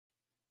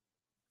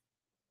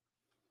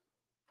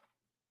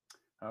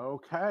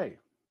Okay,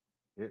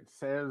 it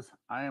says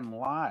I am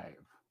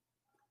live.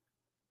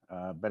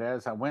 But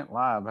as I went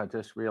live, I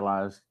just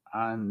realized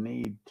I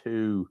need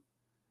to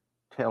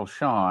tell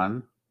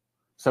Sean.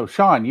 So,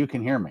 Sean, you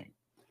can hear me.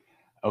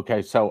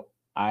 Okay, so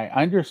I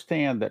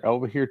understand that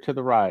over here to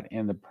the right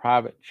in the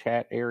private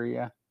chat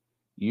area,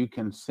 you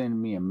can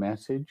send me a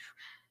message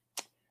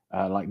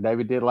like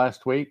David did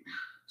last week.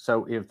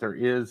 So, if there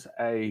is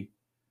a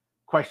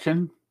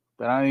question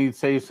that I need to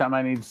see, something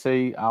I need to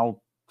see,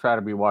 I'll try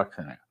to be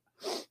watching it.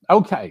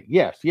 Okay,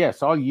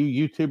 yes, all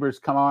you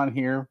YouTubers come on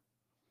here.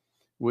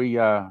 We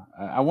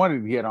I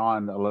wanted to get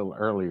on a little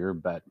earlier,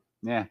 but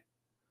yeah.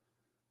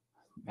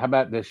 How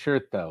about this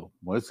shirt though?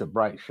 Well, it's a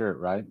bright shirt,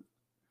 right?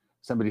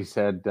 Somebody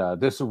said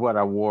this is what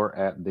I wore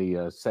at the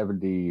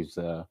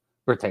 70s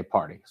birthday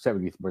party,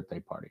 70th birthday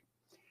party,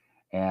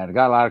 and I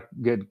got a lot of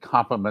good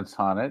compliments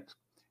on it.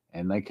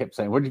 And they kept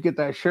saying, "Where'd you get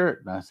that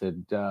shirt?" And I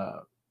said,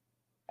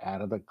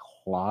 "Out of the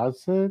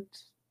closet."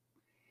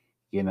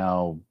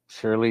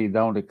 Surely you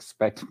don't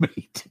expect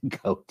me to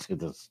go to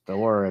the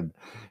store. And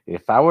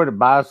if I were to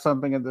buy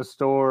something at the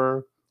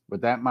store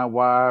without my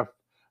wife,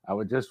 I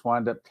would just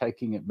wind up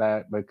taking it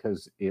back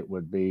because it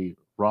would be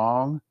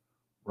wrong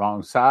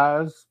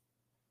size,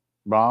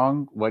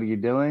 wrong. What are you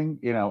doing?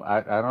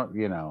 I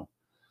don't,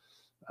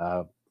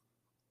 uh,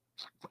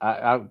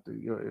 I,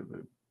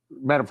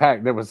 matter of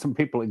fact, there was some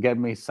people that gave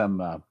me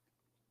some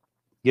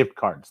gift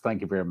cards.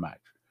 Thank you very much.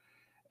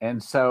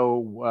 And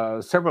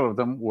so several of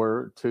them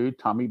were to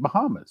Tommy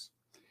Bahamas.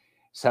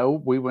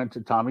 So we went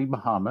to Tommy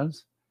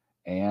Bahamas,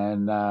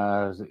 and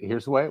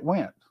here's the way it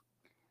went.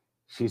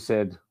 She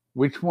said,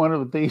 "Which one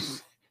of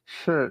these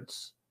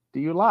shirts do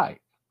you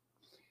like?"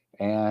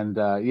 And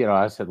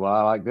I said, "Well,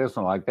 I like this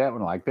one, I like that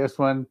one, I like this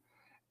one."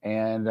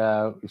 And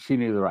she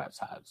knew the right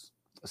size.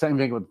 Same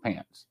thing with the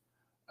pants.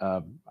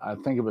 I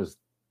think it was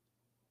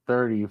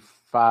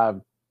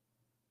 35,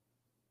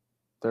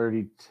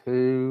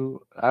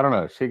 32. I don't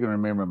know. She can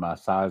remember my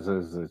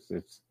sizes.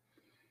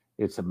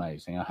 It's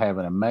amazing. I have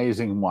an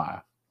amazing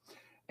wife.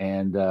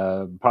 And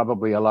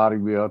probably a lot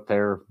of you out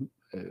there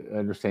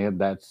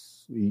understand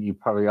you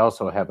probably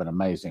also have an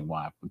amazing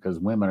wife because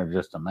women are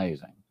just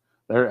amazing.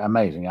 They're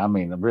amazing. I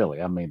mean, really,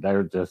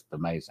 they're just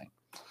amazing.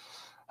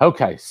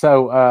 Okay,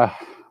 so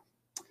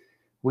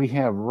we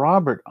have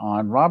Robert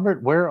on.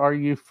 Robert, where are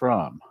you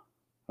from?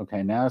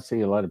 Okay, now I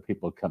see a lot of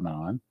people coming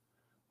on.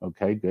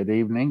 Okay, good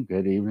evening.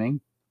 Good evening.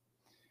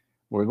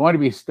 We're going to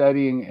be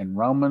studying in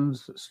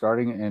Romans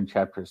starting in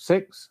chapter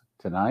 6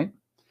 tonight.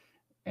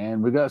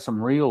 And we've got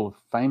some real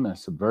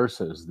famous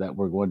verses that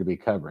we're going to be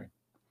covering.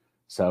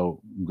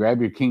 So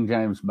grab your King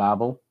James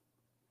Bible,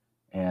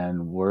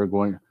 and we're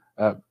going.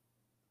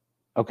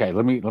 Okay,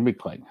 let me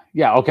click.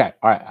 Yeah, okay,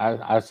 all right,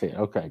 I see it.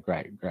 Okay,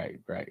 great.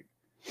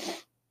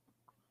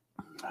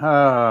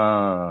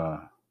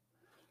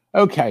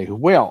 Okay,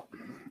 well,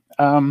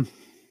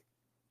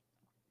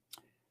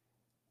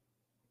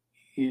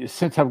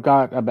 since I've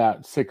got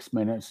about 6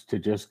 minutes to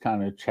just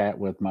kind of chat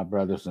with my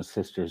brothers and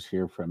sisters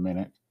here for a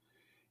minute,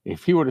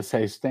 if you were to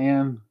say,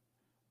 Stan,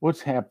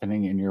 what's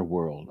happening in your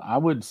world? I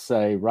would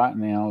say right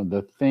now,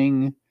 the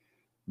thing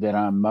that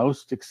I'm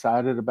most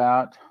excited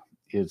about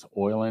is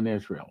oil in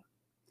Israel.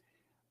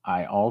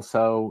 I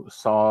also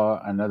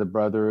saw another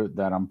brother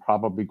that I'm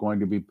probably going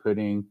to be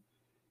putting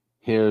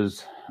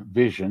his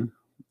vision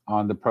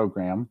on the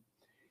program.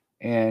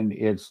 And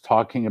it's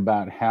talking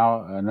about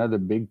how another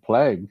big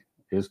plague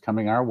is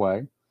coming our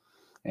way.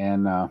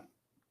 And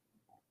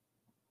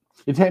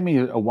it took me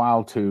a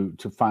while to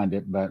find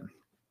it, but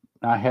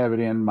I have it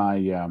in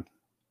my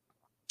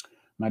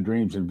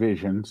dreams and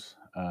visions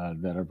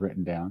that I've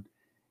written down.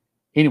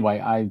 Anyway,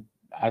 I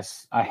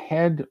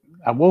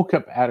woke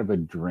up out of a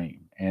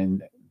dream,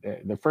 and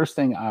the first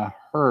thing I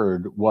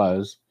heard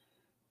was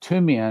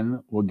two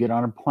men will get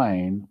on a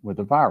plane with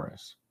a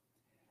virus,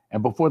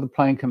 and before the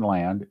plane can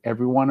land,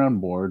 everyone on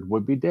board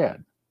would be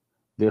dead.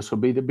 This will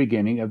be the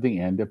beginning of the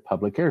end of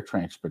public air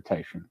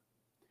transportation.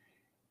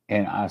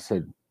 And I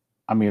said,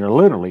 I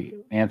literally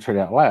answered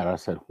out loud. I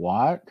said,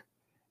 "What?"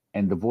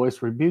 And the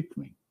voice rebuked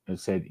me. It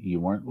said, "You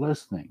weren't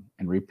listening,"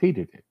 and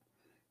repeated it.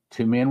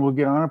 Two men will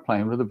get on a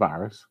plane with a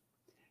virus,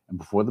 and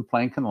before the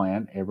plane can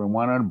land,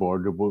 everyone on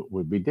board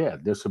would be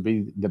dead. This will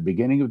be the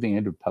beginning of the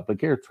end of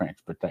public air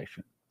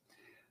transportation.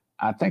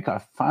 I think I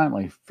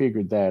finally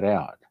figured that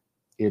out.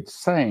 It's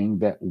saying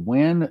that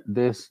when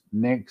this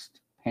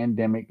next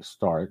pandemic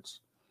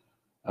starts,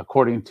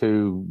 according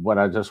to what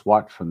I just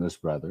watched from this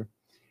brother,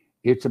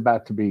 it's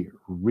about to be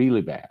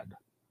really bad,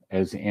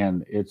 as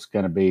in it's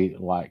going to be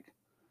like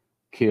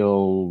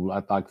kill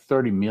like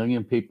 30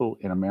 million people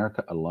in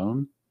America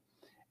alone.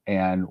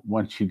 And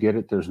once you get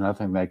it, there's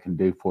nothing they can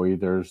do for you.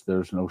 There's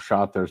no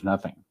shot. There's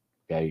nothing.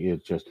 Okay,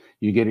 it's just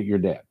you get it, you're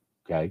dead.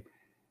 Okay,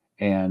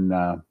 and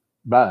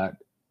but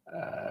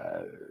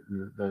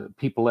the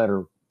people that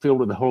are filled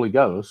with the Holy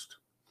Ghost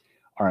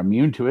are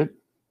immune to it.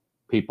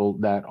 People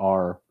that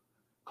are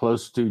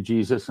close to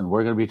Jesus, and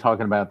we're going to be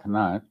talking about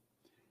tonight.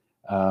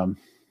 Um,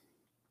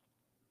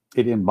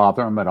 it didn't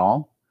bother them at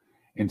all.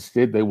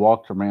 Instead, they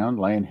walked around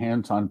laying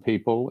hands on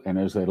people, and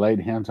as they laid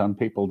hands on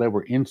people, they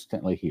were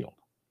instantly healed.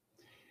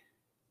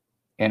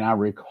 And I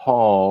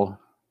recall,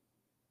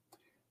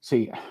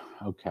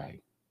 okay,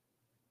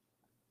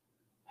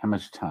 how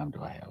much time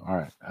do I have? All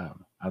right,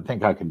 I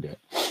think I can do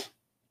it.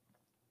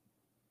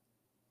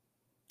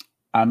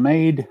 I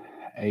made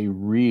a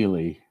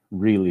really,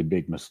 really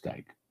big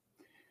mistake.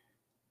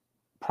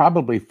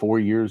 Probably 4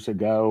 years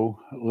ago,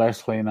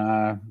 Leslie and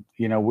I,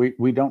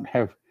 we don't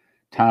have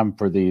time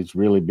for these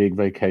really big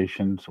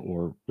vacations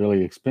or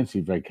really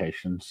expensive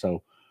vacations.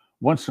 So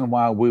once in a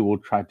while, we will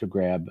try to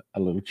grab a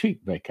little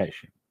cheap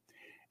vacation.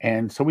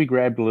 And so we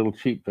grabbed a little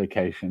cheap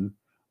vacation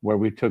where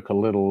we took a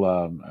little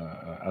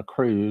a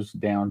cruise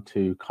down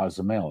to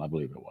Cozumel, I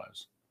believe it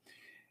was.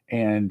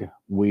 And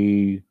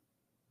we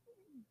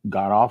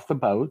got off the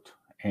boat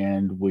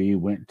and we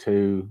went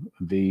to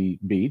the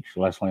beach.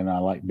 Leslie and I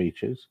like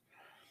beaches.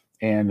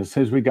 And as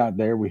soon as we got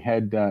there, we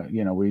had,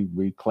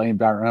 we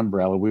claimed our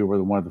umbrella. We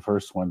were one of the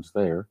first ones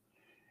there.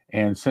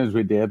 And as soon as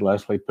we did,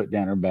 Leslie put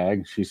down her bag.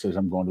 And she says,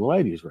 I'm going to the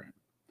ladies' room.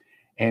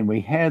 And we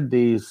had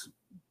these,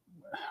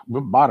 we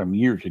bought them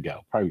years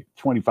ago, probably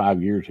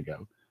 25 years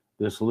ago,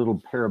 this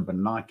little pair of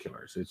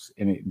binoculars.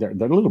 They're a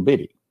little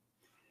bitty.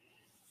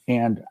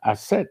 And I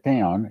sat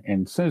down,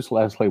 and as soon as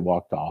Leslie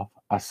walked off,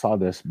 I saw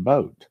this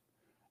boat.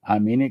 I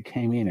mean, it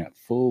came in at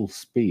full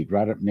speed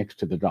right up next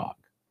to the dock.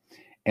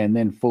 And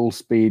then full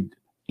speed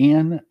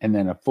in, and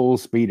then a full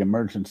speed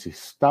emergency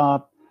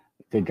stop.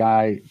 The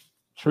guy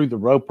threw the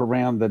rope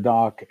around the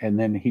dock, and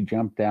then he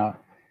jumped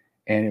out.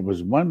 And it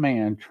was one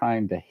man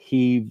trying to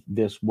heave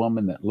this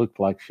woman that looked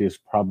like she was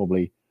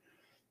probably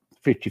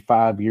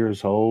 55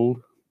 years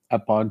old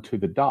up onto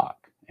the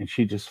dock. And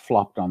she just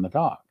flopped on the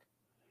dock.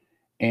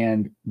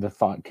 And the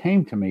thought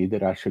came to me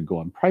that I should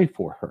go and pray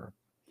for her.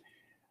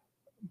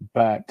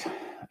 But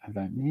I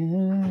thought,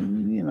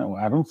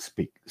 I don't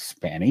speak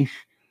Spanish.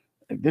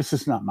 This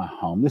is not my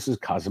home. This is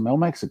Cozumel,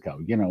 Mexico.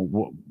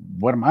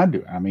 What am I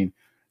doing? I mean,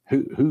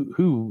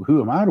 who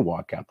am I to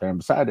walk out there? And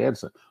besides that,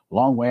 it's a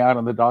long way out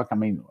on the dock.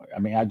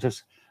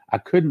 I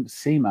couldn't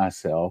see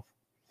myself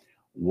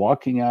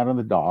walking out on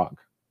the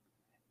dock,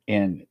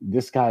 and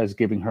this guy is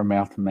giving her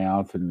mouth to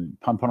mouth and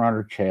pumping on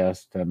her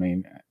chest. I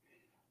mean,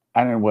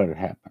 I don't know what had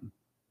happened,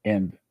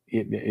 and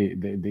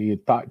the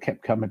thought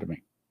kept coming to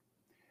me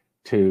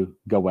to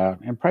go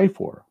out and pray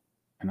for her,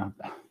 and I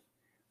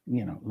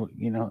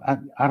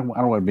don't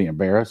want to be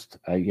embarrassed.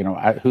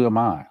 Who am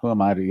I? Who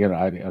am I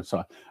to,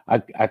 so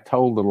I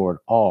told the Lord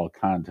all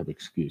kinds of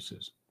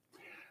excuses.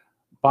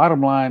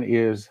 Bottom line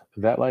is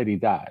that lady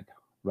died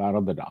right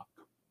on the dock.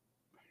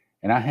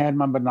 And I had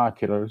my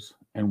binoculars.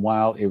 And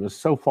while it was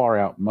so far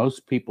out,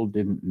 most people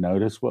didn't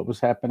notice what was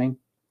happening.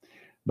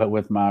 But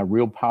with my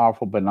real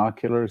powerful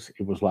binoculars,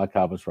 it was like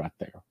I was right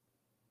there.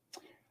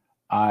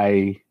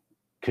 I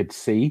could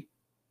see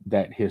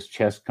that his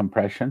chest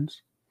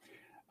compressions,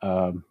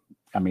 her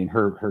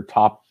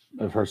top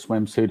of her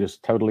swimsuit is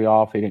totally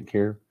off. He didn't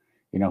care.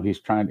 He's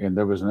trying, and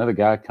there was another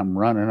guy come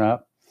running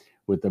up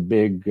with a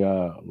big,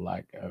 you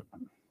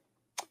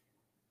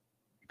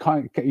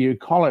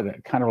call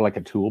it kind of like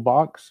a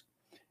toolbox,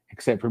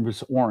 except for it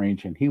was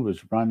orange, and he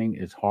was running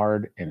as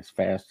hard and as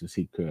fast as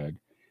he could.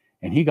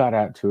 And he got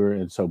out to her,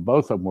 and so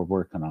both of them were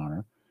working on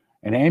her.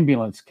 An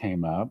ambulance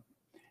came up,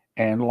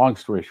 and long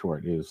story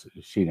short is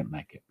she didn't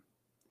make it.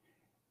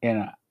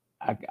 And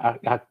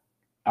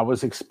I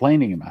was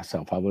explaining to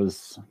myself. I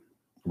was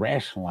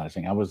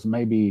rationalizing. I was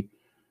maybe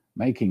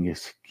making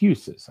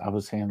excuses. I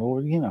was saying,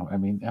 Lord, who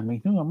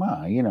am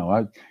I?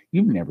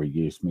 You've never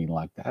used me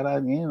like that.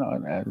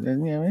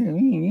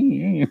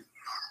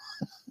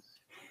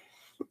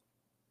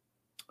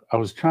 I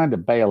was trying to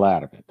bail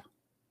out of it.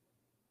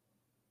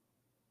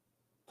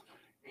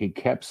 He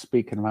kept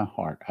speaking to my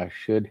heart. I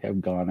should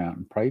have gone out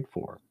and prayed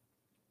for her,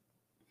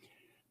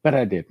 but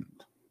I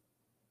didn't.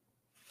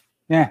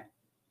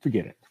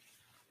 Forget it.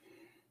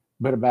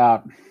 But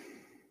about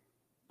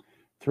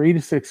 3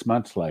 to 6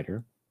 months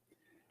later,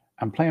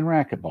 I'm playing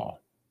racquetball.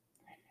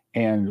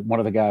 And one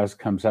of the guys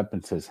comes up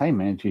and says, hey,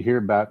 man, did you hear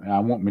about, I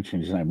won't mention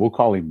his name. We'll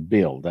call him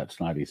Bill. That's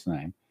not his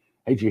name.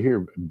 Hey, did you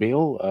hear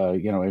Bill?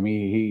 He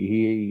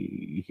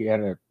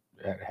had a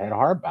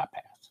heart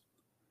bypass.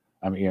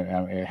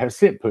 Had a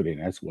stent put in.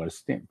 That's what a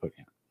stent put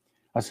in.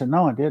 I said,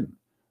 no, I didn't.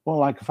 Well,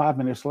 like 5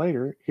 minutes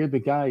later, here the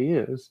guy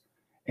is,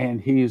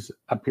 and he's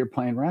up here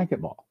playing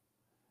racquetball.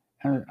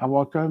 And I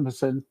walked up and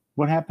said,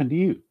 what happened to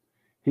you?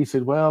 He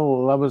said,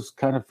 well, I was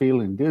kind of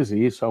feeling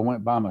dizzy, so I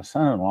went by my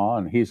son-in-law,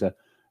 and he's a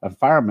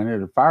fireman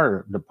at a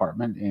fire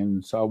department.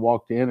 And so I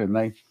walked in, and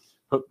they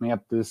hooked me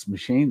up to this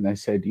machine. They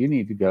said, you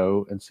need to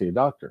go and see a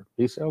doctor.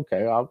 He said,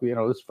 okay,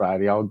 it's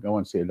Friday. I'll go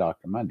and see a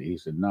doctor Monday. He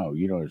said, no,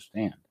 you don't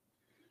understand.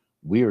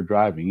 We are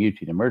driving you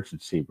to the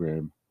emergency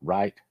room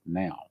right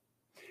now.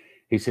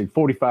 He said,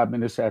 45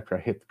 minutes after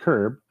I hit the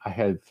curb, I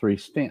had 3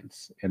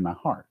 stents in my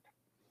heart.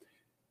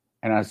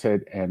 And I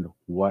said, and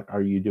what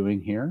are you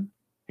doing here?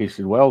 He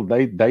said, well,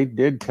 they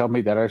did tell me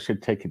that I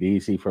should take it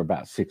easy for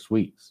about 6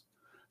 weeks.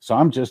 So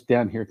I'm just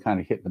down here kind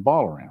of hitting the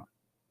ball around.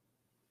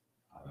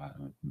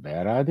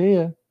 Bad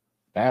idea.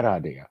 Bad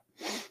idea.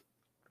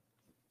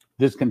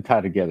 This can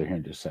tie together here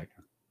in just a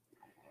second.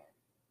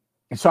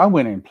 And so I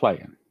went in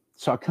playing.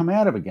 So I come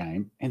out of a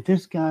game, and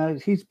this guy,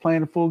 he's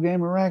playing a full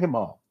game of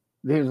racquetball.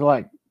 There's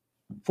like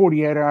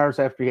 48 hours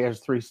after he has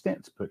 3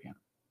 stents put in.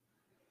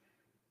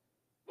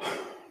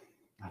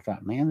 I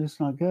thought, man, this is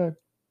not good.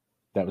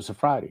 That was a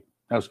Friday.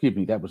 Oh, excuse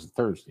me, that was a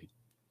Thursday.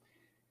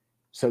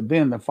 So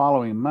then the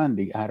following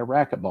Monday, I had a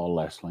racquetball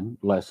lesson.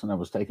 I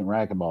was taking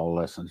racquetball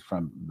lessons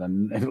from the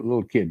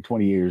little kid,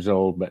 20 years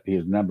old, but he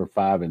was number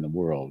 5 in the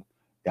world.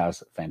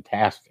 Guy's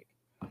fantastic.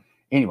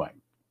 Anyway,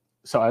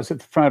 so I was at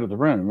the front of the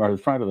room, or the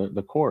front of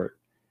the court,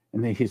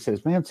 and then he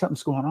says, man,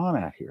 something's going on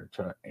out here.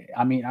 So,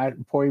 I mean,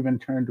 before I even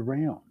turned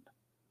around,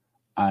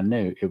 I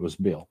knew it was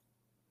Bill.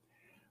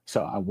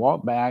 So I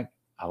walked back,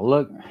 I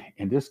looked,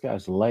 and this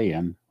guy's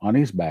laying on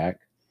his back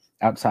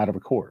outside of a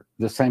court.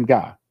 The same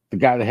guy, the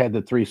guy that had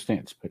the 3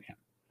 stents put in.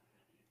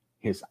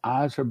 His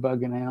eyes are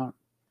bugging out.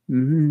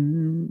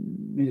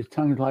 His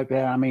tongue's like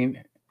that. I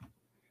mean,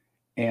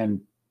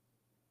 and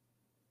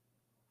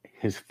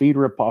his feet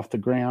are up off the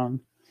ground.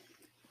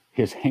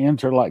 His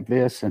hands are like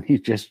this, and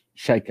he's just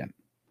shaking.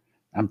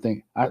 I'm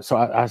thinking, so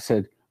I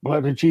said,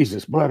 blood of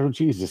Jesus, blood of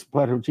Jesus,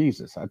 blood of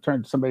Jesus. I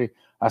turned to somebody,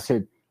 I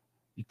said,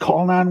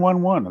 call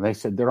 911. And they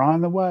said, they're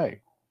on the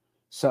way.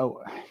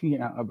 So,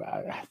 I'm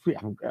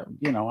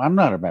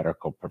not a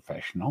medical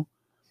professional.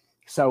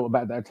 So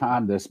about that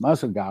time, this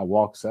muscle guy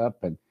walks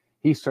up and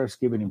he starts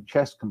giving him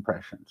chest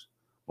compressions.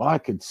 Well, I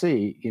could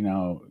see,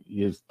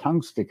 his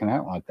tongue sticking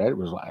out like that. It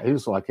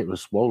was like it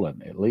was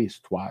swollen at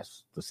least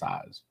twice the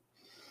size.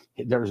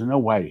 There was no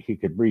way he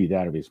could breathe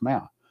out of his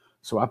mouth.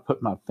 So I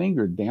put my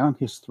finger down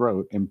his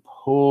throat and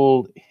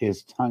pulled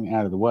his tongue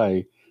out of the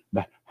way.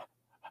 But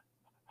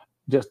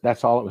just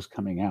that's all it was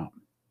coming out.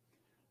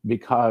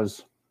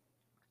 Because,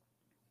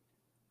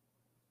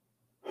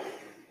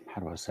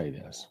 how do I say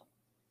this?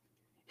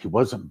 He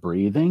wasn't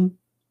breathing.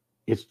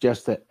 It's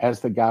just that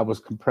as the guy was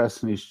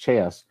compressing his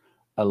chest,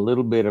 a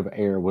little bit of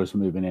air was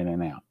moving in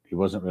and out. He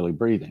wasn't really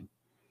breathing.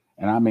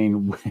 And I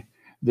mean,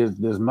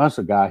 this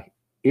muscle guy,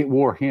 it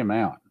wore him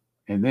out.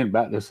 And then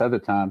about this other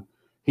time,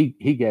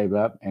 he gave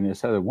up, and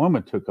this other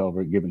woman took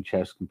over giving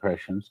chest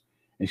compressions.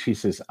 And she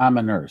says, I'm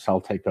a nurse.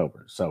 I'll take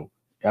over. So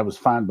that was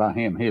fine by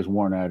him. He was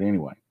worn out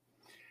anyway.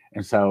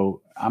 And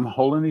so I'm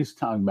holding his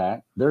tongue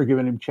back. They're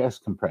giving him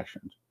chest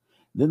compressions.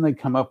 Then they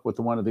come up with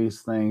one of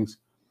these things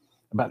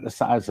about the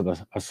size of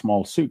a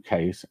small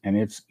suitcase, and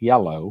it's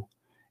yellow.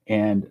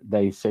 And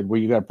they said,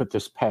 well, you got to put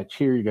this patch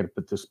here. You got to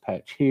put this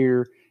patch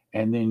here.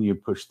 And then you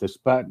push this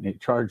button.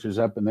 It charges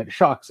up, and then it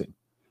shocks him.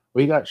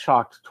 Well, he got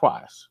shocked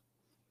twice.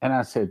 And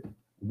I said,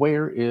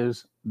 where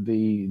is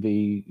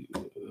the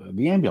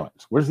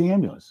ambulance? Where's the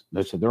ambulance?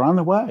 They said, they're on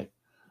the way.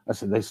 I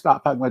said, they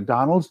stopped at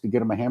McDonald's to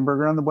get him a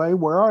hamburger on the way?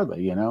 Where are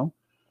they,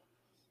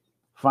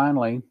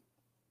 Finally,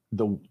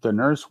 the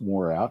nurse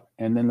wore out,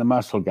 and then the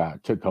muscle guy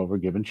took over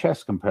giving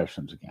chest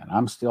compressions again.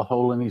 I'm still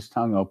holding his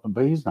tongue open,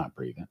 but he's not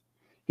breathing.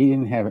 He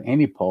didn't have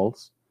any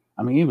pulse.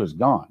 I mean, he was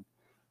gone.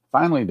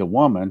 Finally, the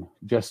woman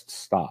just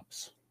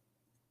stops.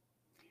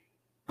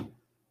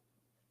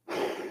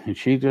 And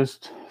she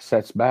just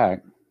sits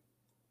back.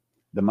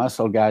 The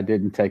muscle guy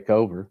didn't take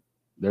over.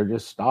 They're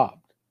just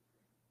stopped.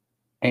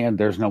 And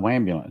there's no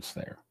ambulance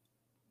there.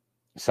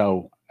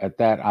 So at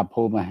that, I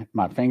pulled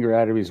my finger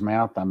out of his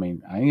mouth. I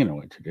mean, I know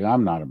what to do.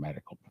 I'm not a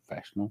medical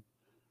professional.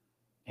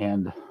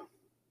 And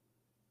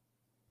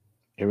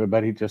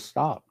everybody just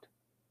stopped.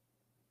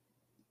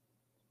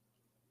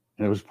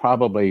 And there was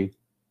probably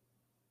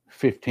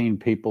 15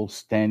 people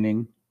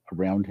standing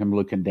around him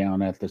looking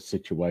down at the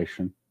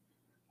situation.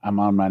 I'm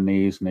on my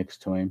knees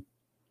next to him.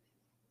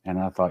 And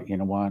I thought, you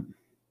know what?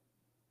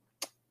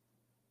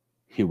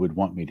 He would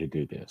want me to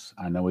do this.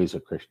 I know he's a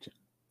Christian.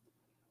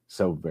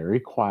 So very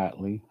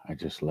quietly, I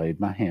just laid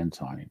my hands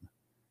on him.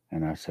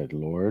 And I said,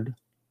 Lord,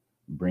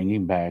 bring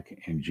him back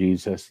in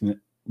Jesus.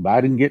 But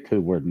I didn't get to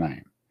the word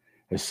name.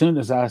 As soon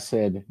as I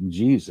said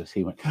Jesus,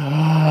 he went,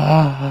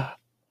 ah.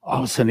 All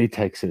of a sudden he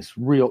takes this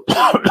real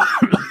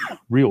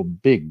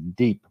big,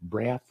 deep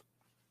breath.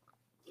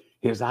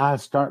 His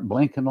eyes start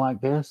blinking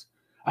like this.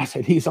 I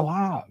said, he's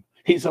alive.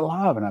 He's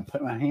alive. And I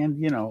put my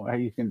hand,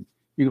 you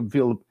can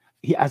feel,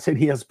 I said,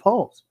 he has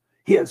pulse.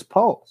 He has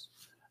pulse.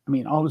 I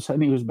mean, all of a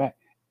sudden he was back.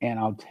 And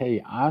I'll tell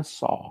you, I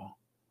saw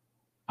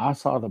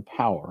the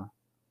power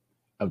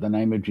of the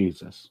name of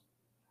Jesus.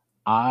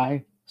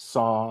 I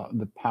saw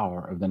the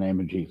power of the name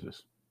of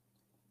Jesus.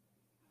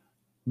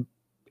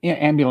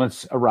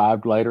 Ambulance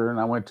arrived later, and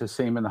I went to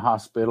see him in the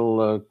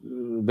hospital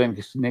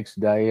the next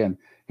day, and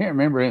he didn't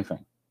remember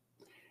anything.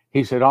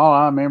 He said, all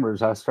I remember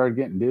is I started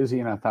getting dizzy,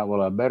 and I thought,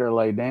 well, I better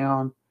lay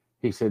down.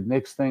 He said,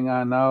 next thing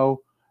I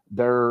know,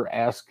 they're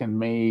asking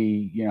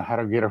me, how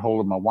to get a hold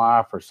of my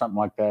wife or something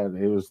like that.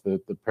 It was the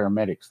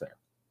paramedics there.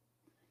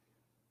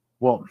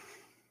 Well,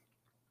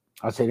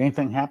 I said,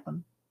 anything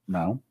happen?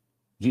 No.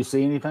 Did you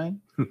see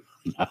anything?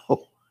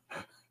 No.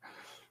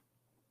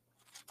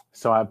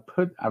 So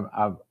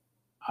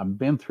I've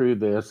been through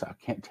this. I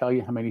can't tell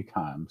you how many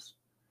times.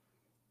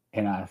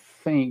 And I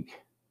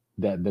think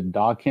that the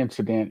dock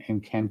incident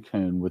in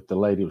Cancun with the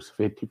lady who was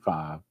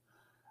 55,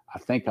 I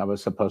think I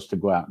was supposed to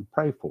go out and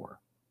pray for her.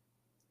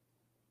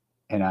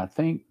 And I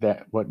think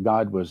that what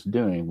God was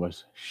doing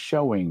was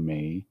showing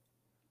me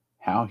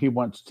how he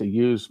wants to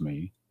use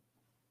me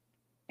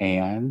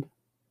and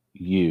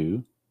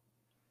you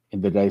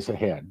in the days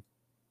ahead.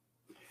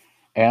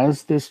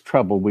 As this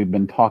trouble we've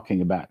been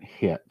talking about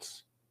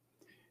hits,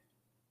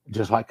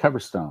 just like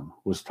Coverstone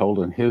was told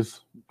in his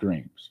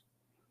dreams,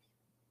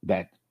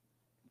 that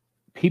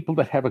people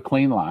that have a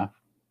clean life,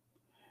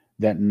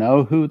 that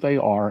know who they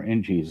are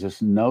in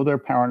Jesus, know their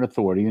power and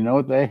authority,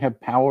 know they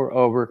have power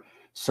over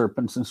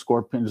serpents and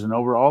scorpions and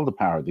over all the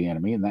power of the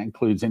enemy, and that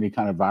includes any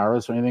kind of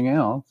virus or anything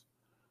else.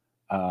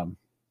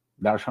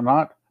 Thou shalt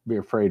not be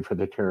afraid for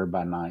the terror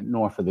by night,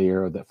 nor for the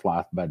arrow that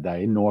flieth by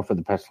day, nor for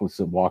the pestilence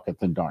that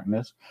walketh in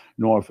darkness,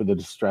 nor for the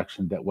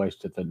destruction that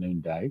wasteth at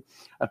noonday.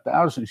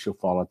 1,000 shall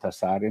fall at thy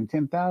side, and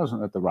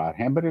 10,000 at the right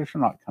hand, but it shall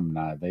not come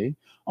nigh thee.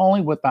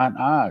 Only with thine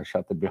eyes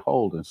shalt thou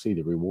behold and see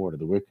the reward of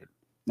the wicked.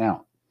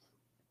 Now,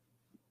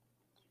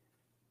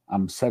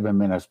 I'm 7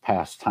 minutes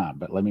past time,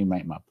 but let me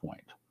make my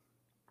point.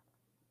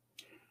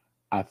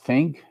 I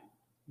think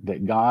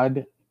that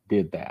God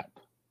did that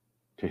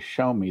to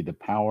show me the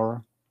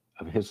power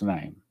of his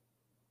name.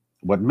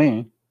 What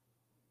me?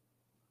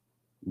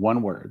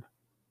 One word,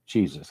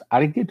 Jesus. I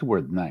didn't get the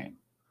word name.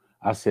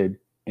 I said,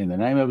 in the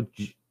name of,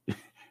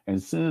 and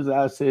as soon as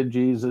I said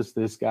Jesus,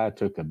 this guy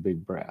took a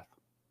big breath.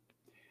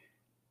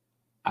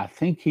 I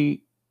think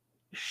he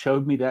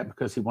showed me that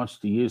because he wants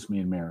to use me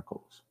in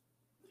miracles.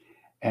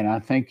 And I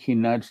think he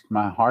nudged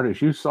my heart,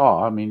 as you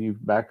saw. I mean, you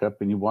back up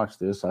and you watch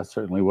this. I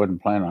certainly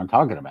wasn't planning on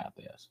talking about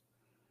this.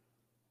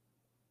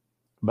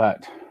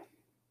 But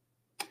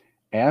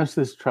as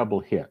this trouble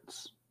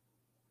hits,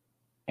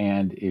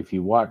 and if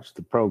you watch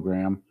the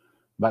program,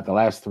 about the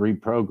last 3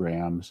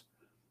 programs,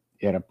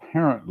 it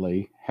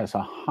apparently has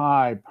a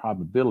high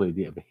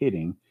probability of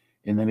hitting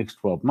in the next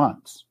 12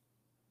 months.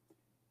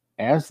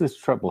 As this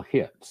trouble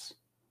hits,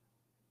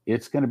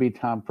 it's going to be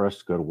time for us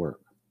to go to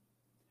work.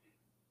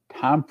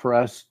 Time for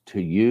us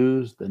to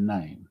use the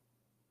name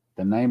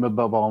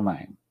above all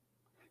name,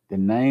 the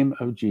name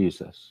of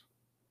Jesus.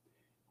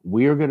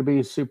 We are going to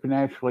be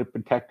supernaturally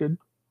protected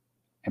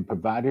and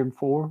provided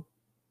for.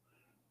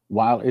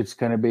 While it's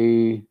going to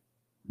be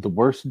the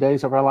worst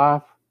days of our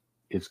life,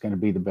 it's going to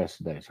be the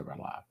best days of our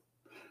life.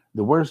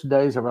 The worst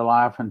days of our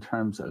life in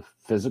terms of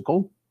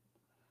physical,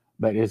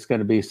 but it's going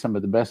to be some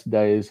of the best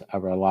days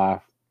of our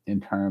life in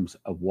terms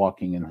of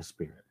walking in the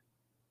Spirit.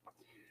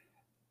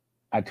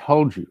 I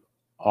told you,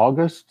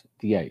 August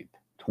the 8th,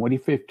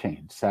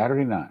 2015,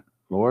 Saturday night,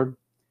 Lord,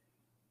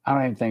 I don't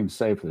have anything to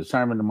say for the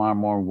sermon tomorrow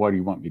morning. What do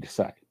you want me to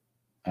say?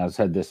 I've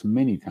said this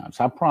many times.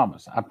 I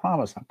promise.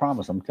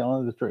 I'm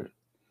telling the truth.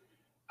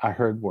 I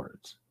heard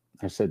words.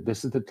 I said,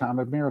 this is the time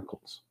of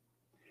miracles.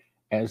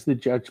 As the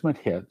judgment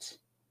hits,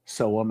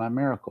 so are my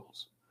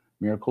miracles.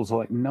 Miracles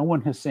like no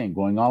one has seen,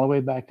 going all the way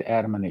back to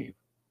Adam and Eve.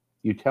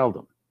 You tell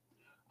them,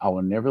 I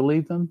will never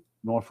leave them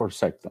nor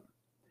forsake them.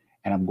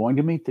 And I'm going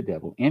to meet the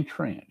devil inch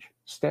for inch,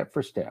 step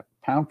for step,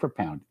 pound for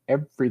pound.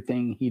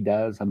 Everything he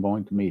does, I'm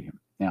going to meet him.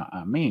 Now,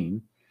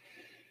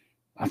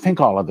 I think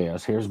all of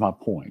this, here's my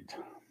point.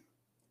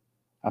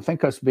 I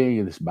think us being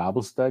in this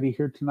Bible study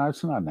here tonight,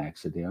 it's not an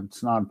accident.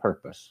 It's not on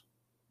purpose.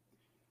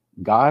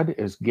 God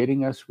is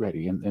getting us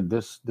ready. And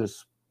this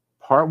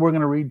part we're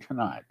going to read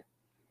tonight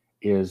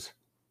is,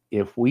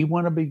 if we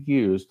want to be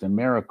used in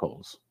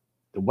miracles,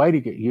 the way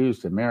to get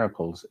used in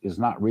miracles is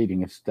not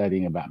reading and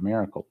studying about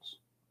miracles.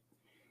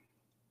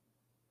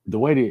 The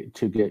way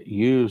to get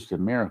used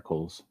in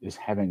miracles is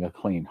having a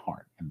clean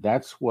heart. And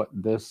that's what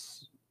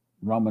this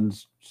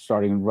Romans,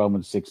 starting in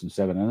Romans 6 and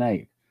 7 and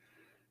 8,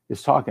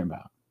 is talking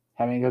about.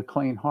 Having a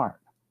clean heart.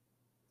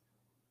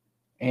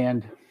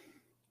 And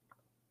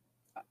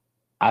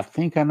I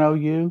think I know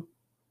you.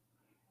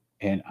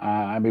 And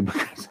I mean,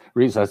 because the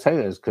reason I say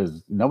that is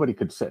because nobody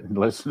could sit and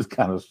listen to this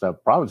kind of stuff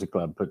Prophecy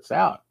Club puts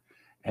out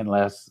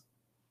unless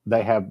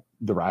they have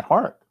the right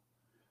heart.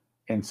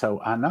 And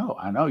so I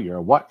know you're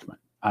a watchman.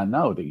 I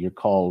know that you're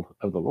called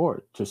of the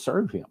Lord to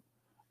serve him.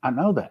 I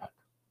know that.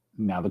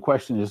 Now the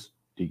question is,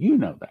 do you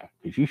know that?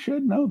 Because you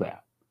should know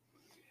that.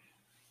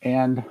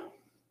 And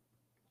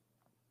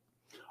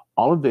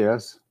all of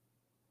this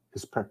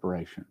is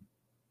preparation.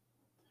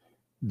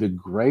 The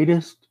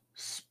greatest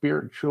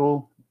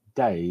spiritual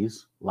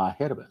days lie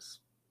ahead of us.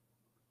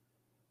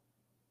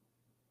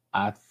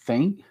 I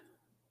think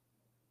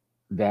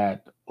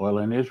that oil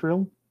in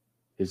Israel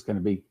is going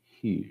to be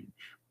huge.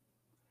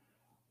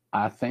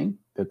 I think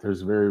that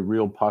there's a very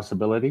real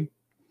possibility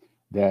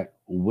that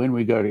when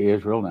we go to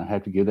Israel, and I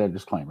have to give that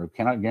disclaimer,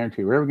 cannot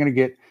guarantee we're ever going to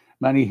get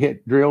money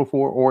drilled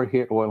for or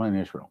hit oil in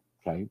Israel.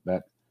 Okay,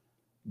 but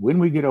when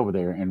we get over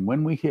there and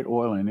when we hit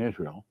oil in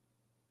Israel,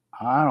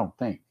 I don't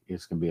think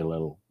it's going to be a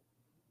little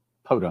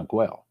podunk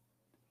well.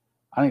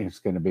 I think it's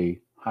going to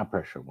be high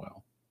pressure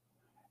well.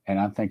 And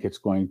I think it's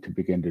going to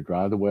begin to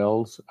dry the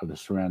wells of the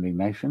surrounding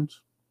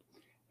nations.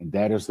 And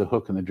that is the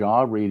hook in the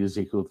jaw. Read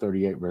Ezekiel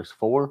 38, verse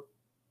 4,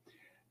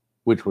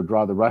 which would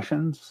draw the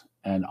Russians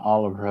and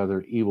all of her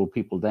other evil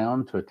people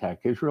down to attack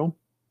Israel.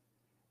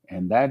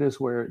 And that is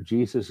where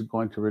Jesus is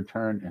going to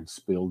return and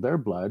spill their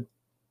blood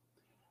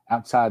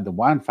outside the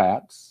wine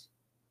fats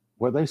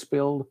where they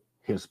spilled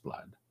his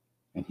blood.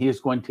 And he is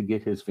going to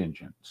get his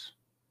vengeance.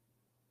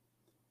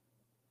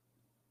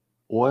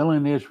 Oil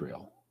in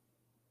Israel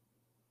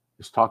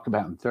is talked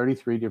about in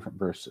 33 different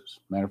verses.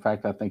 Matter of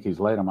fact, I think he's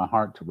laid on my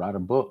heart to write a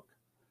book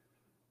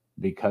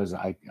because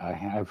I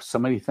have so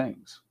many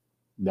things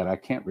that I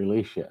can't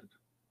release yet.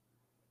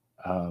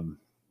 And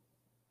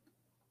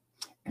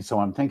so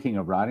I'm thinking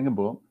of writing a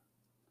book,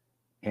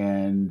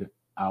 and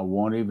I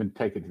won't even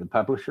take it to the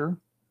publisher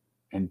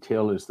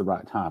until it's the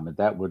right time. And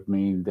that would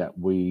mean that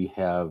we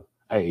have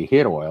a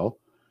hit oil,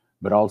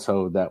 but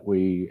also that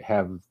we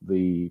have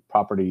the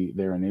property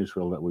there in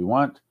Israel that we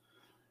want.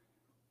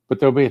 But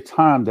there'll be a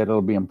time that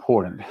it'll be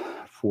important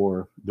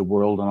for the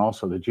world and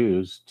also the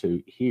Jews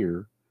to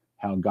hear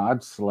how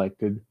God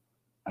selected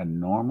a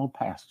normal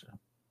pastor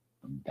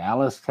from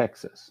Dallas,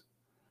 Texas,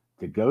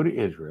 to go to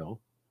Israel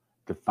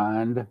to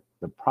find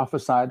the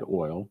prophesied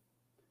oil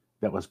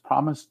that was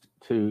promised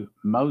to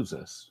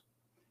Moses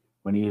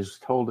when he is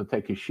told to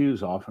take his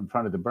shoes off in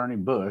front of the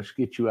burning bush,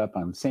 get you up,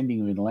 I'm sending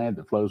you in the land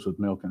that flows with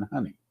milk and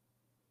honey.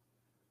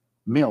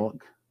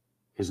 Milk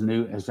is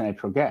new as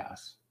natural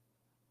gas.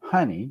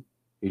 Honey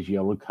is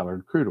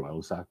yellow-colored crude oil,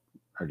 as I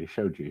already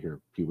showed you here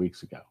a few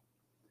weeks ago.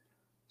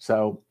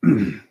 So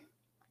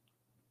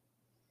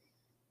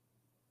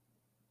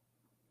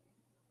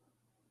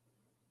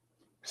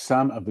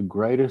some of the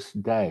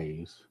greatest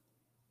days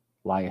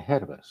lie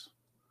ahead of us.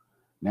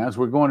 Now, as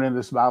we're going into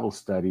this Bible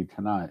study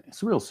tonight,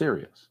 it's real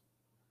serious.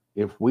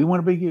 If we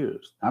want to be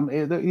used,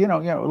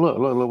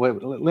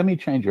 look, let me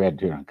change your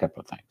attitude on a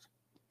couple of things.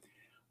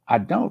 I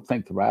don't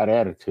think the right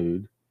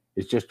attitude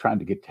is just trying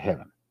to get to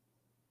heaven.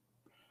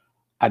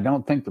 I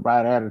don't think the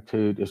right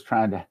attitude is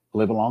trying to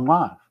live a long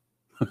life.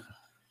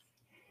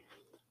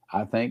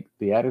 I think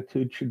the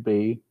attitude should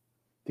be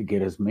to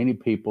get as many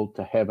people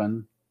to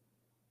heaven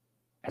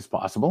as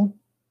possible.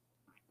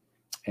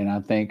 And I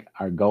think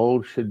our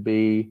goal should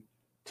be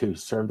to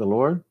serve the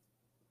Lord,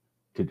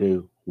 to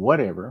do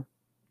whatever,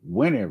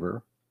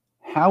 whenever,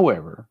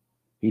 however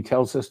he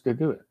tells us to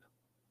do it.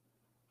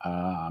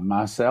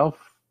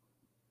 Myself,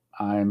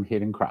 I am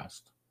hid in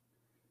Christ.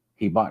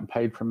 He bought and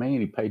paid for me,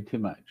 and he paid too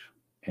much.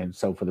 And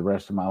so for the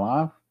rest of my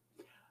life,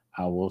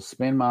 I will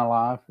spend my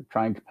life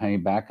trying to pay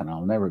him back, and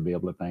I'll never be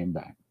able to pay him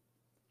back.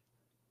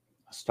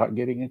 I start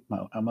getting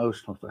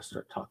emotional if I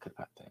start talking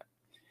about that.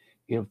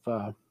 If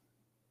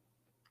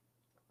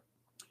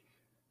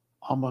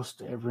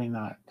almost every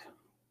night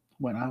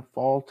when I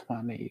fall to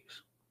my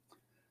knees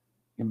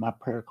in my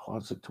prayer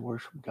closet to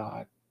worship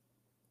God,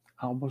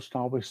 I almost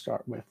always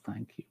start with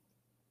thank you.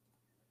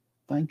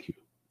 Thank you.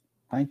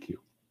 Thank you.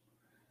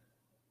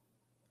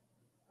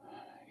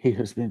 He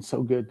has been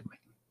so good to me.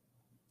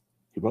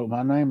 He wrote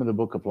my name in the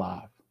book of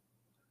life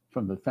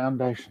from the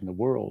foundation of the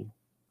world.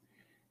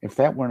 If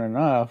that weren't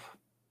enough,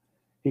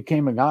 he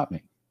came and got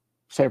me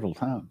several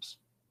times.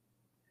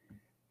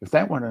 If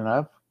that weren't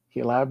enough, he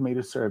allowed me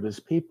to serve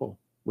his people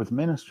with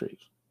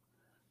ministries,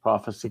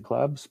 Prophecy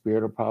Club,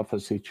 Spirit of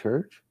Prophecy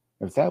Church.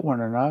 If that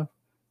weren't enough,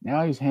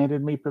 now he's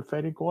handed me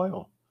prophetic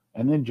oil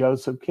and then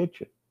Joseph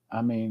Kitchen.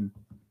 I mean,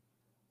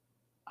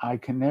 I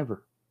can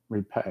never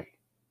repay.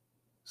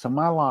 So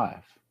my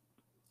life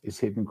is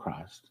hidden in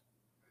Christ.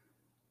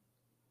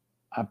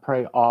 I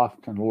pray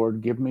often,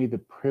 Lord, give me the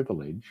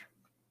privilege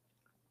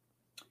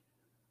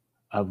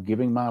of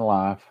giving my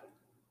life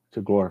to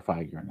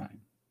glorify your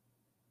name.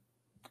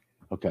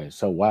 Okay,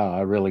 so wow,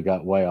 I really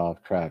got way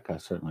off track. I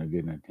certainly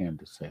didn't intend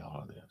to say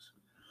all of this.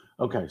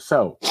 Okay,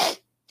 so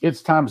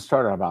it's time to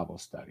start our Bible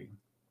study.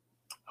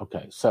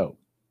 Okay, so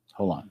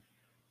hold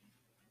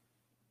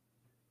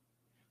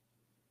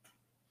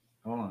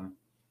on.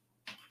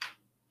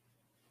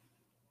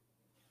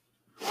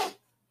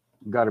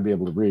 Got to be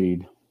able to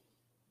read.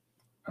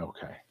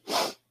 Okay.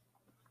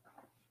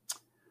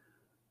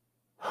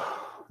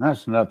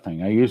 That's another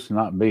thing. I used to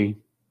not be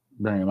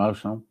very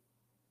emotional,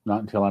 not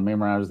until I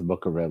memorized the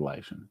book of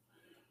Revelation.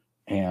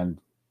 And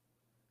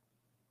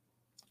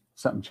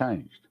something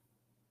changed.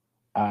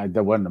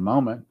 There wasn't a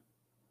moment.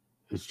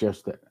 It's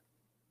just that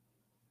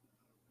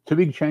two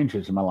big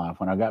changes in my life.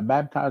 When I got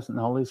baptized in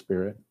the Holy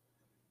Spirit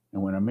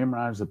and when I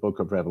memorized the book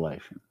of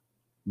Revelation.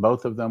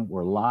 Both of them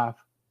were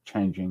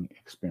life-changing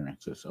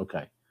experiences.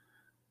 Okay.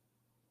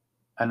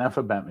 Enough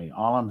about me.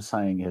 All I'm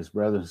saying is,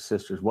 brothers and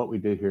sisters, what we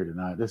do here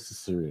tonight, this is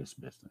serious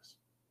business.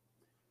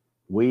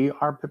 We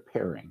are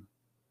preparing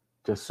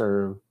to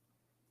serve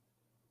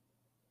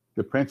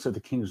the Prince of the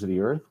Kings of the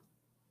Earth,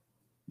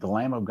 the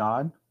Lamb of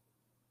God,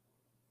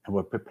 and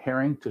we're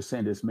preparing to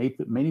send as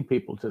many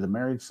people to the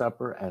marriage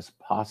supper as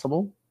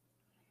possible.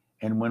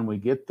 And when we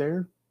get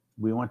there,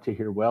 we want to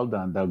hear, well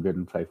done, thou good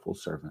and faithful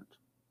servant.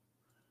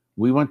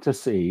 We want to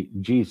see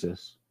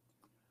Jesus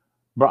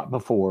brought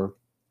before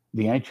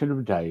the Ancient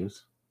of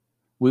Days.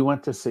 We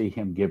want to see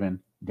him given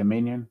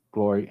dominion,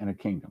 glory, and a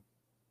kingdom.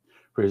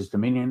 For his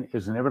dominion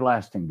is an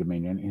everlasting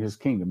dominion, and his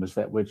kingdom is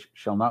that which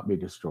shall not be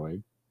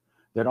destroyed.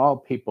 that all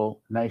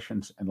people,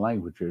 nations, and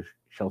languages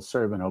shall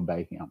serve and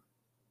obey him.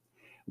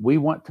 We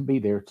want to be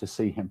there to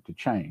see him to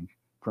change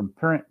from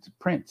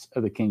prince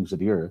of the kings of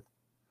the earth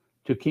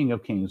to King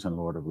of kings and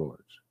Lord of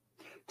lords.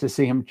 To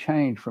see him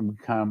change from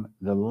become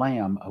the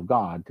Lamb of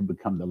God to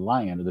become the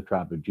Lion of the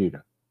tribe of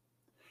Judah.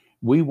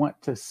 We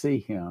want to see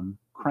him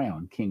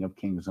crowned King of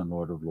kings and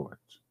Lord of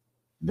lords.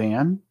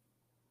 Then,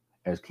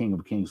 as King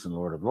of kings and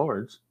Lord of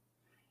lords,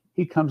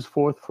 he comes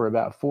forth for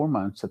about 4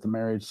 months at the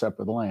marriage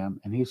supper of the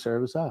Lamb, and he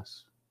serves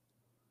us.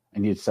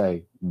 And you'd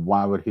say,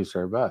 why would he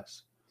serve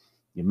us?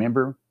 You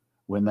remember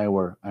when they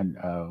were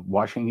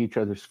washing each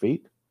other's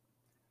feet?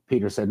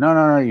 Peter said,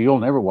 no, you'll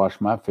never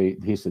wash my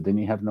feet. He said, then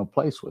you have no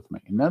place with me.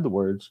 In other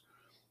words,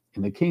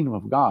 in the kingdom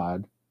of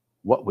God,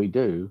 what we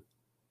do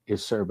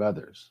is serve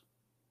others.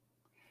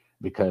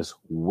 Because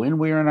when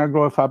we are in our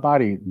glorified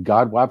body,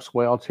 God wipes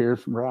away all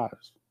tears from our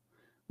eyes.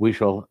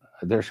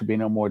 There shall be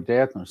no more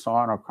death, no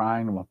sorrow, no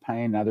crying, no more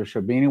pain. Now there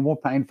shall be any more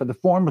pain, for the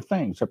former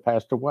things are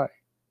passed away.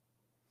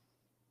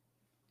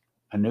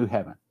 A new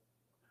heaven,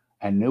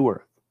 a new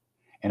earth.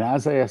 And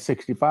Isaiah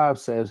 65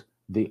 says,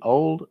 the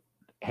old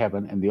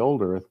heaven and the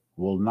old earth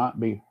will not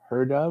be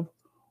heard of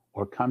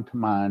or come to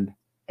mind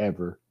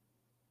ever,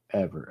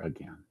 ever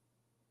again.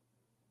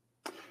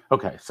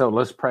 Okay, so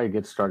let's pray,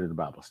 get started the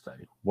Bible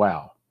study.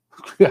 Wow.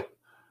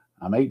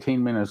 I'm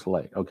 18 minutes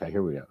late. Okay,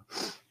 here we go.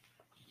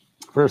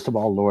 First of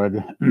all,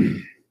 Lord,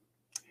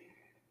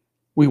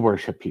 we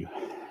worship you.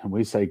 And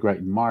we say, great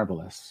and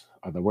marvelous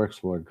are the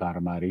works, Lord God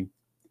Almighty.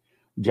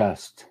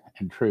 Just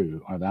and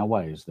true are thy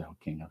ways, thou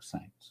King of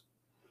saints.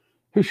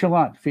 Who shall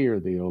not fear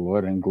thee, O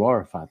Lord, and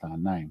glorify thy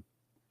name?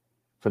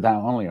 For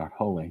thou only art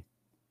holy.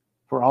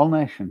 For all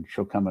nations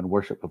shall come and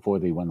worship before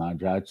thee when thy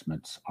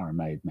judgments are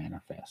made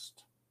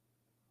manifest.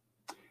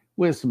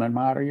 Wisdom and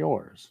might are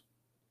yours.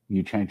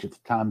 You changeth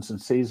the times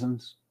and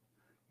seasons.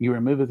 You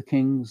removeth the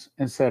kings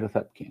and setteth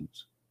up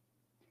kings.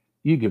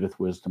 You giveth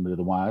wisdom to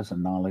the wise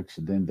and knowledge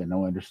to them that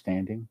know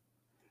understanding.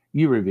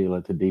 You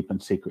revealeth the deep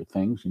and secret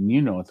things, and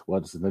you knoweth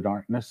what is the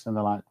darkness, and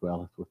the light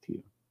dwelleth with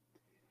you.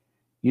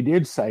 You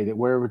did say that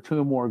wherever two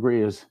or more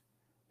agree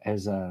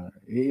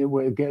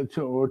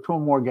two or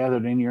more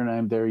gathered in your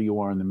name, there you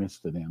are in the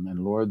midst of them.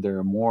 And Lord, there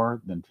are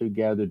more than two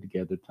gathered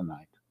together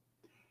tonight.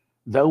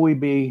 Though we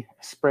be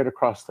spread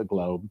across the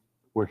globe,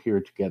 we're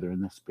here together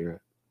in the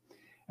Spirit.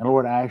 And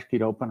Lord, I ask you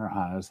to open our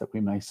eyes that we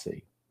may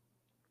see.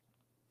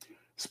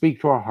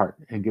 Speak to our heart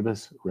and give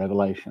us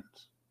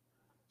revelations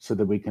so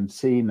that we can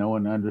see, know,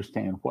 and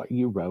understand what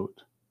you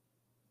wrote,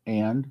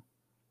 and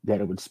that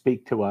it would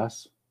speak to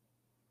us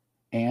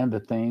and the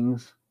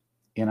things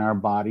in our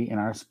body, in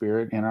our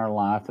spirit, in our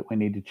life that we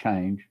need to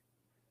change.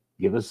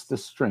 Give us the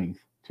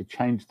strength to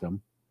change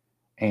them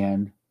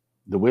and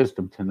the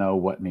wisdom to know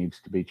what needs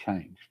to be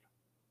changed.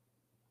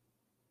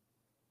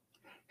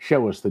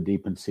 Show us the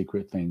deep and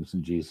secret things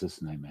in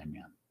Jesus' name,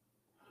 amen.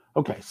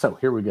 Okay, so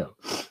here we go.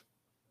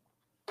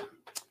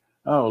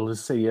 Oh,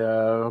 let's see.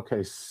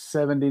 Okay,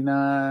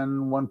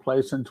 79 one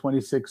place and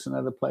 26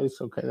 another place.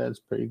 Okay, that's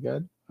pretty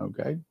good.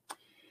 Okay.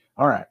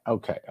 All right.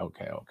 Okay.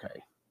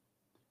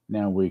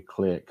 Now we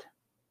click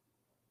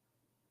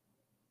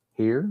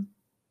here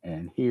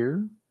and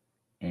here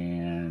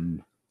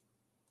and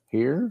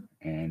here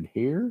and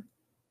here,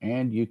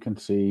 and you can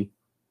see,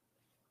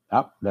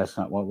 oh, that's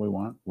not what we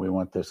want. We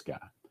want this guy.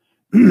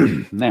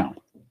 Now,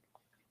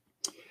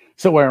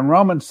 so we're in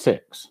Romans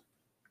 6.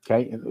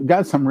 Okay, we've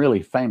got some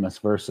really famous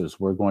verses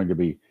we're going to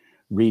be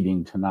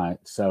reading tonight.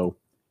 So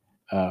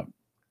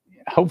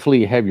hopefully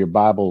you have your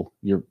Bible,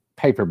 your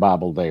paper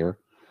Bible there,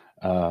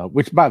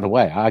 which, by the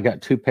way, I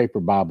got 2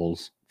 paper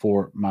Bibles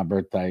for my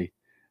birthday,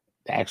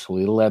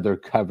 actually leather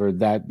covered,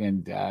 that,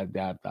 and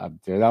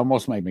it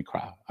almost made me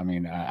cry. I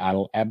mean,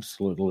 I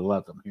absolutely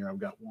love them. Here, I've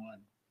got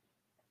one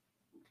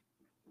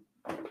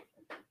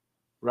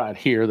right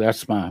here.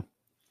 That's my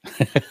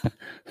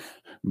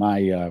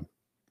my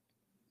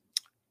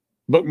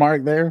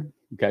bookmark there.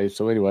 Okay,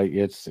 so anyway,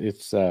 it's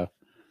I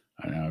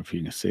don't know if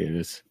you can see it.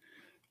 It's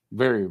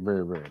very,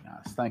 very, very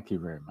nice. Thank you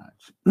very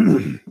much.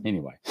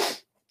 Anyway,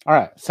 all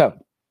right, so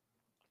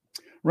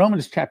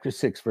Romans chapter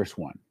 6, verse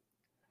 1.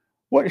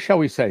 What shall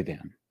we say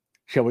then?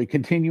 Shall we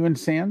continue in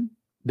sin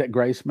that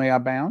grace may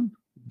abound?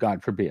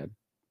 God forbid.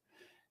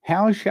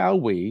 How shall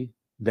we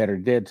that are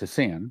dead to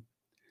sin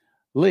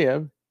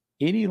live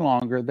any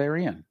longer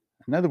therein?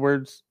 In other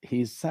words,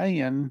 he's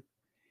saying,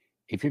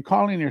 if you're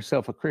calling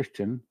yourself a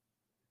Christian,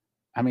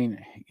 I mean,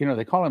 you know,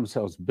 they call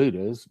themselves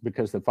Buddhas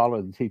because they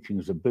follow the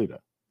teachings of Buddha.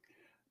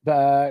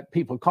 But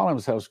people call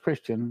themselves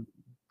Christian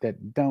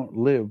that don't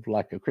live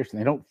like a Christian.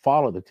 They don't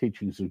follow the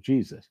teachings of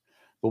Jesus.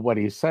 But what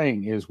he's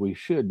saying is we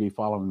should be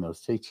following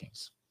those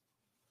teachings.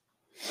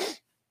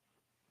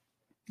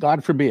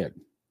 God forbid.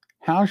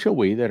 How shall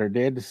we that are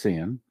dead to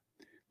sin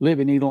live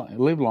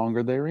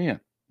longer therein?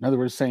 In other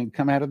words, saying,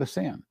 come out of the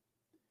sin.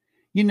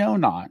 You know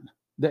not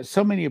that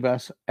so many of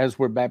us, as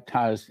we're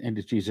baptized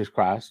into Jesus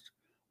Christ,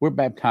 we're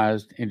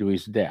baptized into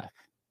his death.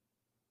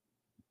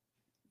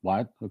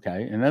 What?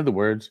 Okay. In other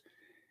words,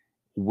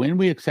 when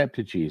we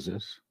accepted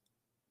Jesus,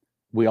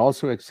 we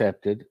also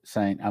accepted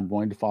saying, I'm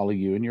going to follow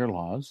you and your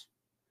laws.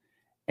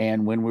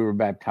 And when we were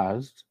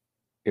baptized,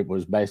 it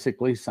was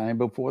basically saying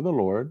before the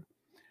Lord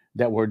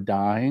that we're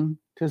dying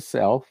to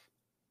self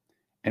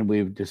and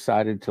we've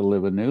decided to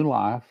live a new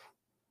life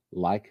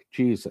like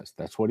Jesus.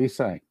 That's what he's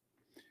saying.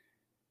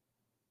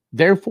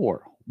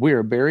 Therefore, we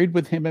are buried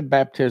with him in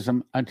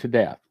baptism unto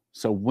death.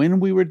 So when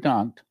we were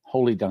dunked,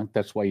 holy dunked,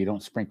 that's why you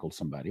don't sprinkle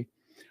somebody,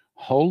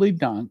 holy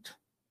dunked,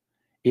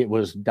 it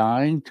was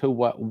dying to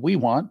what we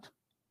want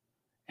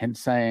and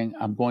saying,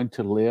 I'm going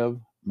to live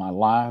my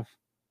life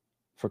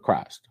for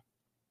Christ.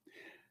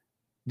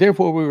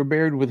 Therefore, we were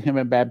buried with him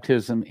in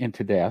baptism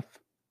into death,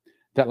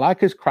 that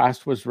like as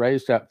Christ was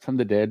raised up from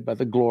the dead by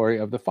the glory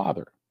of the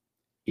Father,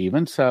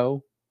 even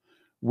so,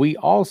 we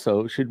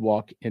also should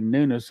walk in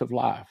newness of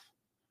life.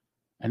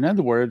 In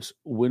other words,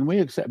 when we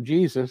accept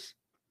Jesus,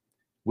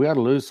 we ought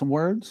to lose some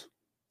words,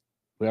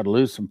 we ought to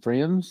lose some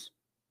friends,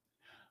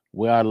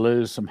 we ought to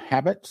lose some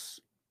habits,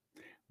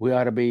 we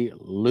ought to be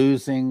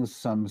losing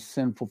some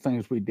sinful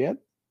things we did,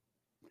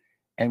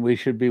 and we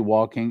should be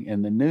walking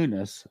in the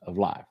newness of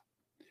life.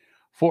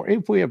 For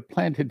if we have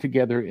planted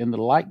together in the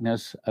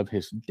likeness of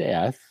his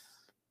death,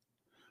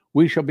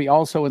 we shall be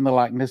also in the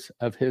likeness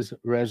of his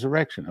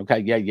resurrection. Okay,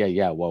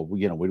 yeah. Well,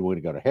 we want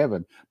to go to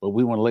heaven, but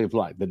we want to live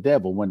like the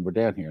devil when we're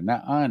down here.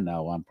 Now, I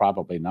know I'm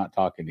probably not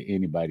talking to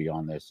anybody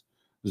on this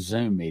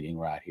Zoom meeting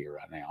right here,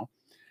 right now,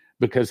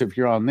 because if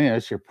you're on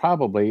this, you're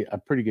probably a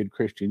pretty good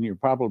Christian. You're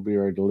probably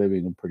already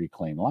living a pretty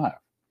clean life.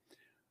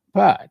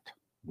 But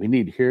we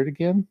need to hear it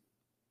again.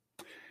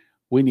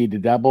 We need to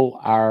double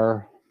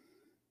our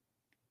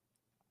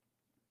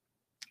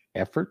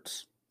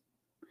efforts.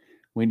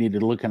 We need to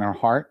look in our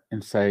heart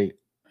and say,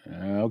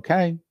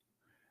 okay,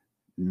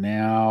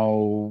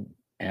 now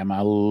am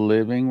I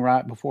living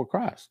right before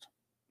Christ?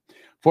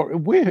 For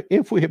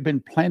if we have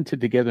been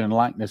planted together in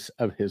likeness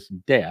of his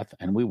death,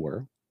 and we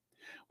were,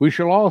 we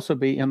shall also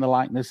be in the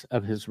likeness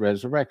of his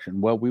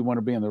resurrection. Well, we want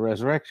to be in the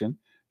resurrection.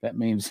 That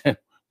means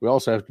we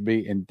also have to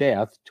be in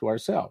death to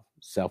ourselves.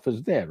 Self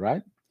is dead,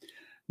 right?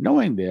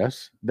 Knowing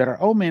this, that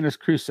our old man is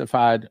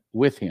crucified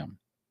with him,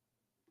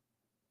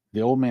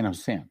 the old man of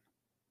sin,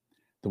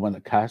 the one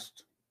that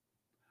cussed,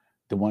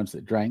 the ones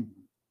that drank,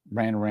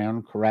 ran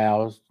around,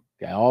 caroused,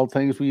 all the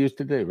things we used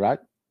to do, right?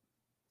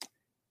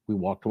 We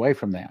walked away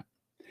from that.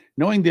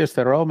 Knowing this,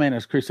 that our old man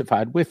is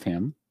crucified with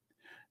him,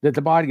 that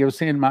the body of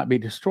sin might be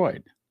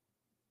destroyed.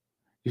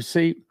 You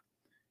see,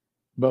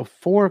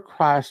 before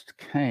Christ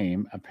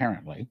came,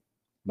 apparently,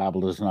 the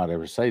Bible does not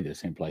ever say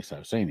this in place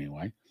I've seen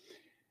anyway,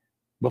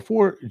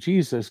 before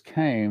Jesus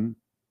came,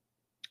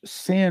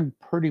 sin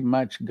pretty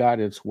much got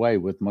its way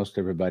with most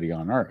everybody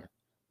on earth.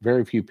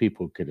 Very few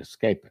people could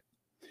escape it.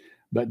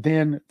 But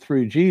then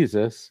through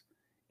Jesus,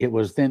 it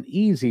was then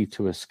easy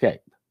to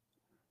escape.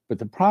 But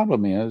the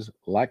problem is,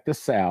 like the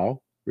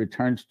sow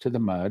returns to the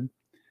mud,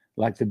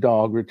 like the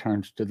dog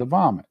returns to the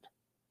vomit.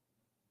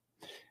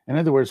 In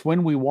other words,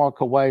 when we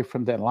walk away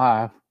from that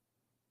life,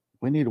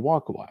 we need to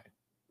walk away.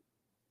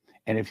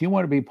 And if you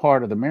want to be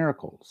part of the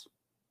miracles,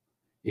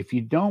 if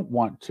you don't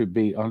want to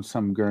be on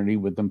some gurney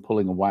with them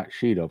pulling a white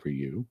sheet over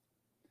you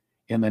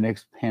in the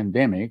next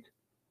pandemic,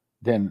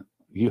 then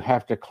you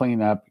have to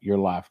clean up your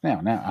life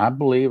now. Now, I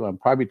believe I'm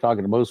probably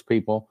talking to most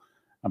people.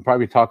 I'm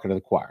probably talking to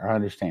the choir. I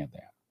understand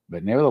that.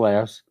 But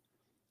nevertheless,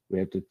 we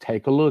have to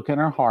take a look in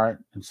our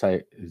heart and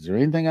say, is there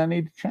anything I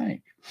need to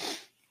change?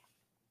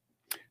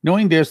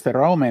 Knowing this, that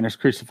our old man is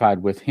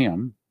crucified with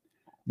him,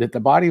 that the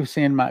body of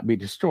sin might be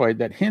destroyed,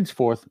 that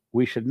henceforth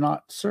we should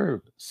not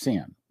serve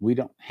sin. We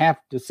don't have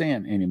to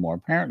sin anymore.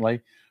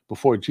 Apparently,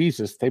 before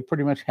Jesus, they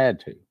pretty much had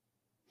to.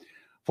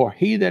 For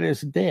he that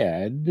is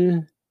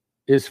dead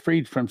is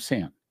freed from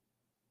sin.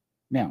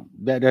 Now,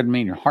 that doesn't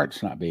mean your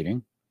heart's not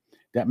beating.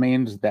 That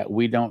means that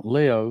we don't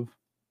live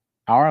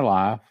our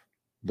life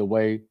the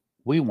way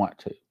we want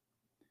to.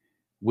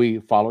 We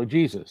follow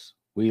Jesus.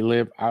 We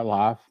live our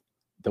life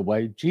the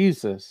way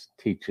Jesus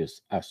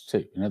teaches us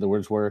to. In other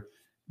words, we're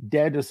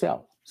dead to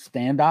self.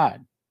 Stan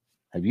died.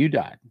 Have you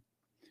died?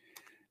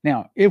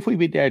 Now, if we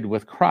be dead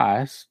with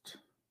Christ,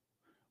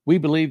 we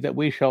believe that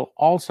we shall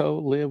also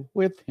live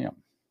with him.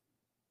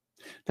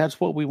 That's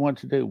what we want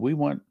to do. We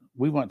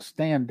want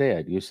Stan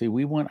dead. You see,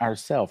 we want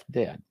ourselves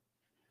dead.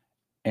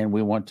 And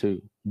we want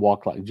to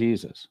walk like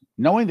Jesus.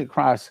 Knowing that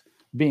Christ,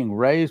 being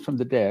raised from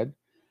the dead,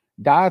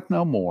 dieth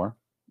no more,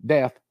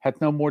 death hath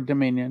no more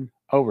dominion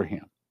over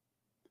him.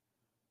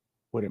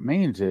 What it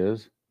means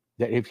is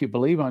that if you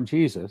believe on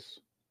Jesus,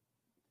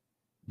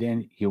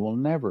 then you will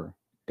never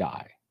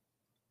die.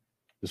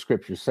 The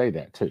scriptures say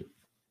that too.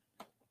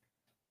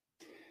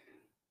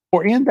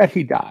 For in that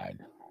he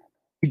died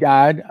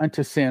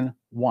unto sin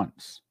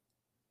once.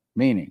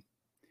 Meaning,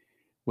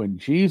 when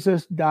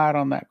Jesus died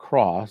on that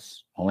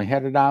cross, only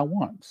had to die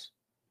once,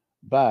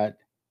 but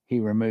he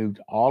removed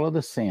all of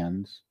the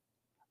sins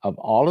of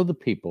all of the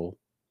people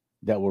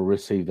that will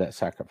receive that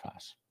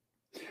sacrifice.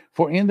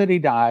 For in that he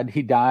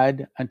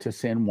died unto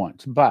sin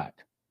once, but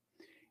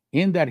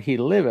in that he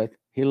liveth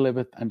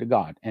unto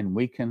God, and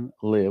we can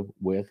live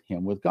with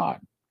him, with God.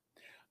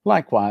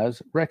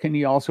 Likewise, reckon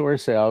ye also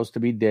ourselves to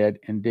be dead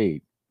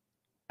indeed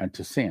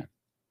unto sin.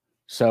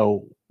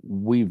 So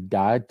we've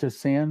died to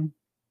sin.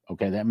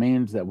 Okay, that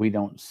means that we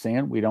don't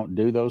sin. We don't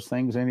do those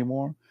things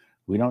anymore.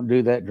 We don't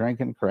do that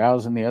drinking,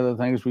 carousing, the other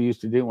things we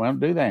used to do. We don't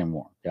do that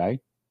anymore. Okay,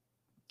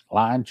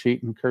 lying,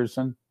 cheating,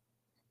 cursing.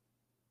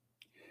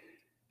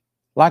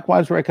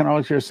 Likewise, reckon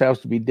all yourselves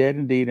to be dead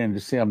indeed unto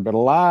sin, but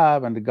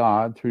alive unto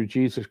God through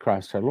Jesus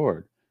Christ our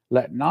Lord.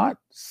 Let not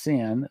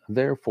sin,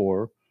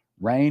 therefore,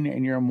 reign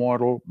in your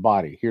mortal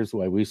body. Here's the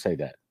way we say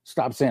that.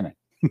 Stop sinning.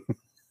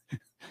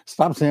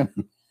 Stop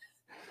sinning.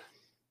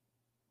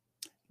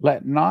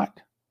 Let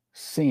not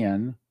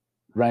sin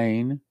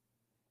reign.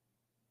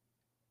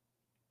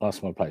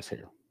 Lost my place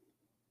here.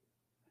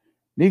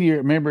 Neither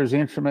your members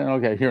instrument.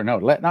 Okay, here, no.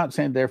 Let not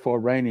sin, therefore,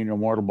 reign in your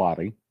mortal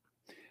body,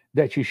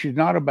 that you should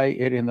not obey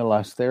it in the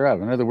lust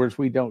thereof. In other words,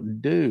 we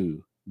don't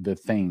do the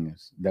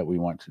things that we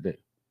want to do.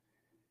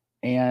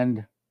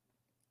 And,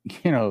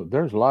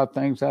 there's a lot of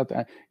things out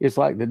there. It's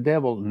like the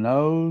devil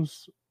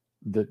knows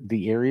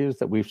the areas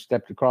that we've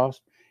stepped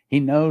across.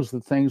 He knows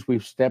the things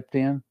we've stepped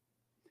in.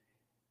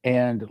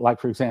 And like,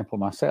 for example,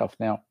 myself,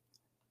 now,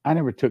 I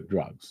never took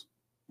drugs.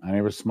 I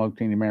never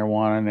smoked any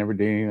marijuana. I never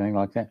did anything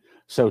like that.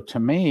 So to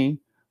me,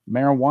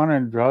 marijuana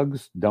and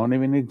drugs don't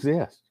even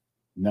exist.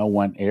 No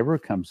one ever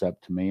comes up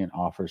to me and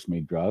offers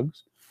me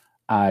drugs.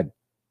 I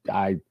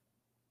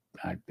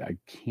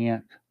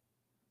can't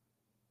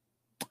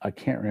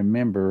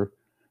remember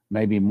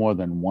maybe more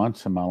than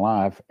once in my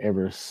life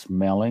ever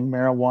smelling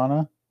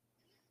marijuana.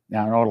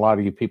 Now, I know a lot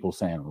of you people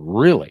saying,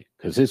 really?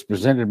 Because it's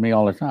presented to me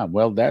all the time.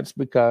 Well, that's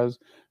because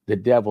the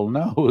devil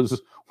knows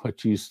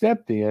what you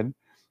stepped in,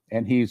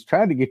 and he's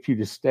trying to get you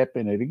to step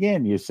in it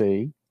again, you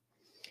see.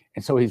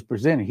 And so he's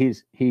presenting,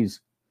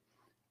 he's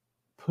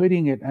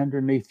putting it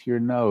underneath your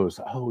nose.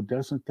 Oh,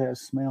 doesn't that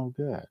smell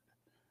good?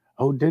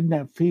 Oh, didn't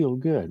that feel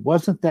good?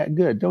 Wasn't that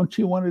good? Don't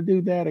you want to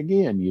do that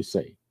again, you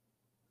see?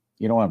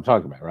 You know what I'm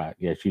talking about, right?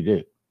 Yes, you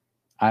do.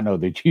 I know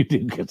that you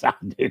do because I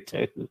do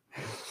too.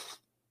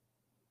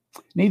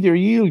 Neither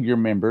yield your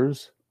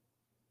members.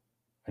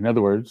 In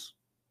other words,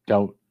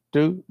 don't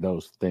do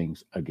those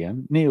things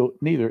again.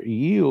 Neither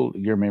yield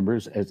your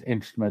members as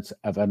instruments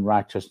of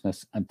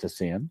unrighteousness unto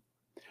sin,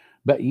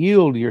 but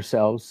yield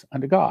yourselves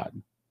unto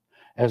God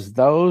as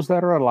those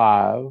that are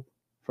alive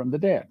from the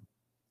dead,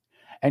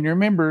 and your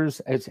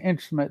members as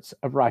instruments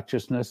of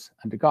righteousness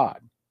unto God.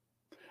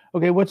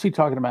 Okay, what's he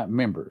talking about,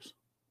 members?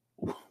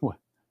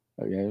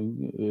 Okay,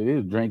 it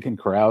is drinking,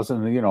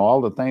 carousing, all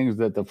the things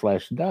that the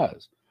flesh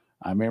does.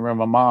 I remember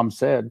my mom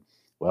said,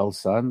 well,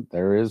 son,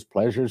 there is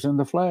pleasures in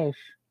the flesh,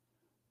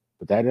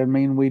 but that doesn't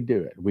mean we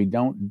do it. We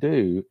don't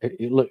do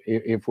it. Look,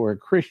 if we're a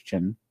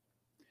Christian,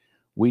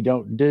 we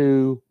don't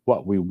do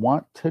what we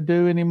want to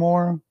do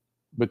anymore,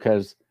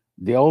 because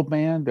the old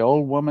man, the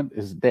old woman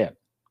is dead.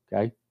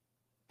 Okay?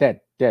 Dead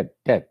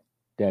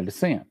to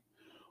sin.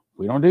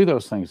 We don't do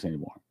those things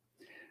anymore.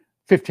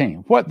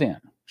 15. What then?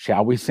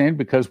 Shall we sin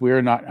because we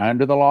are not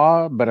under the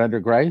law, but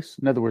under grace?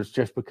 In other words,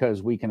 just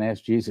because we can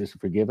ask Jesus to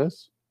forgive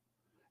us,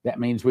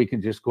 that means we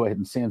can just go ahead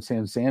and sin,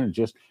 and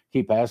just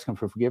keep asking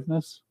for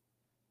forgiveness?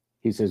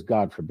 He says,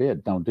 God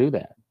forbid, don't do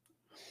that.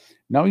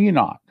 Know ye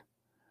not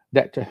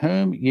that to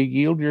whom ye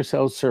yield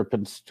yourselves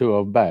servants to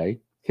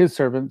obey, his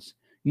servants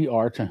ye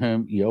are to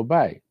whom ye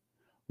obey,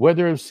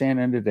 whether of sin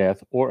unto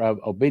death or of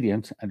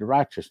obedience unto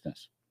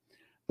righteousness.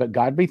 But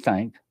God be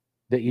thanked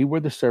that ye were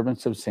the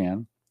servants of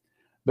sin,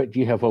 but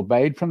ye have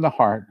obeyed from the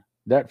heart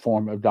that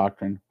form of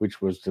doctrine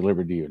which was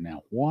delivered to you.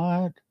 Now,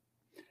 what?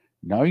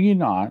 Know ye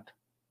not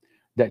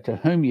that to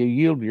whom ye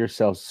yield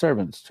yourselves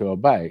servants to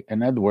obey?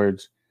 In other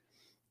words,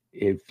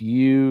 if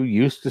you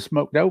used to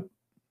smoke dope,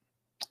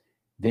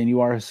 then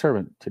you are a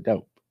servant to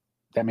dope.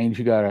 That means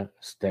you got to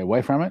stay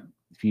away from it.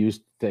 If you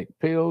used to take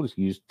pills,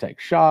 you used to take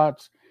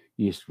shots,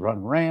 you used to run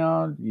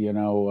around,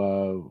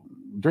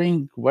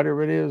 drink,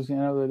 whatever it is,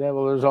 the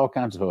devil, there's all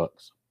kinds of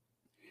hooks.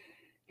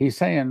 He's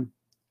saying,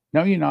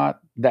 know ye not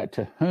that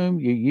to whom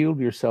ye yield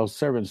yourselves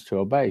servants to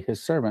obey,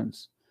 his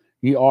servants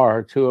ye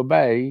are to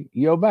obey,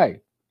 ye obey.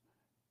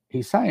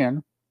 He's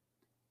saying,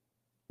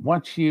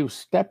 once you've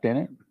stepped in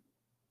it,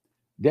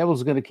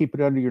 devil's going to keep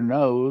it under your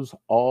nose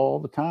all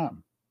the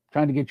time,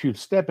 trying to get you to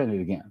step in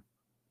it again.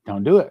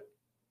 Don't do it.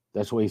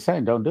 That's what he's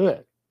saying. Don't do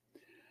it.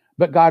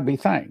 But God be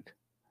thanked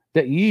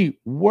that ye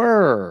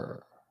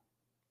were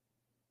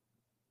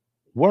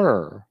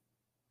the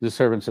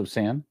servants of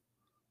sin.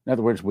 In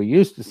other words, we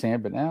used to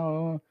sin, but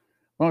now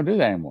we won't do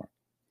that anymore.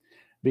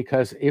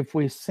 Because if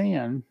we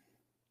sin,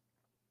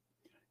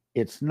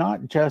 it's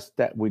not just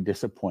that we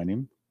disappoint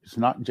him. It's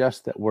not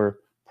just that we're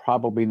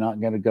probably not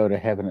going to go to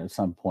heaven at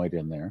some point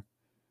in there.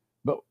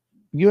 But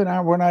you and I,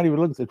 we're not even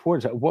looking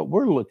towards that. What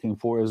we're looking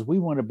for is we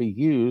want to be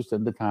used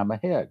in the time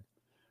ahead.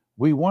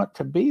 We want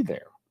to be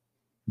there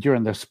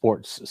during the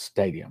sports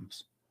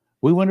stadiums.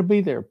 We want to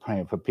be there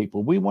praying for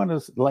people. We want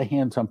to lay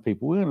hands on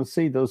people. We want to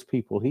see those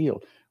people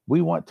healed.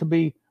 We want to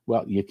be,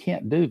 well, you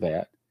can't do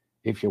that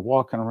if you're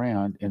walking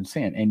around in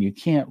sin. And you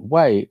can't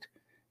wait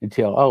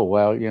until,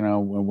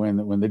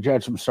 when the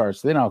judgment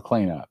starts, then I'll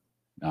clean up.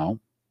 No.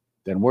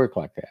 Doesn't work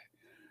like that.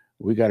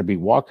 We got to be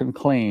walking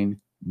clean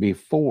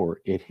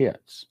before it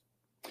hits.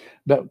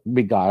 But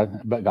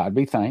God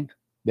be thanked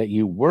that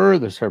you were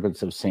the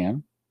servants of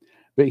sin,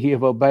 but ye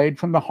have obeyed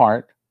from the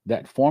heart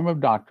that form of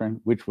doctrine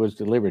which was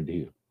delivered to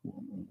you.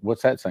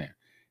 What's that saying?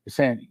 It's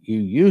saying you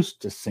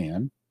used to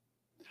sin,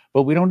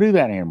 but we don't do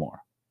that anymore.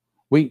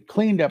 We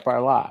cleaned up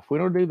our life. We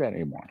don't do that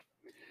anymore.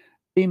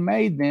 Be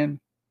made then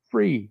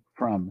free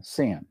from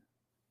sin.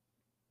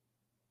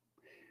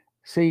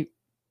 See,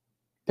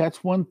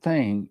 that's one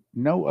thing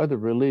no other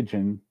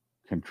religion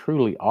can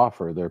truly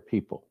offer their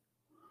people.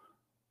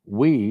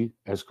 We,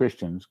 as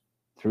Christians,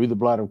 through the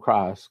blood of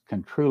Christ,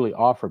 can truly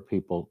offer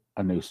people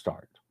a new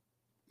start.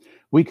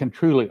 We can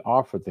truly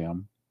offer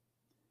them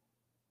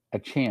a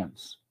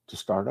chance to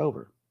start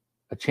over,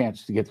 a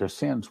chance to get their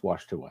sins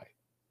washed away,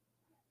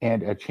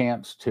 and a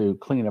chance to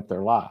clean up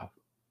their life.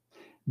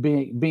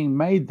 Being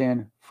made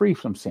then free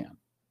from sin.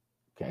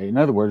 Okay, in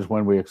other words,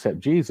 when we accept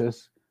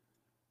Jesus,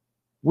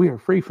 we are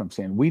free from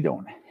sin. We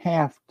don't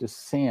have to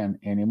sin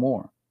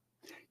anymore.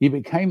 You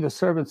became the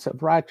servants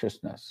of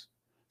righteousness.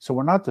 So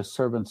we're not the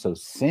servants of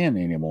sin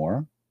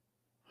anymore.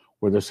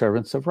 We're the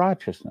servants of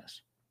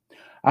righteousness.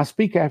 I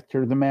speak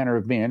after the manner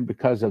of men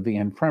because of the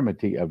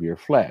infirmity of your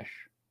flesh.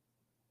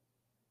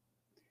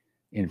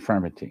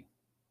 Infirmity.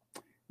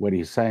 What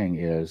he's saying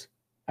is,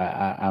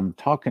 I'm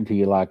talking to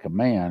you like a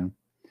man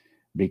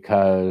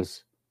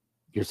because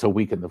you're so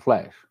weak in the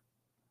flesh.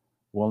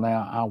 Well,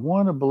 now, I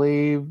want to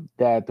believe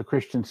that the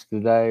Christians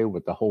today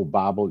with the whole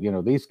Bible,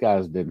 these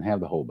guys didn't have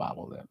the whole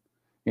Bible then.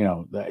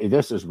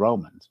 This is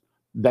Romans.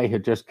 They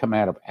had just come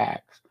out of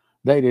Acts.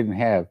 They didn't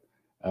have,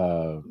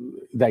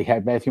 they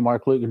had Matthew,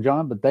 Mark, Luke, and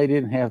John, but they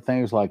didn't have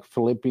things like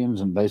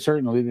Philippians, and they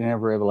certainly didn't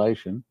have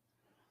Revelation.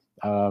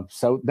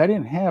 So they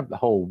didn't have the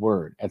whole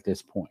word at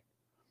this point.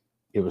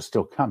 It was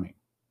still coming.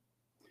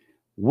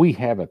 We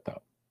have it,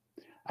 though.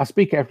 I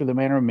speak after the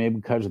manner of men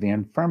because of the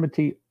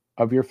infirmity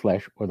of your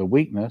flesh, or the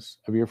weakness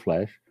of your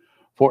flesh.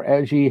 For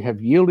as ye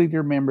have yielded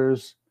your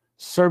members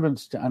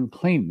servants to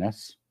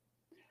uncleanness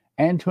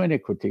and to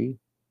iniquity,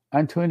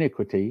 unto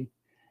iniquity,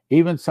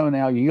 even so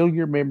now yield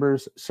your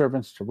members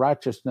servants to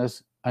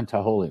righteousness, unto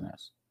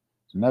holiness.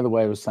 It's another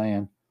way of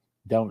saying,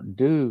 don't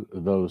do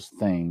those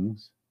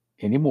things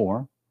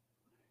anymore.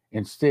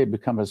 Instead,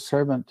 become a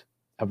servant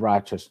of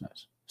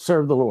righteousness.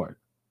 Serve the Lord.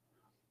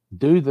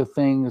 Do the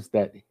things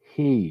that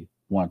He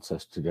wants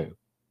us to do.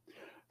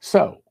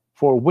 So,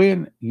 for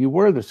when you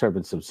were the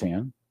servants of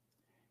sin,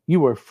 you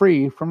were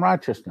free from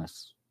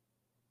righteousness.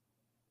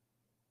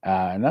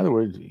 In other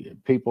words,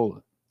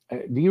 people,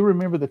 do you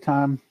remember the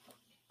time?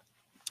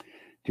 Do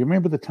you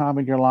remember the time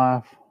in your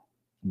life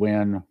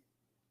when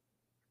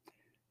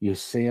you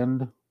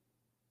sinned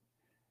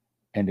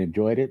and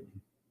enjoyed it?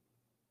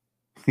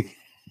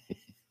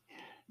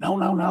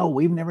 No,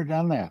 we've never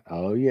done that.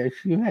 Oh, yes,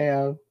 you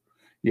have.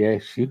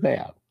 Yes, you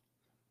have.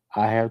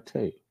 I have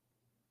too.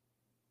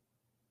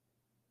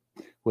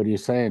 What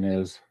he's saying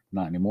is,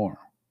 not anymore.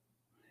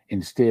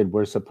 Instead,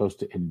 we're supposed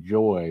to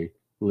enjoy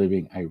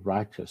living a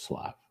righteous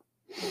life.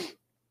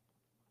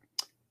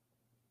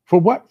 For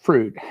what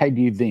fruit had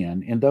you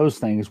then in those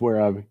things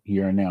whereof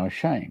you are now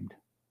ashamed?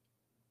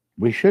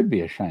 We should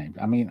be ashamed.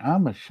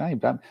 I'm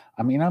ashamed.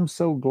 I'm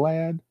so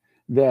glad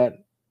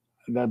that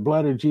the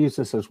blood of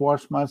Jesus has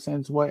washed my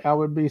sins away. I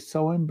would be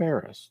so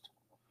embarrassed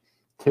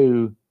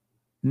to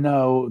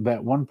know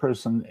that one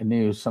person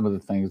knew some of the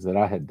things that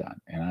I had done.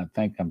 And I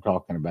think I'm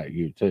talking about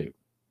you too.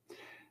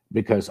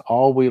 Because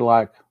all we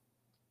like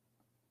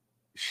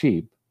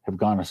sheep have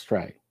gone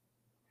astray.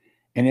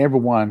 And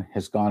everyone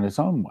has gone his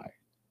own way.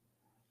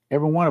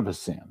 Every one of us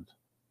sinned.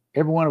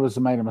 Every one of us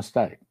made a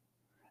mistake.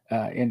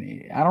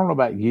 And I don't know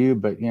about you,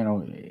 but,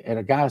 at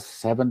a guy's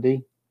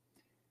 70,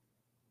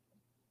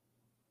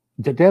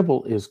 the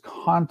devil is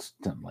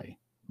constantly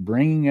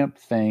bringing up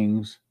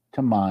things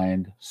to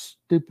mind,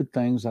 stupid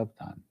things I've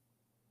done.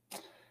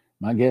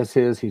 My guess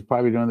is he's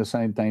probably doing the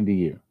same thing to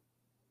you.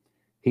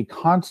 He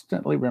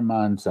constantly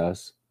reminds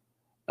us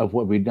of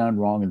what we've done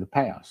wrong in the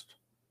past.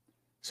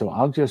 So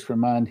I'll just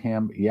remind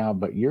him, yeah,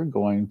 but you're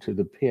going to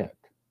the pit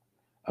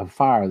of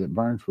fire that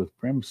burns with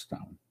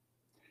brimstone.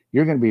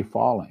 You're going to be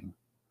falling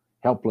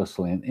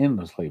helplessly and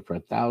endlessly for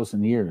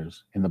 1,000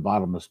 years in the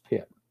bottomless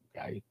pit.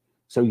 Okay.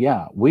 So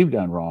yeah, we've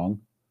done wrong,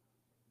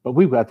 but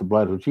we've got the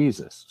blood of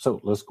Jesus. So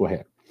let's go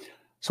ahead.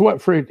 So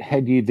what fruit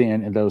had ye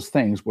then in those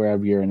things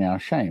whereof ye are now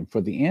ashamed? For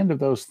the end of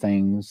those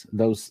things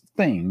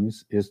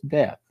is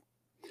death.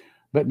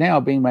 But now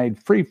being made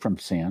free from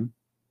sin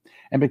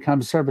and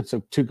become servants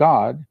to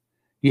God,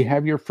 ye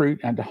have your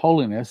fruit unto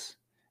holiness,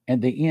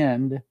 and the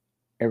end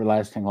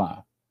everlasting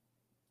life.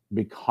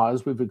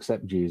 Because we've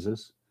accepted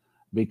Jesus,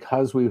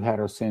 because we've had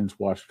our sins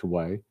washed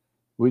away,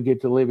 we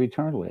get to live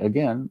eternally.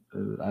 Again,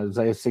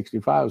 Isaiah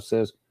 65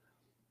 says,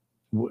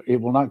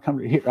 it will not come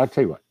to here. I'll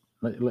tell you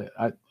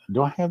what.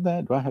 Do I have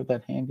that? Do I have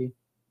that handy?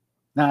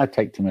 No, I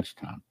take too much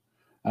time.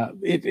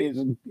 It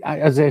is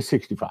Isaiah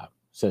 65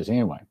 says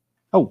anyway.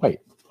 Oh, wait,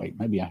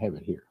 maybe I have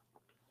it here.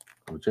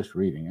 I was just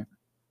reading it.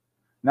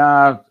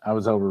 No, I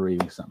was over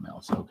reading something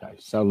else. Okay,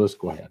 so let's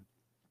go ahead.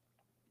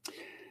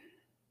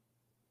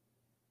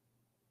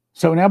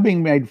 So now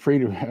being made free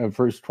to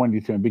verse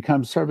 22, and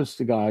become servants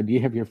to God, ye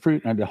have your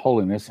fruit unto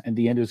holiness, and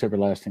the end is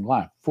everlasting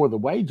life. For the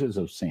wages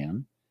of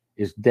sin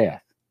is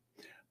death,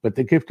 but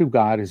the gift of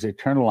God is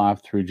eternal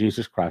life through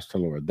Jesus Christ the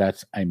Lord.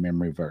 That's a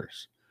memory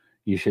verse.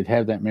 You should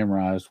have that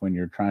memorized when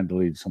you're trying to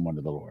lead someone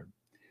to the Lord.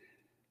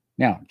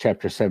 Now,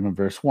 chapter 7,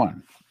 verse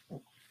 1.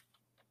 Let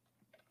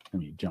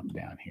me jump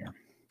down here.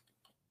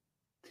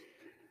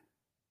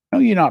 Know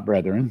ye not,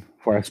 brethren,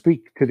 for I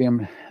speak to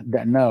them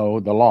that know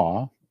the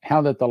law, how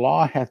that the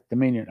law hath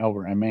dominion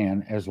over a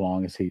man as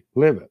long as he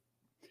liveth.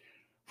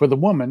 For the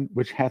woman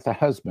which hath a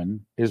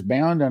husband is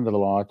bound under the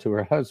law to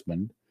her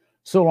husband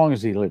so long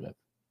as he liveth.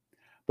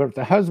 But if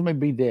the husband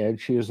be dead,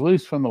 she is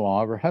loosed from the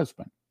law of her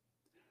husband.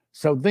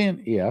 So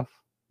then, if,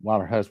 while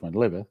her husband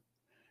liveth,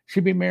 she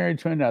be married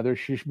to another,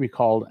 she should be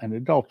called an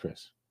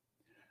adulteress.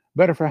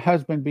 But if her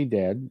husband be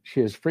dead,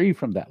 she is free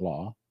from that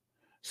law,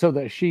 so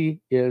that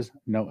she is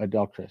no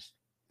adulteress,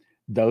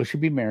 though she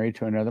be married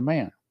to another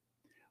man.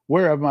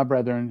 Whereof, my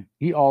brethren,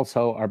 ye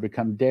also are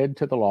become dead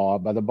to the law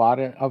by the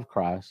body of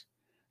Christ,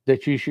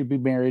 that ye should be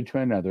married to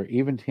another,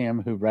 even to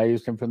him who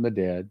raised him from the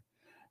dead,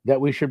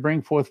 that we should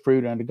bring forth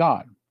fruit unto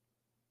God.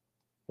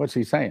 What's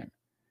he saying?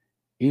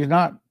 He's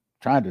not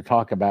trying to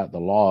talk about the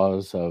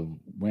laws of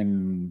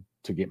when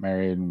to get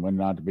married and when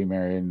not to be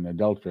married and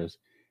adulterous.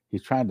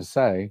 He's trying to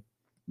say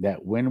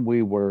that when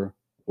we were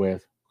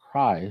with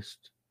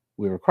Christ,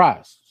 we were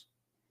Christ's,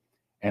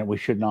 and we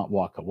should not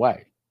walk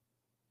away.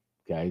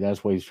 Okay,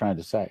 that's what he's trying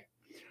to say.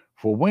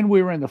 For when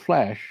we were in the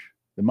flesh,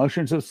 the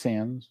motions of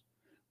sins,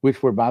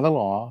 which were by the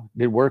law,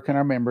 did work in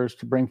our members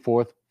to bring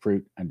forth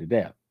fruit unto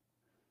death.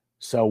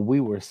 So we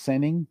were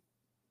sinning,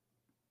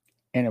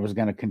 and it was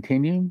going to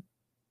continue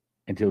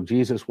until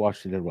Jesus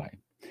washed it away.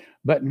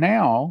 But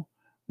now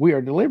we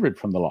are delivered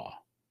from the law,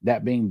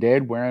 that being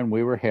dead wherein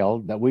we were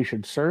held, that we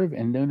should serve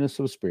in newness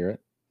of spirit,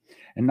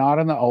 and not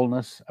in the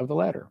oldness of the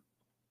letter.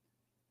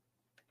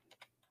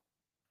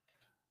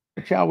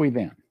 What shall we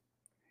then?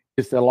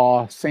 Is the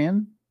law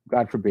sin?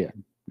 God forbid.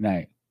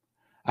 Nay,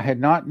 I had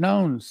not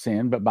known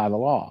sin but by the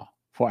law,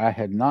 for I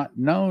had not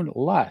known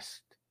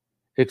lust,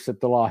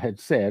 except the law had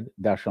said,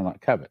 thou shalt not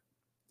covet.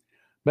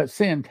 But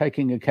sin,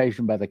 taking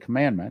occasion by the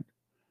commandment,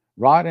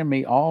 wrought in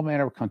me all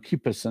manner of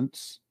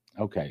concupiscence.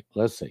 Okay,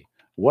 let's see.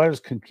 What does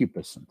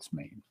concupiscence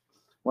mean?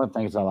 One of the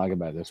things I like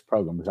about this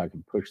program is I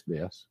can push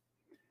this.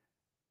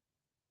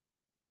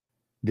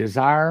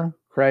 Desire,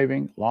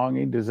 craving,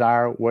 longing,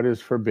 desire, what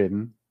is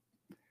forbidden.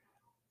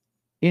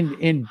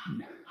 In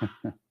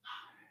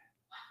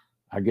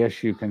I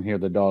guess you can hear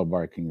the dog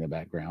barking in the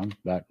background,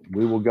 but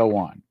we will go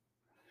on.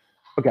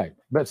 Okay,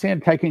 but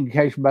sin, taking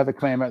occasion by the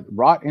commandment,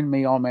 wrought in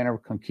me all manner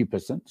of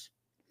concupiscence.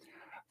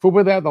 For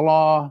without the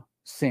law,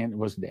 sin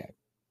was dead.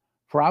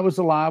 For I was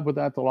alive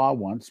without the law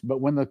once, but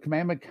when the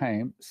commandment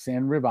came,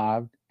 sin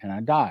revived, and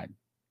I died.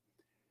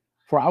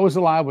 For I was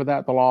alive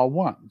without the law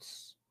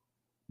once,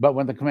 but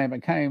when the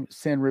commandment came,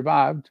 sin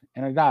revived,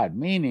 and I died.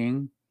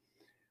 Meaning,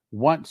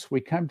 once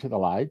we come to the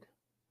light,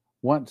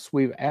 once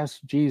we've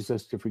asked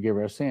Jesus to forgive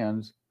our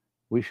sins,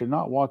 we should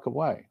not walk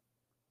away.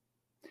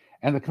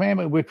 And the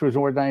commandment which was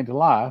ordained to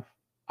life,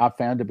 I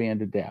found to be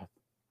unto death.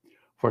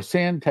 For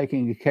sin,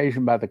 taking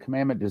occasion by the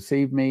commandment,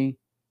 deceived me,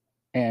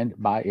 and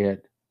by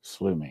it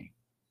slew me.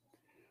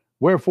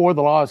 Wherefore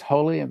the law is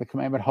holy, and the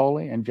commandment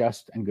holy, and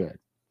just, and good.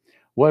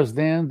 Was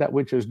then that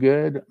which is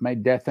good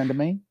made death unto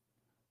me?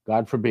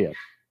 God forbid.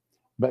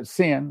 But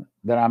sin,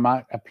 that it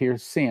might appear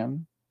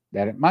sin,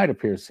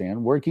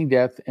 working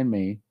death in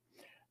me,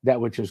 that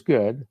which is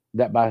good,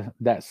 that by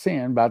that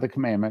sin, by the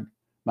commandment,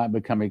 might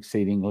become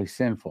exceedingly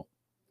sinful.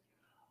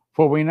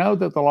 For we know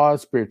that the law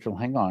is spiritual.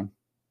 Hang on.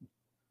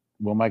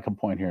 We'll make a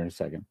point here in a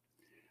second.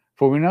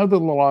 For we know that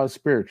the law is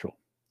spiritual,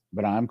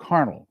 but I am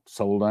carnal,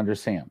 sold under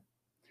sin.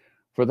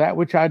 For that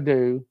which I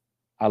do,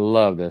 I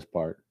love this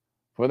part.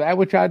 For that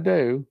which I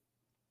do,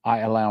 I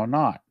allow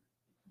not.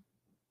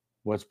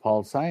 What's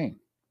Paul saying?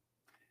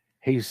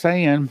 He's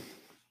saying,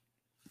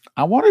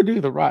 I want to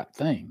do the right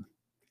thing,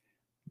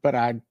 but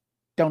I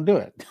don't do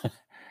it.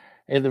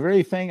 And the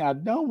very thing I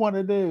don't want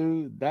to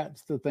do,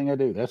 that's the thing I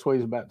do. That's what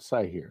he's about to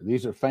say here.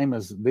 These are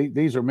famous,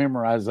 these are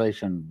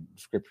memorization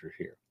scriptures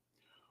here.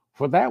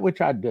 For that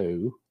which I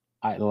do,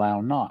 I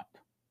allow not.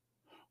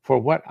 For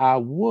what I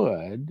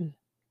would,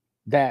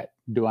 that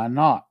do I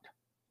not.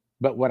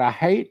 But what I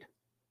hate,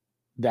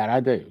 that I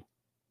do.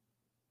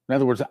 In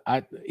other words,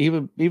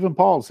 even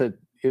Paul said,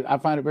 I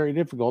find it very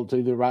difficult to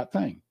do the right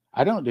thing.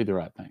 I don't do the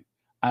right thing.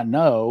 I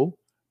know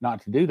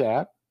not to do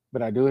that,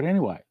 but I do it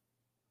anyway.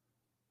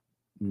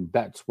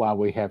 That's why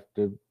we have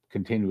to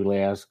continually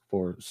ask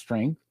for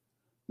strength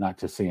not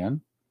to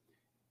sin,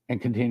 and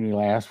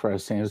continually ask for our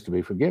sins to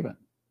be forgiven.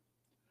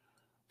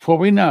 For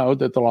we know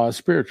that the law is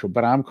spiritual,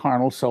 but I'm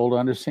carnal, sold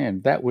under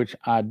sin. That which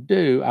I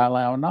do, I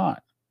allow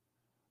not.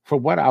 For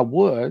what I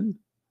would,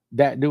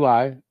 that do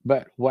I,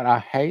 but what I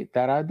hate,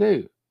 that I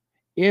do.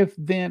 If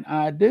then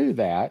I do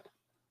that,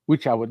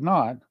 which I would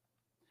not,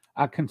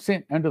 I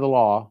consent unto the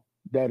law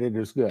that it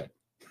is good.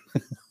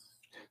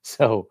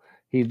 So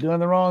he's doing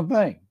the wrong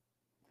thing.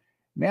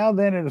 Now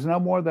then, it is no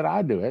more that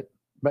I do it,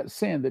 but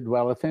sin that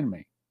dwelleth in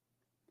me.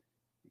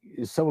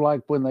 So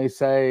like when they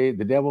say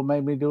the devil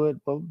made me do it,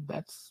 well,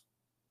 that's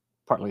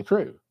partly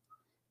true,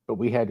 but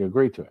we had to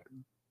agree to it.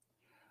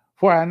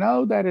 For I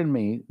know that in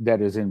me,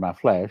 that is in my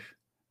flesh,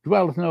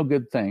 dwelleth no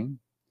good thing,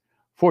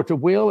 for to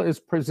will is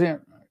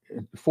present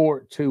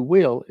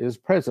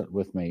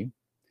with me,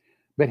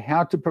 but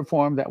how to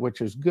perform that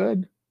which is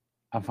good,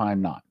 I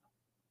find not.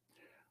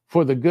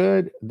 For the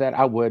good that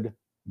I would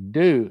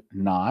do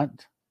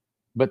not,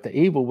 but the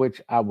evil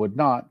which I would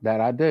not,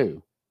 that I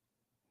do.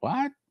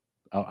 What?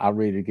 Oh, I'll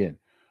read it again.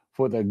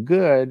 For the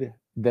good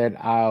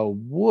that I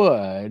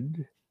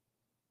would,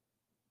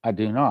 I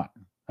do not.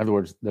 In other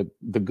words,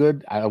 the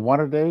good I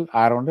want to do,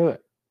 I don't do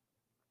it.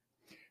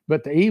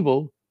 But the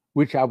evil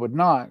which I would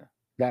not,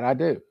 that I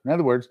do. In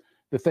other words,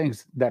 the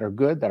things that are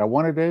good that I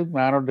want to do,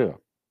 I don't do them.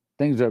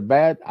 Things that are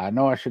bad, I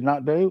know I should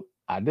not do,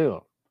 I do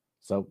them.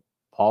 So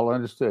Paul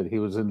understood he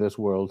was in this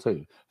world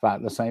too,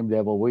 fighting the same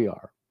devil we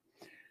are.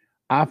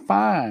 I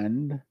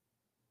find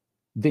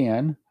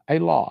then a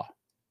law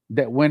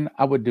that when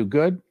I would do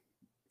good,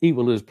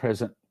 evil is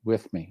present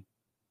with me.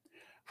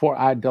 For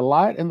I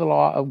delight in the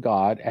law of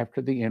God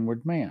after the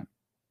inward man.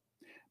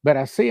 But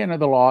I see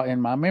another law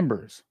in my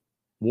members,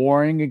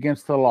 warring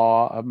against the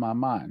law of my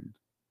mind,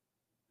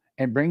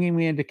 and bringing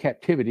me into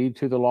captivity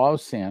to the law of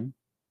sin,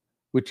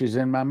 which is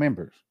in my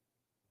members.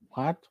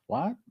 What?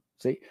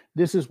 See,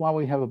 this is why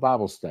we have a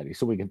Bible study,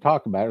 so we can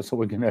talk about it, so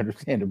we can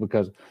understand it,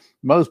 because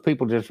most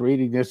people just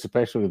reading this,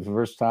 especially the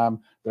first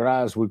time, their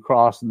eyes would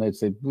cross and they'd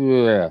say,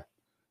 I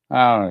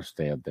don't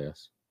understand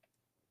this.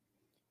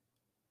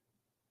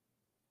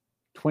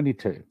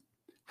 22.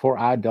 For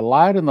I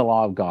delight in the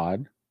law of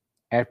God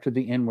after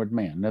the inward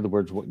man. In other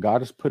words, what God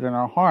has put in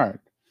our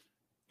heart,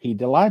 he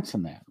delights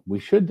in that. We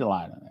should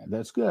delight in that.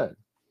 That's good.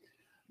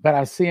 But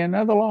I see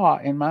another law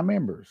in my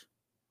members.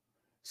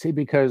 See,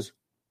 because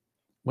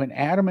when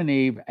Adam and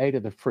Eve ate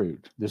of the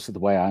fruit, this is the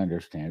way I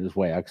understand it, this is the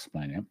way I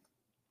explain it.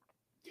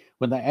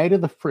 When they ate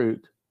of the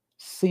fruit,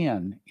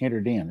 sin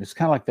entered in. It's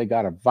kind of like they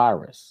got a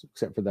virus,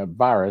 except for that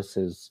virus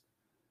is,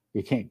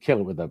 you can't kill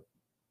it with a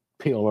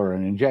pill or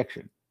an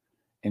injection.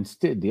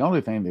 Instead, the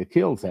only thing that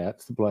kills that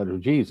is the blood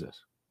of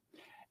Jesus.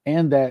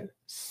 And that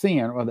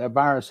sin or that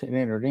virus that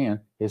entered in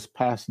is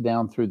passed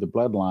down through the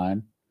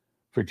bloodline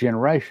for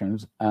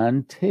generations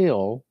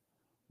until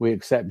we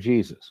accept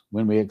Jesus.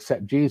 When we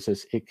accept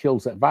Jesus, it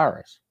kills that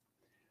virus.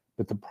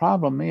 But the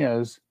problem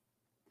is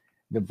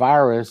the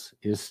virus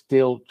is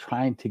still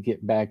trying to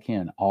get back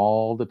in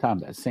all the time.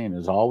 That sin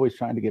is always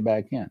trying to get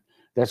back in.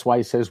 That's why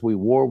he says we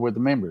war with the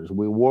members.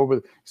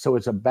 So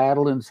it's a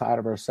battle inside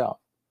of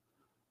ourselves.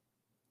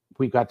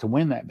 We got to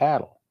win that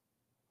battle,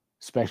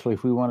 especially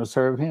if we want to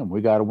serve him.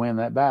 We got to win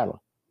that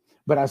battle.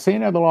 But I see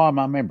another law in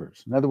my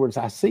members. In other words,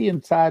 I see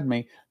inside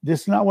me,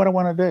 this is not what I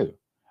want to do.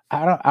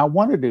 I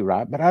want to do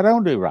right, but I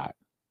don't do right.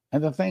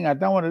 And the thing I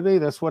don't want to do,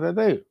 that's what I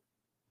do.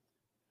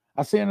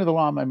 I see another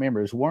law in my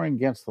members, warring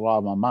against the law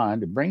of my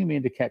mind, and bringing me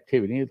into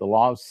captivity, the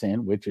law of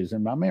sin, which is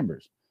in my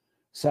members.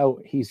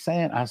 So he's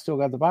saying, I still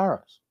got the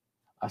virus.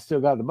 I still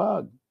got the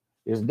bug.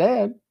 It's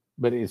dead,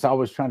 but it's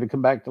always trying to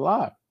come back to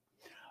life.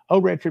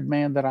 O wretched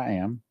man that I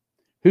am,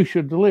 who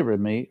should deliver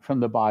me from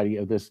the body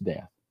of this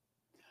death?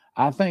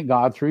 I thank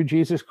God through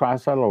Jesus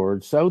Christ our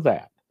Lord, so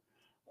that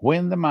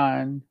when the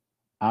mind,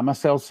 I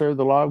myself serve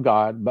the law of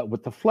God, but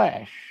with the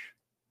flesh,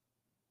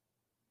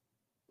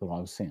 the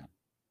law of sin.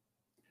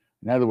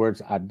 In other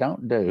words, I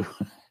don't do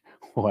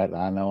what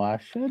I know I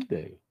should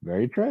do.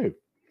 Very true.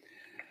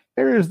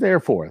 There is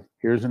therefore,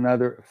 here's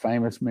another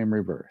famous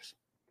memory verse.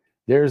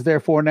 There is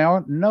therefore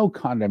now no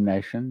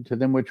condemnation to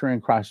them which are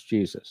in Christ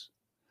Jesus.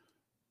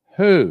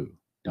 Who,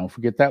 don't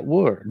forget that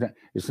word.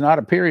 It's not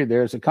a period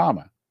there, it's a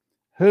comma.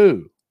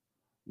 Who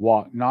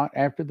walk not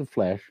after the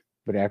flesh,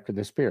 but after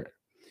the Spirit.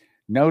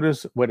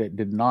 Notice what it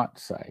did not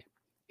say.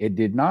 It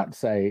did not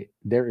say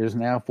there is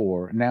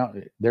therefore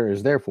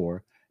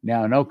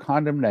now no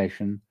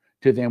condemnation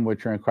to them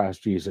which are in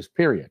Christ Jesus,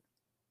 period.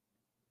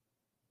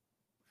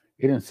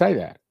 It didn't say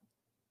that.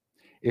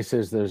 It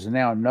says there's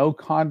now no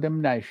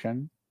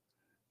condemnation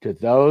to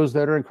those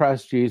that are in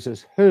Christ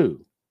Jesus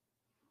who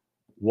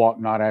walk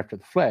not after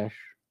the flesh,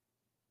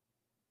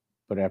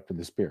 but after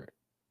the Spirit.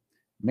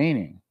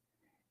 Meaning,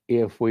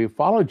 if we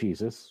follow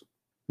Jesus,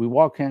 we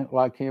walk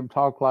like him,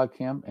 talk like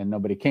him, and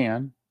nobody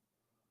can.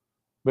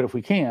 But if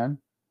we can,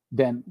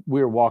 then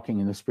we're walking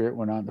in the Spirit,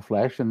 we're not in the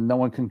flesh, and no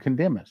one can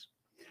condemn us.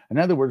 In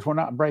other words, we're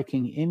not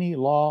breaking any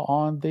law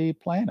on the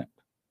planet.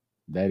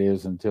 That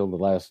is until the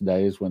last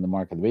days when the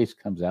mark of the beast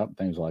comes out and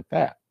things like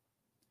that.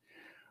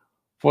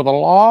 For the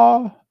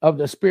law of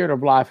the Spirit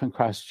of life in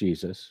Christ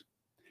Jesus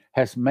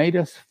has made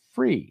us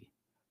free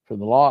from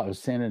the law of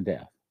sin and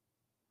death.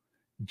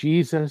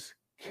 Jesus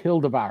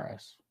killed the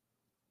virus,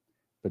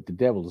 but the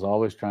devil is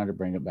always trying to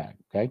bring it back,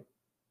 okay?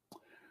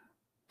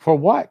 For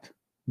what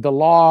the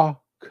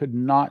law could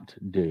not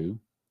do,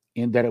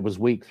 in that it was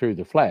weak through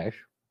the flesh,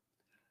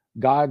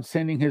 God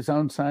sending his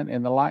own Son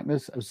in the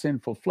likeness of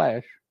sinful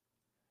flesh,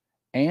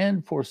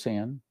 and for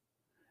sin,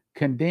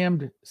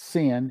 condemned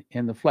sin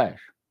in the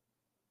flesh.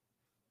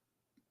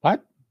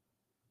 What?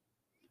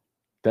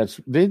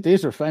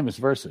 These are famous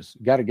verses.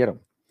 Got to get them.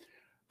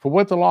 For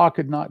what the law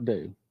could not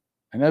do.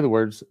 In other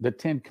words, the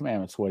 10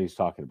 Commandments, what he's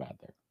talking about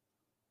there.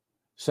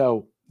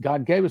 So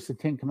God gave us the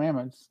 10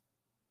 Commandments,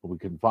 but we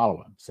couldn't follow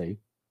them, see?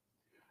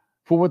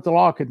 For what the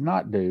law could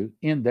not do,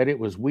 in that it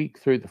was weak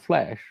through the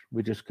flesh,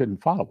 we just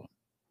couldn't follow him.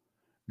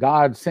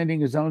 God, sending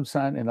his own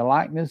Son in the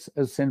likeness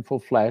of sinful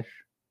flesh,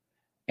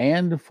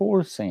 and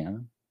for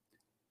sin,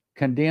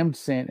 condemned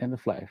sin in the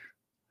flesh,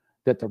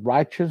 that the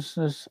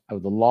righteousness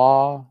of the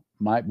law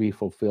might be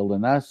fulfilled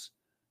in us,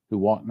 who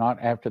walk not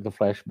after the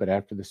flesh, but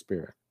after the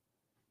Spirit.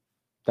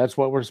 That's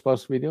what we're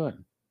supposed to be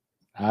doing.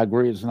 I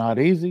agree it's not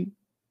easy.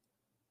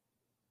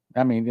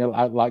 I mean,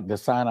 like the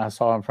sign I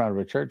saw in front of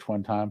a church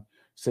one time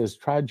says,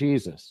 try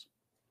Jesus.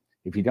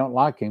 If you don't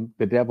like him,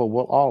 the devil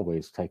will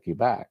always take you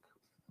back.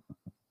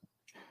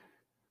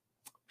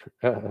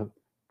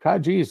 Try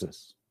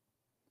Jesus.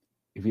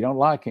 If you don't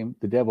like him,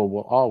 the devil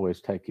will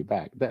always take you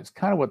back. That's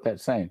kind of what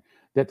that's saying,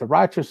 that the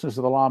righteousness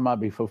of the law might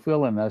be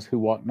fulfilled in us who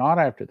walk not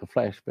after the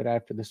flesh, but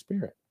after the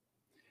Spirit.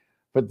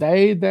 But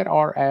they that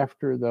are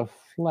after the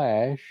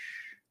flesh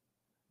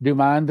do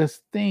mind the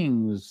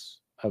things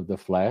of the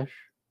flesh,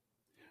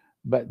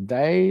 but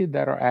they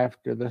that are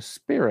after the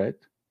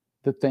Spirit,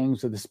 the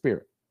things of the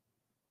Spirit.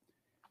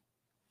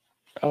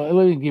 Let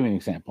me give you an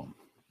example.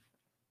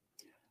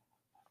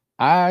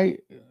 I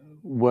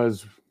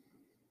was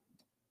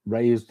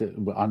raised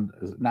on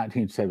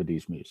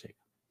 1970s music.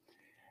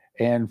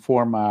 And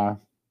for my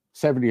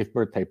 70th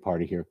birthday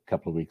party here a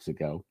couple of weeks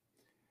ago,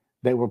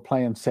 they were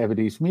playing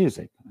 70s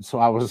music. So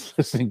I was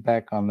listening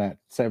back on that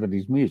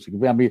 70s music.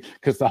 I mean,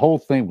 because the whole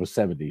thing was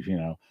 70s, you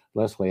know.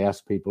 Leslie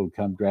asked people to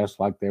come dressed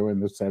like they were in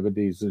the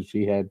 70s, and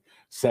she had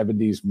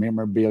 70s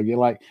memorabilia.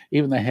 Like,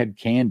 even they had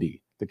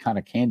candy, the kind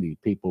of candy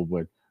people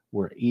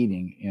were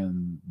eating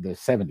in the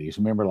 70s.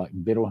 Remember, like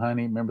Biddle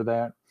Honey? Remember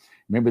that?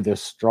 Remember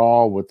this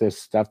straw with this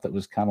stuff that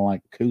was kind of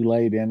like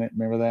Kool-Aid in it?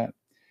 Remember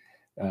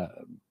that?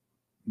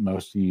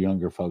 Most of you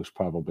younger folks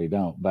probably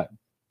don't, but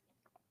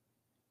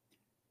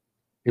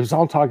it was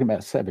all talking about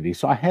 70s.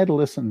 So I had to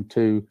listen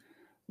to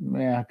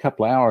a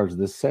couple of hours of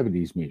this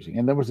 70s music.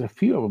 And there was a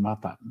few of them I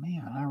thought,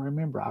 man, I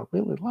remember I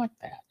really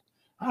liked that.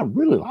 I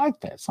really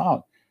liked that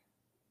song.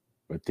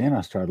 But then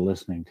I started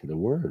listening to the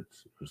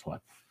words. It was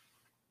like,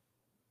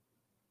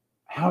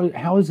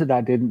 how is it I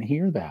didn't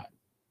hear that?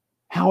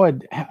 How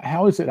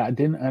is it I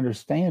didn't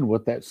understand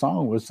what that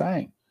song was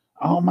saying?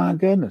 Oh my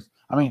goodness.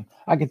 I mean,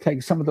 I could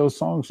take some of those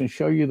songs and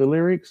show you the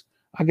lyrics.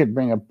 I could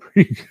bring a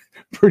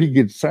pretty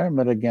good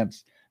sermon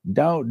against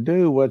don't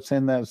do what's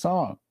in that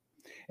song.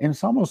 And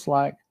it's almost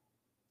like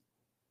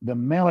the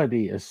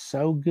melody is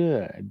so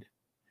good,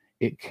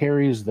 it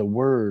carries the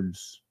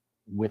words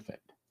with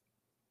it.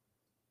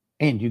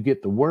 And you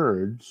get the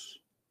words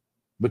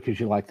because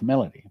you like the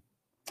melody.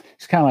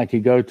 It's kind of like you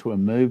go to a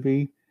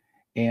movie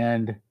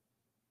and,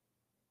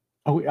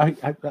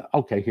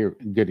 okay, here,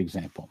 good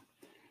example.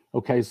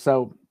 Okay,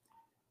 so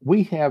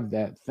we have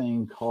that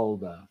thing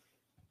called,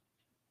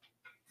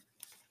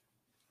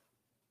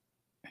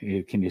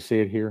 can you see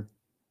it here?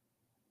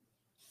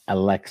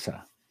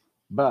 Alexa.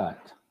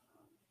 But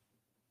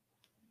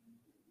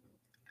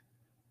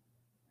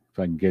if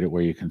I can get it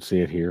where you can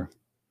see it here,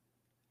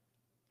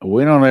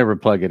 we don't ever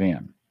plug it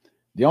in.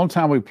 The only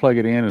time we plug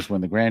it in is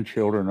when the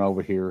grandchildren are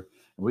over here,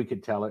 and we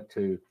could tell it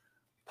to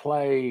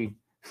play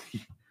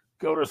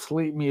go to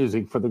sleep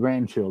music for the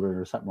grandchildren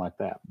or something like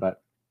that.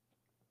 But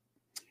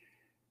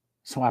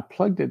so I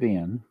plugged it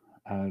in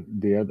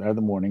the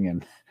other morning,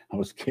 and I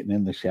was getting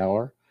in the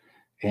shower,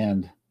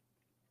 and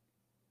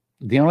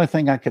the only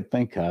thing I could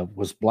think of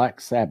was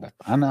Black Sabbath.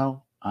 I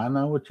know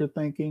what you're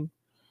thinking.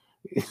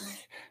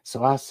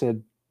 So I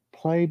said,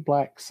 play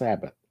Black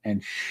Sabbath.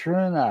 And sure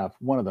enough,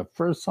 one of the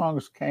first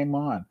songs came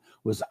on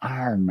was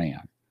Iron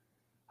Man.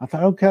 I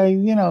thought, okay,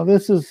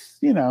 this is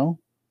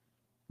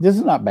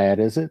not bad,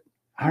 is it?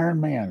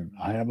 Iron Man,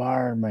 I am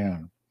Iron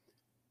Man.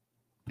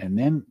 And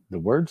then the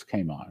words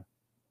came on.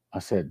 I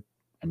said,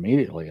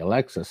 immediately,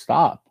 Alexa,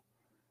 stop.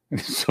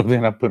 So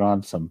then I put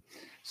on some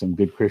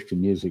good Christian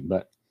music.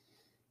 But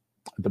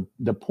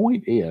the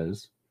point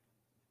is,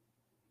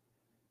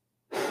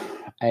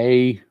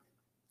 a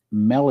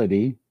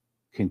melody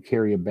can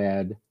carry a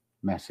bad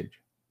message.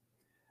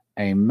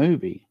 A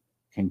movie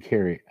can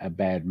carry a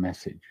bad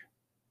message.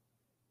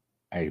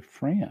 A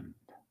friend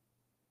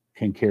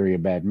can carry a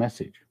bad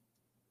message.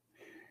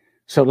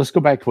 So let's go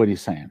back to what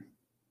he's saying.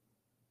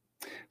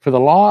 For the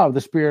law of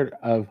the Spirit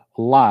of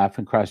life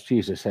in Christ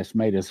Jesus has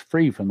made us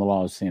free from the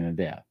law of sin and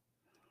death.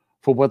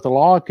 For what the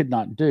law could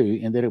not do,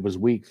 in that it was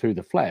weak through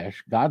the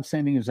flesh, God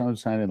sending his own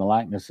Son in the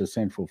likeness of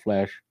sinful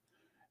flesh,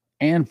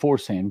 and for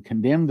sin,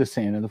 condemned the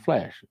sin of the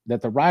flesh,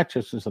 that the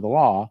righteousness of the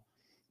law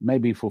may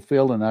be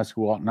fulfilled in us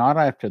who walk not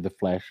after the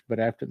flesh, but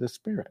after the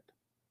Spirit.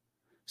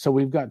 So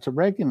we've got to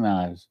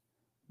recognize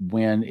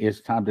when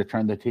it's time to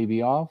turn the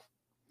TV off,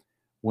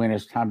 when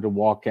it's time to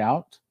walk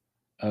out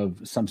of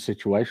some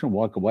situation,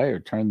 walk away, or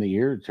turn the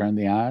ear, turn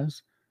the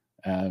eyes.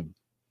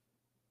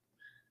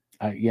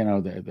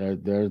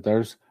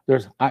 There's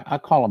I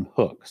call them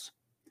hooks.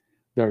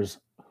 There's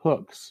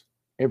hooks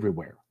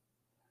everywhere.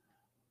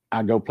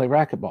 I go play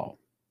racquetball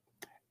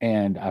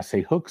and I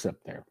see hooks up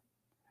there.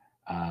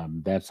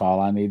 That's all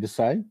I need to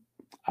say.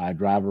 I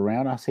drive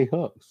around, I see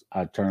hooks.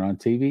 I turn on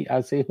TV,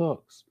 I see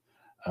hooks.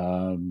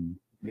 In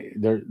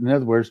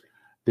other words,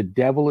 the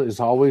devil is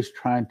always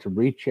trying to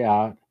reach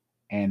out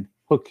and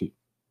hook you,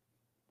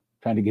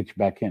 trying to get you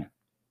back in it.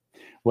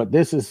 What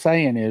this is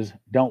saying is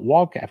don't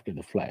walk after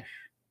the flesh,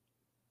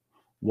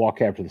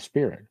 walk after the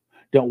spirit.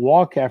 Don't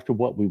walk after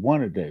what we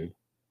want to do,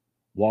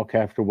 walk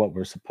after what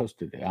we're supposed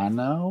to do. I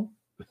know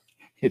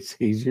it's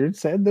easier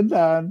said than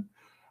done.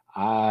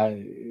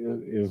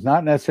 It's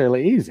not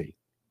necessarily easy.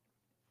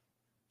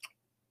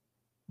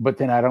 But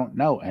then I don't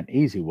know an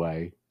easy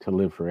way to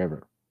live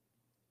forever.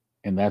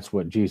 And that's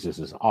what Jesus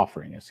is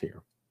offering us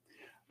here.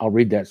 I'll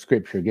read that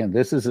scripture again.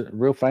 This is a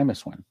real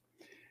famous one.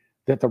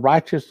 That the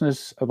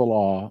righteousness of the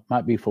law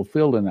might be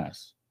fulfilled in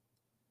us.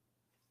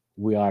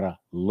 We ought to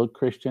look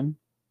Christian.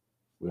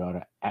 We ought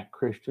to act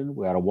Christian.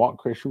 We ought to walk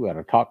Christian. We ought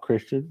to talk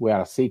Christian. We ought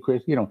to see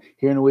Christian.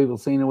 Hear no evil,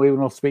 see no evil,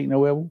 no speak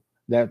no evil.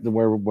 That's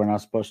where we're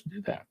not supposed to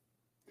do that.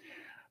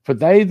 For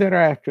they that are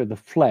after the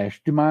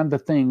flesh do mind the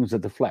things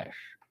of the flesh.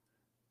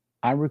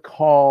 I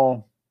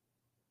recall,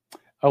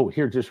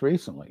 here just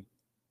recently.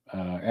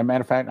 As a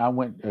matter of fact,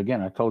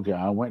 I told you,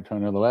 I went to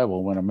another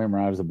level when I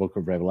memorized the book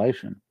of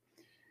Revelation.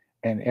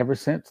 And ever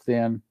since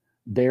then,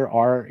 there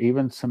are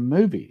even some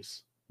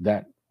movies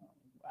that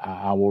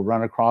I will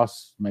run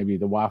across. Maybe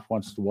the wife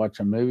wants to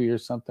watch a movie or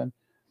something.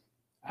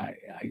 I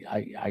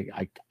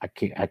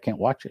can't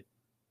watch it,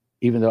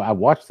 even though I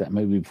watched that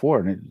movie before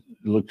and it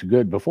looked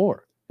good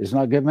before. It's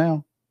not good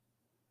now.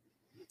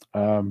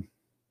 I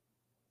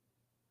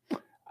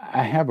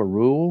have a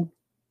rule: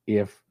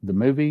 if the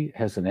movie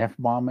has an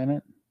F-bomb in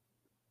it,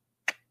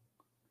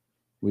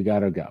 we got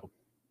to go.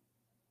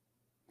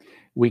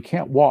 We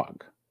can't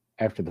walk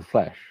after the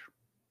flesh,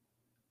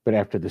 but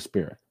after the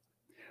spirit.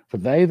 For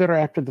they that are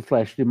after the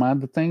flesh do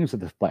mind the things of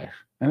the flesh.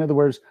 In other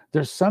words,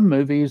 there's some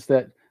movies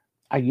that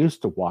I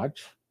used to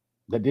watch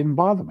that didn't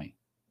bother me,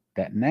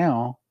 that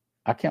now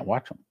I can't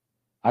watch them.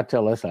 I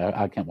tell us,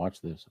 I can't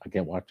watch this. I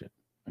can't watch it.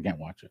 I can't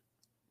watch it.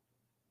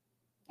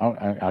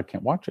 I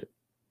can't watch it.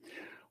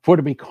 For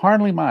to be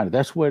carnally minded,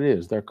 that's what it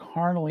is. They're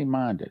carnally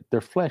minded.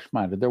 They're flesh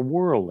minded. They're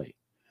worldly.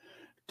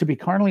 To be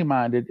carnally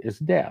minded is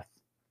death,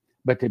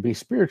 but to be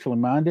spiritually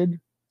minded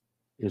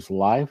is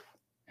life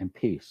and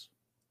peace.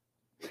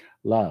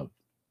 Love,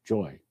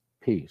 joy,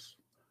 peace,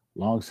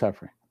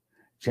 long-suffering,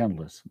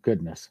 gentleness,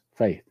 goodness,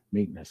 faith,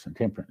 meekness, and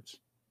temperance.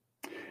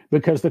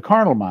 Because the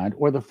carnal mind,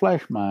 or the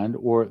flesh mind,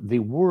 or the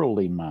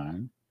worldly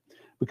mind,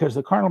 because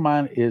the carnal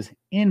mind is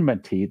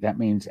enmity, that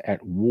means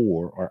at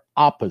war or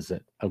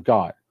opposite of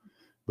God.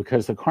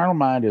 Because the carnal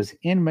mind is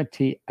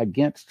enmity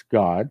against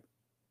God,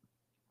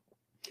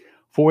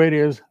 for it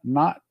is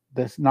not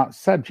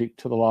subject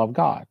to the law of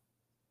God,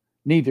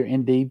 neither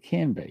indeed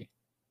can be.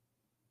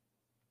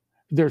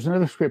 There's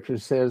another scripture that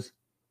says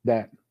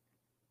that,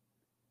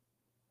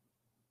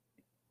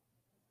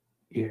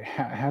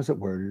 how's it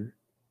worded?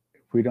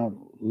 If we don't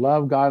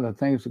love God, the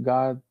things of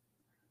God,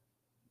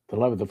 the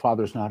love of the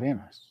Father is not in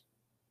us.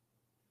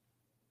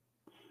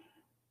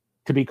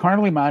 To be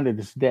carnally minded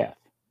is death,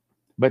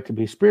 but to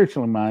be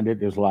spiritually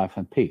minded is life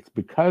and peace.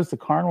 Because the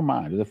carnal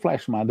mind, the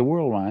flesh mind, the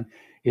world mind,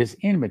 is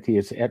enmity.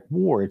 It's at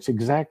war. It's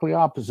exactly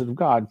opposite of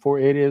God, for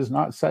it is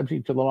not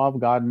subject to the law of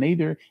God,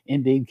 neither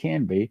indeed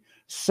can be.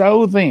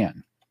 So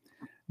then,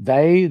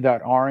 they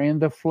that are in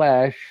the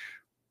flesh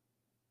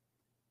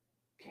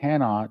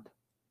cannot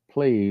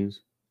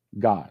please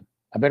God.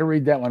 I better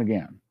read that one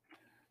again.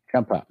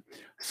 Jump up.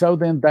 So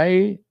then,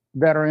 they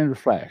that are in the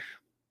flesh,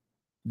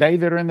 they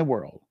that are in the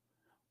world,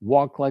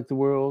 walk like the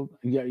world.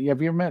 Have you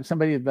ever met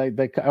somebody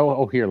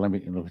here, let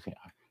me see.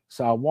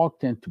 So I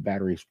walked into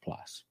Batteries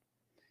Plus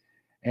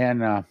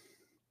and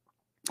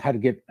had to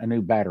get a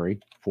new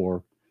battery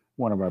for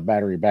one of our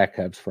battery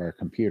backups for our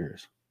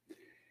computers.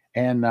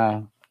 And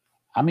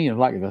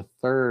like the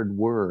third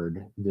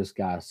word this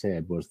guy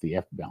said was the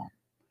F-bomb.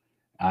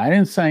 I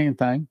didn't say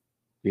anything.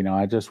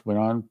 I just went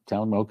on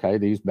telling him, okay,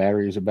 these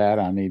batteries are bad.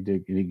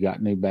 You got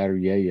a new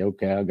battery? Yeah,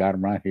 okay, I got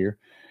them right here.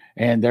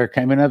 And there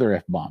came another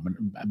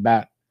F-bomb.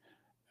 And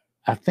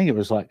I think it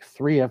was like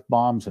 3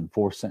 F-bombs in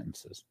 4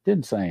 sentences.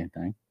 Didn't say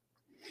anything.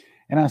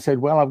 And I said,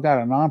 well, I've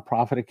got a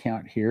nonprofit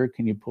account here.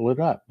 Can you pull it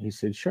up? He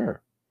said,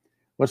 sure.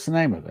 What's the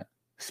name of it?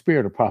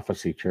 Spirit of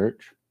Prophecy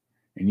Church.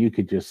 And you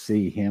could just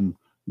see him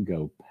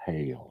go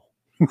pale.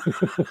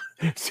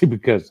 See,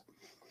 because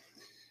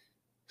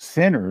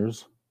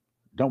sinners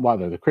don't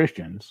bother the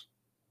Christians.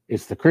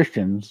 It's the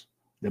Christians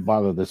that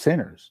bother the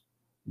sinners.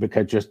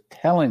 Because just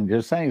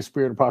saying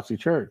Spirit of Prophecy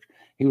Church,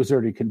 he was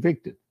already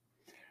convicted.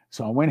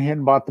 So I went ahead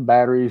and bought the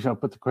batteries. I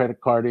put the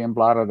credit card in,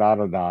 blah, da, da,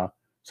 da, da.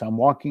 So I'm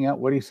walking out.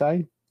 What did he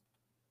say?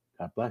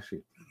 God bless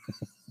you.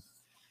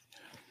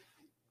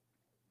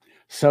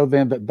 So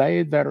then that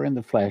they that are in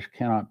the flesh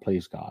cannot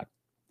please God.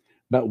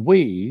 But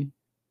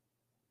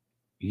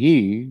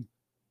ye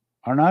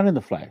are not in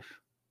the flesh.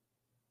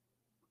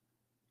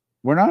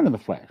 We're not in the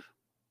flesh.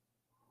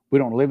 We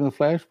don't live in the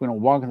flesh. We don't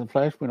walk in the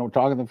flesh. We don't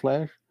talk in the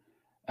flesh.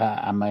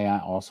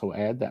 I also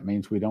add that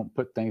means we don't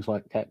put things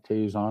like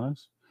tattoos on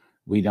us.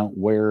 We don't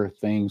wear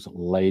things,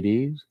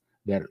 ladies,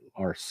 that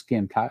are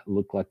skin tight,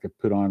 look like they're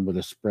put on with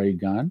a spray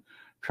gun,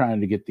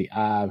 trying to get the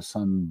eye of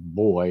some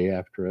boy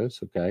after us.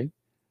 Okay.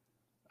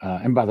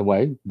 And by the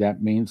way,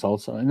 that means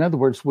also, in other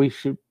words, we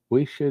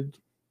should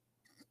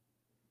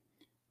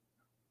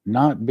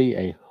not be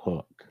a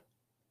hook,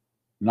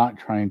 not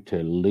trying to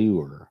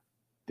lure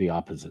the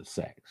opposite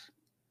sex.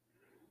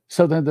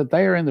 So then that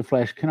they are in the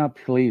flesh cannot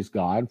please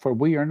God, for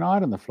we are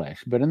not in the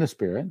flesh, but in the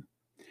spirit.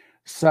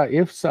 So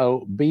if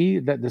so, be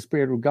that the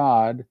Spirit of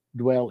God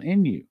dwell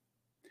in you.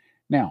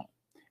 Now,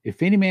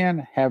 if any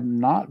man have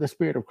not the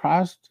Spirit of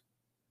Christ,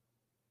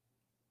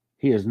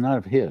 he is none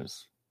of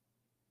his.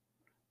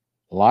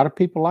 A lot of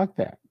people like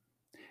that.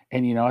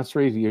 And that's the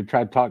reason you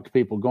try to talk to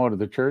people going to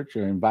the church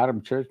or invite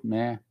them to church.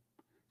 Nah.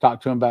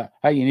 Talk to them about,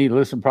 hey, you need to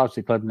listen to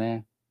Prophecy Club. Nah.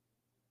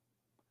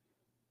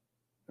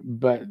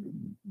 But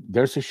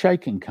there's a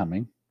shaking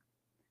coming.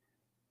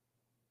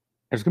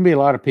 There's going to be a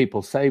lot of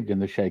people saved in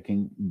the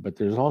shaking, but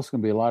there's also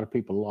going to be a lot of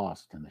people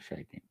lost in the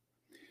shaking.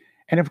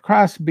 And if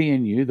Christ be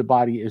in you, the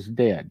body is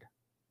dead.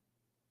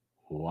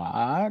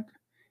 What?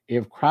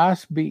 If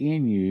Christ be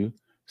in you,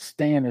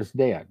 Stan is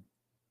dead.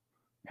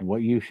 And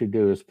what you should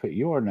do is put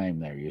your name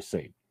there, you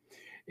see.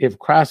 If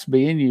Christ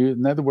be in you,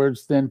 in other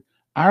words, then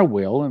our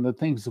will and the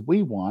things that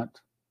we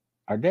want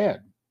are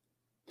dead.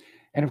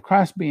 And if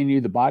Christ be in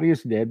you, the body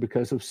is dead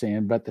because of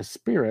sin, but the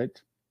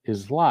spirit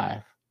is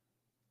life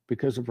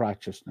because of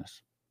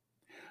righteousness.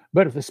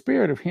 But if the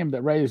spirit of him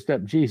that raised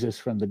up Jesus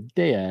from the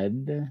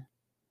dead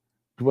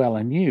dwell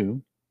in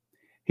you,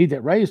 he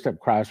that raised up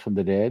Christ from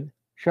the dead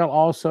shall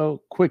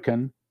also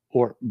quicken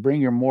or bring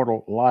your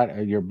mortal light,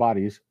 your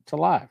bodies to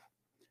life,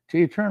 to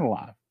eternal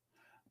life,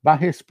 by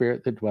his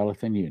spirit that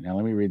dwelleth in you. Now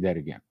let me read that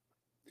again.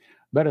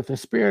 But if the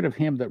spirit of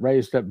him that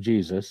raised up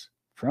Jesus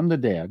from the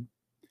dead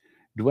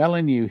dwell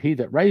in you, he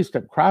that raised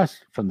up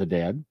Christ from the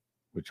dead,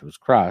 which was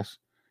Christ,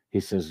 he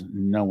says,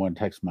 no one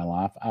takes my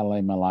life. I lay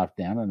my life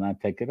down and I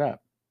take it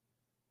up.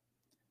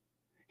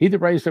 He that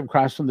raised up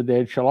Christ from the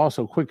dead shall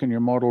also quicken your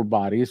mortal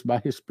bodies by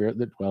his spirit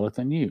that dwelleth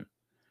in you.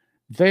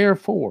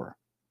 Therefore,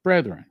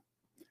 brethren,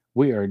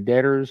 we are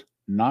debtors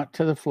not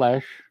to the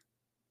flesh,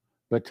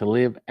 but to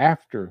live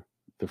after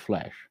the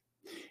flesh.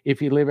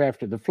 If ye live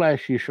after the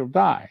flesh, ye shall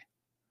die.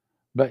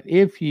 But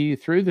if ye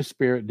through the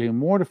Spirit do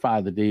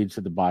mortify the deeds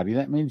of the body,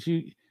 that means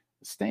you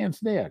stands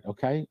dead,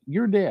 okay?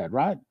 You're dead,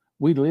 right?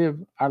 We live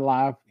our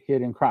life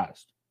hid in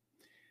Christ.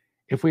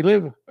 If we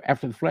live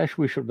after the flesh,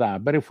 we shall die.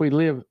 But if we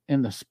live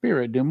in the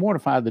Spirit, do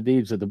mortify the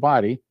deeds of the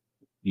body,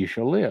 you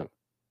shall live.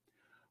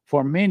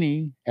 For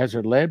many, as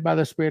are led by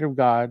the Spirit of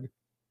God,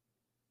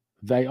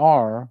 they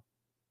are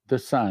the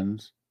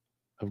sons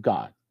of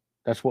God.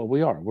 That's what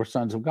we are. We're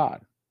sons of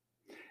God.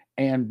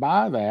 And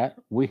by that,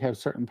 we have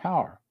certain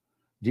power.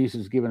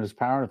 Jesus has given us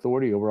power and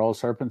authority over all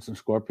serpents and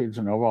scorpions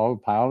and over all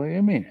the power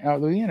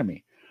of the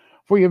enemy.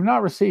 For you have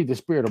not received the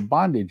spirit of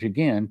bondage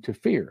again to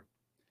fear,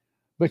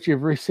 but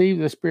you've received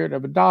the spirit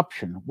of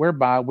adoption,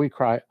 whereby we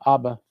cry,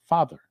 Abba,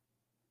 Father.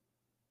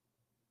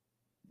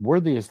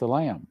 Worthy is the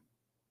Lamb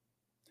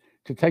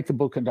to take the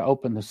book and to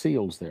open the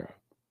seals thereof.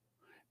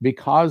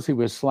 Because he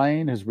was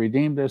slain, has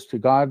redeemed us to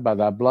God by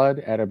thy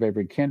blood out of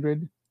every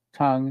kindred,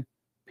 tongue,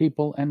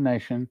 people, and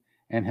nation,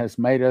 and has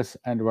made us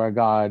unto our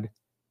God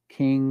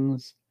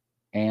kings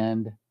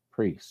and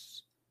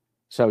priests.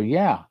 So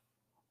yeah,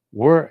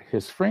 we're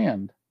his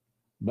friend,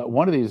 but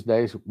one of these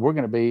days we're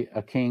going to be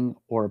a king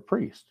or a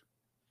priest.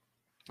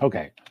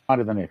 Okay, on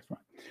to the next one.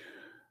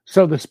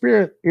 So the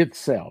Spirit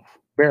itself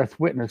beareth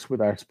witness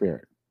with our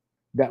spirit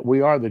that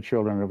we are the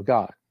children of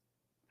God.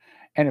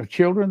 And if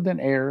children, then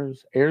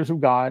heirs, heirs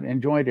of God,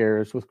 and joint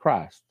heirs with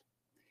Christ.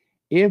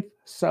 If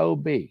so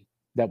be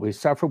that we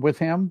suffer with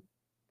him,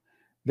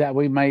 that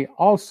we may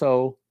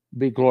also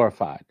be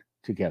glorified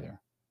together.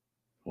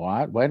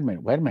 What? Wait a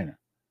minute.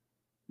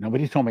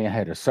 Nobody told me I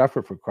had to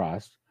suffer for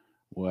Christ.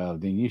 Well,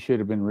 then you should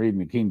have been reading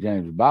the King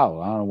James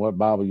Bible. I don't know what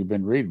Bible you've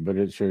been reading, but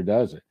it sure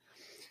does it.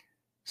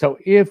 So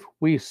if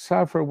we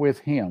suffer with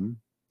him,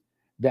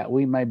 that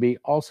we may be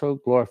also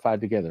glorified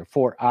together.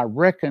 For I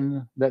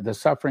reckon that the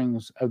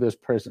sufferings of this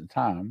present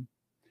time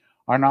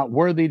are not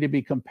worthy to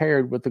be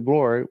compared with the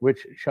glory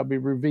which shall be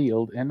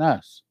revealed in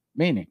us.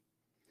 Meaning,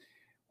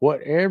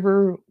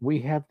 whatever we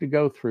have to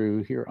go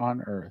through here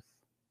on earth,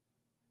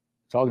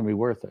 it's all going to be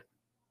worth it.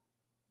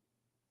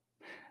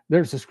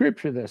 There's a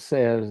scripture that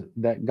says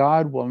that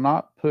God will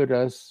not put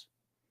us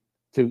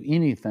through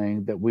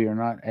anything that we are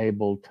not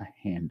able to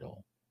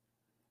handle.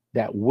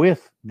 That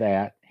with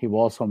that, he will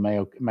also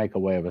make a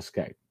way of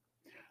escape.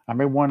 I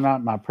remember one night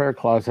in my prayer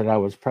closet, I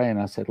was praying.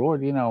 I said,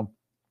 Lord,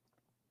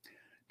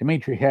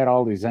 Dimitri had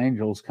all these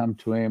angels come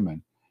to him,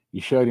 and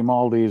you showed him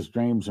all these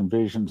dreams and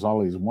visions,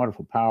 all these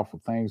wonderful, powerful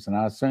things. And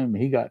I assumed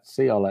he got to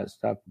see all that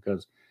stuff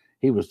because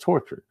he was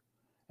tortured.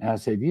 And I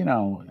said,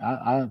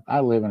 I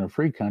live in a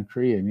free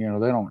country, and,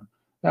 they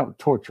don't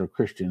torture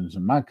Christians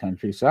in my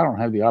country. So I don't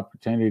have the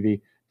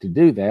opportunity to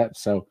do that.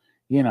 So,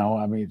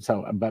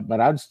 but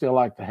I'd still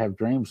like to have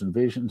dreams and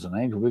visions and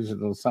angel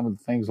visions of some of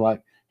the things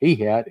like he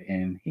had,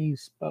 and he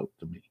spoke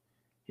to me.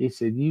 He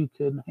said, you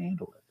couldn't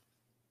handle it.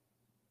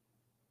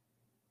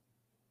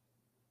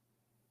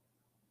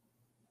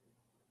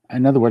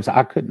 In other words,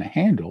 I couldn't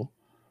handle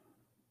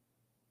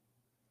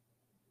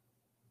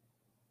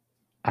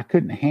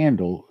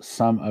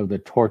some of the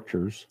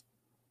tortures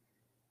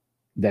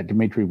that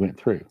Dimitri went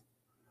through.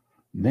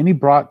 Then he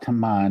brought to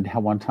mind how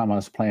one time I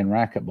was playing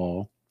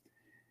racquetball,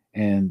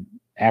 and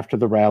after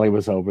the rally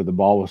was over, the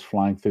ball was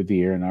flying through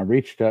the air, and I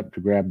reached up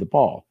to grab the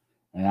ball,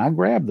 and I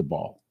grabbed the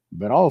ball.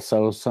 But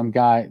also, some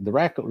guy, the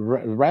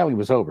rally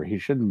was over. He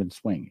shouldn't have been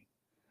swinging,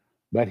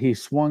 but he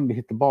swung to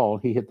hit the ball.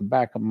 He hit the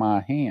back of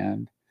my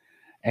hand,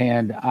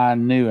 and I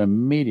knew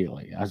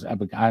immediately.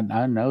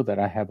 I know that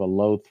I have a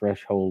low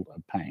threshold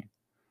of pain.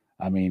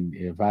 I mean,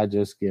 if I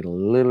just get a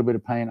little bit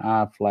of pain,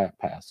 I flat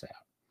pass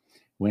out.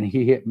 When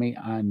he hit me,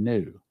 I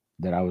knew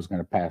that I was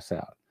going to pass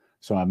out.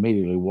 So I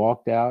immediately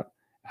walked out.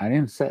 I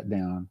didn't sit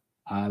down.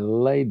 I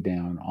laid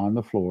down on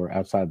the floor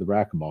outside the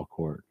racquetball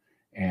court.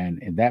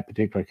 And in that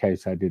particular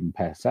case, I didn't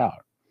pass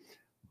out.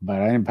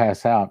 But I didn't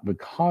pass out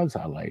because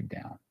I laid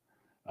down.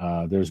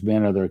 There's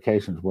been other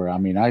occasions where,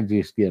 I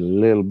just get a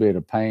little bit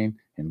of pain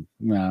and,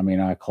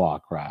 I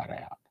clock right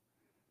out.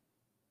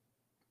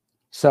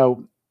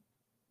 So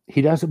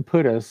he doesn't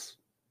put us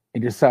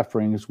into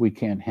sufferings we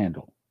can't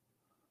handle.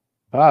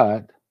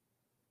 But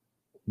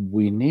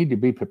we need to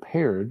be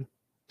prepared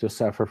to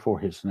suffer for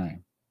his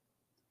name.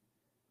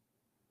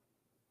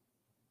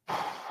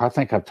 I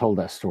think I've told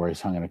that story,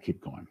 so I'm going to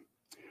keep going.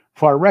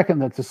 For I reckon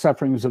that the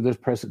sufferings of this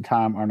present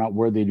time are not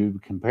worthy to be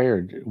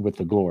compared with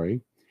the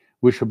glory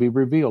which shall be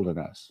revealed in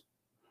us.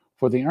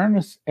 For the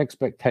earnest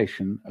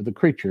expectation of the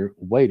creature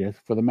waiteth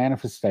for the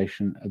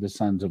manifestation of the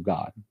sons of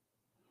God.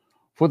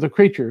 For the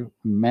creature,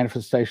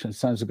 manifestation of the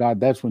sons of God,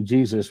 that's when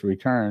Jesus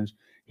returns.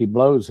 He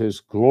blows his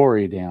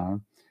glory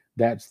down.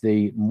 That's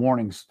the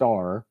morning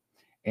star.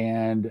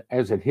 And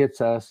as it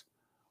hits us,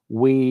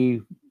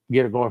 we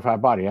get a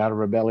glorified body. Out of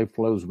our belly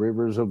flows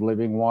rivers of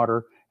living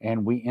water,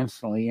 and we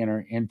instantly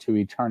enter into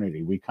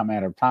eternity. We come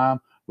out of time,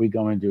 we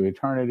go into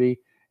eternity,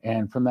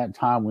 and from that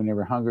time, we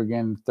never hunger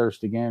again,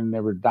 thirst again,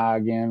 never die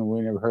again, we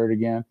never hurt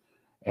again.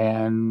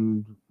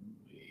 And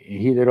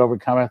he that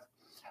overcometh,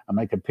 I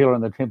make a pillar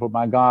in the temple of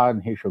my God,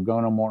 and he shall go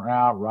no more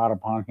out. Write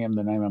upon him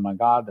the name of my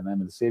God, the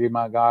name of the city of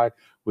my God,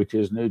 which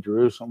is New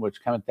Jerusalem,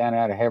 which cometh down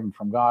out of heaven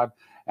from God,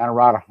 and I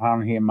write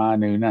upon him my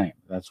new name.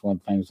 That's one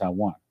of the things I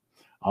want.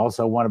 I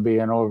also want to be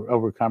an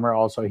overcomer.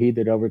 Also, he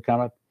that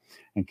overcometh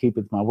and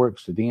keepeth my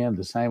works to the end,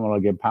 the same will I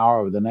give power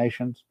over the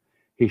nations.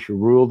 He shall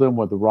rule them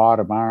with a rod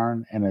of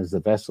iron, and as the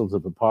vessels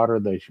of the potter,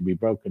 they shall be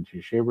broken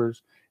to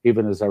shivers,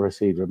 even as I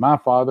received of my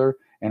Father,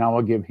 and I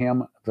will give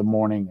him the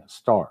morning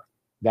star.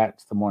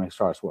 That's the morning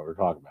star. That's what we're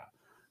talking about.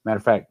 Matter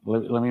of fact,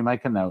 let me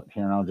make a note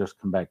here, and I'll just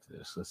come back to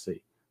this. Let's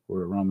see.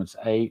 We're at Romans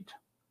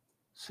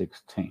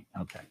 8:16.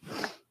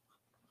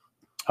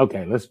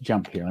 Okay, let's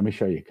jump here. Let me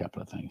show you a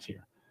couple of things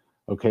here.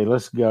 Okay,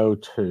 let's go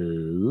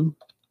to...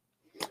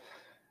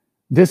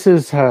 This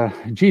is,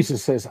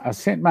 Jesus says, I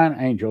sent mine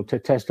angel to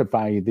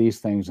testify you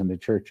these things in the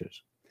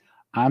churches.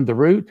 I'm the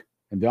root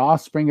and the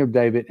offspring of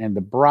David and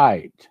the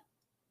bright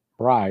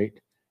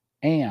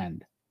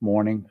and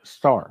morning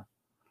star.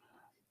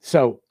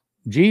 So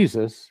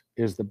Jesus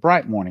is the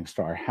bright morning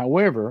star.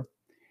 However,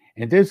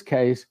 in this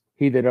case,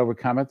 he that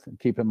overcometh,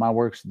 keeping my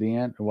works to the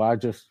end. Well, I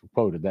just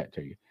quoted that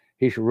to you.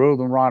 He shall rule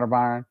the rod of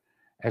iron.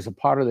 As a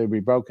potter, they be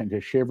broken to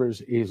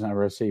shivers. He is not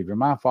received of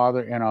my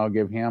Father, and I'll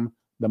give him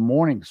the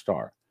morning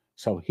star.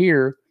 So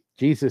here,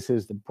 Jesus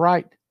is the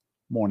bright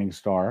morning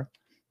star,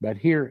 but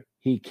here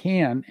he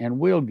can and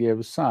will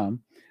give some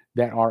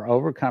that are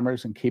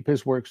overcomers and keep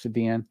his works to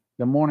the end,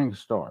 the morning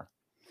star.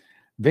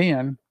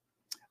 Then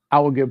I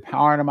will give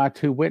power to my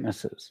two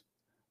witnesses.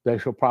 They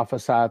shall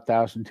prophesy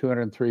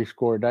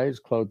 1,260 days,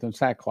 clothed in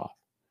sackcloth.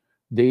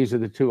 These are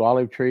the two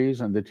olive trees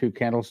and the two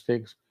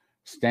candlesticks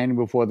standing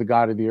before the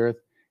God of the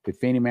earth.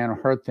 If any man will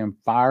hurt them,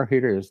 fire,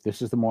 here it is.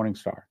 This is the morning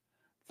star.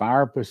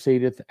 Fire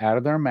proceedeth out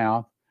of their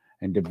mouth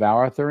and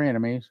devoureth their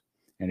enemies.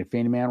 And if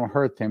any man will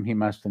hurt them, he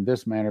must in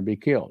this manner be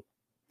killed.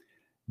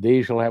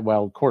 These shall have,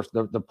 well, of course,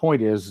 the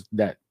point is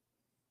that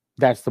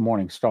that's the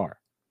morning star.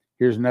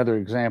 Here's another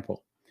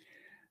example.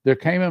 There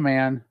came a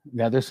man,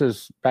 now this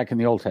is back in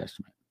the Old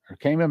Testament. There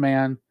came a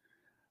man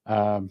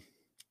to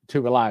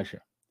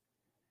Elijah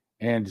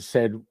and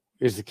said,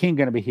 is the king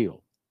going to be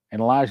healed?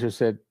 And Elijah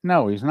said,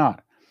 no, he's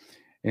not.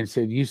 And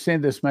said, you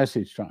send this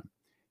message to him.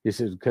 He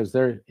says, because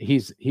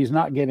he's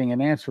not getting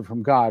an answer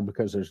from God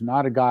because there's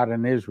not a God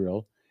in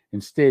Israel.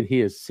 Instead, he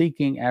is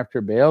seeking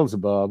after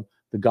Beelzebub,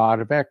 the god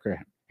of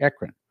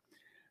Ekron.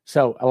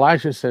 So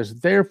Elijah says,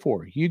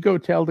 therefore, you go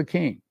tell the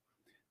king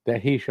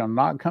that he shall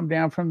not come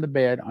down from the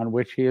bed on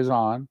which he is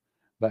on,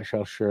 but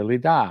shall surely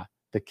die.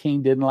 The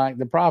king didn't like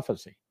the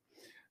prophecy.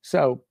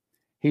 So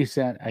he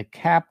sent a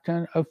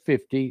captain of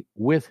 50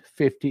 with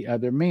 50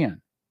 other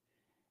men.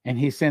 And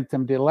he sent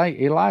them to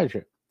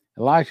Elijah.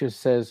 Elijah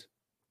says,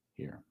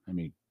 here, let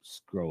me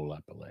scroll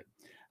up a little.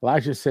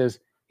 Elijah says,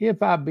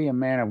 if I be a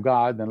man of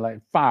God, then let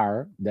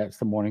fire, that's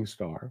the morning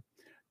star,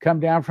 come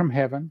down from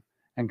heaven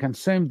and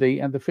consumed thee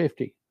and the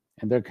 50.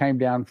 And there came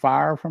down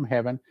fire from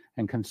heaven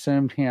and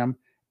consumed him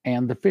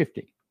and the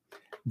 50.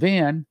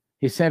 Then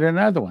he sent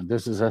another one.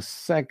 This is a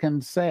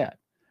second set,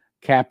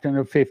 captain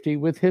of 50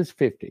 with his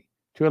 50,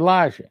 to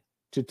Elijah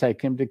to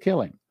take him to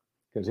kill him,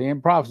 because he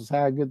had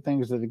prophesied good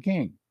things to the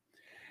king.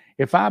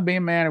 If I be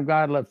a man of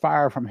God, let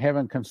fire from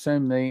heaven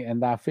consume thee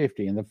and thy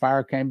 50. And the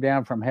fire came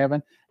down from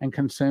heaven and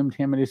consumed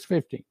him and his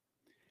 50.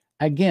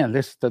 Again,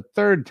 this is the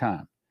third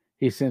time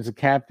he sends a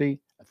captive,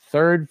 a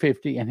third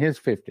 50 and his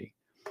 50.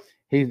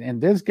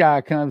 And this guy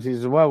comes, he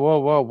says,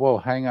 whoa,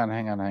 hang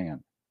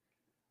on.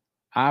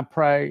 I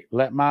pray,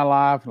 let my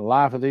life, the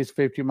life of these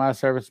 50 of my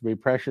servants be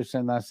precious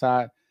in thy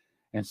sight.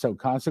 And so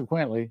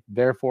consequently,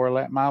 therefore,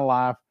 let my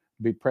life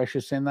be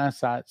precious in thy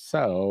sight.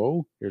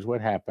 So here's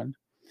what happened.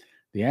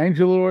 The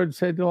angel of the Lord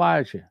said to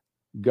Elijah,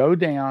 go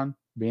down,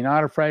 be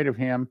not afraid of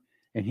him.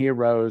 And he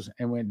arose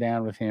and went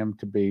down with him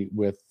to be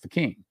with the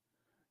king.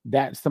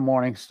 That's the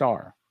morning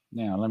star.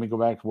 Now, let me go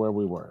back to where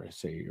we were. Let's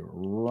see,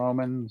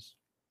 Romans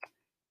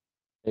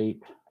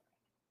 8.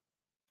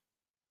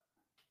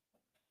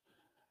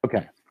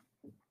 Okay.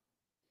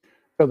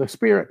 So the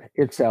Spirit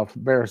itself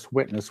bears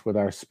witness with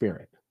our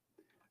spirit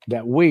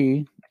that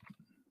we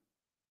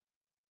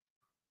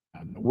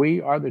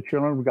are the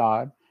children of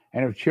God,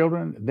 and if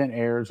children, then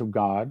heirs of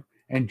God,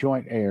 and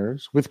joint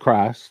heirs with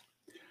Christ.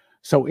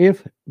 So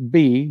if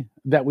be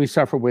that we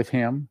suffer with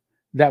him,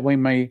 that we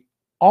may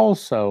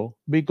also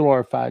be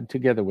glorified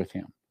together with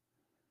him.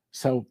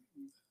 So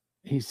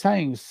he's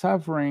saying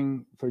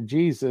suffering for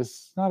Jesus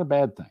is not a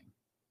bad thing.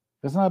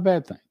 It's not a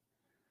bad thing.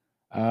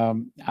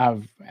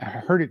 I've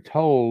heard it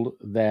told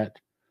that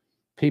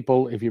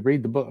people, if you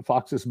read the book,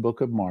 Fox's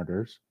Book of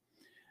Martyrs,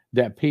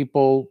 that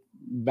people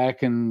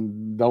back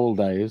in the old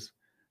days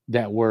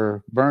that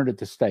were burned at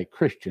the stake,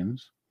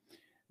 Christians,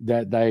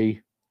 that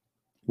they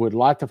would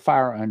light the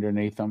fire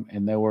underneath them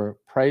and they were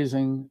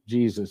praising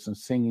Jesus and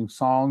singing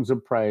songs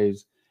of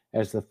praise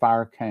as the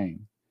fire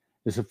came.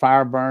 As the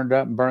fire burned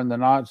up and burned the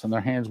knots and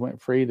their hands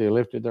went free, they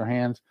lifted their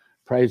hands,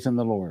 praising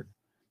the Lord.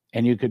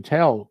 And you could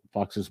tell,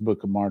 Fox's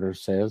Book of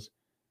Martyrs says,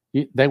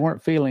 they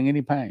weren't feeling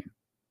any pain.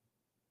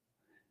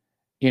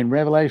 In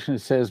Revelation, it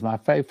says, my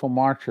faithful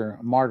martyr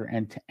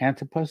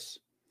Antipas.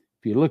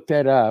 If you look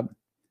that up,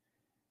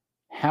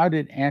 how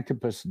did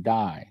Antipas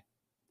die?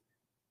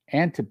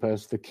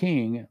 Antipas, the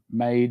king,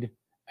 made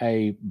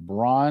a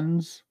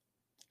bronze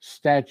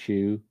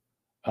statue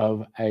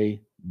of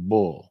a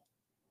bull.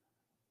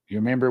 You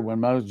remember when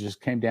Moses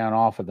came down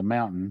off of the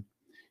mountain,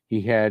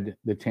 he had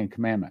the 10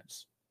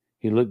 commandments.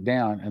 He looked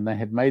down and they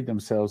had made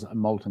themselves a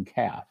molten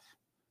calf,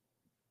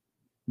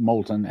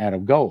 molten out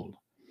of gold.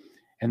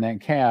 And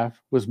that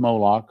calf was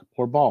Moloch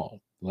or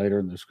Baal. Later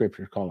in the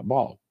scriptures call it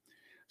Baal.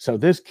 So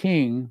this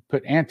king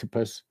put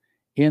Antipas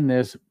in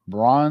this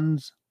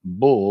bronze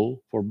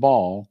bull for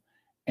Baal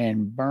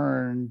and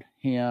burned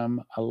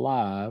him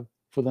alive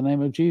for the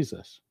name of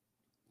Jesus.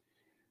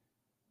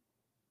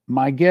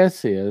 My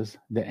guess is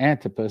that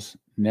Antipas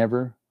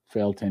never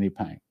felt any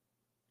pain.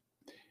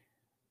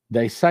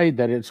 They say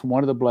that it's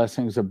one of the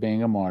blessings of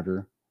being a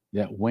martyr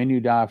that when you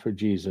die for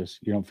Jesus,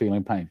 you don't feel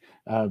any pain.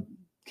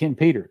 Ken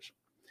Peters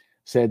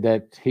said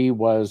that he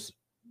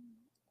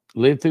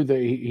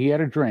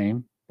had a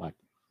dream like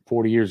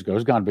 40 years ago.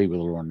 He's gone to be with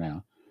the Lord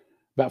now.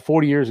 About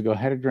 40 years ago,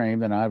 had a dream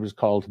that I was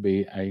called to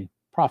be a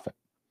prophet.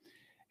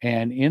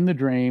 And in the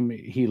dream,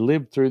 he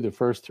lived through the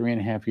first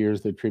 3.5 years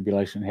of the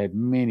tribulation, had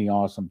many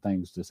awesome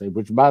things to say,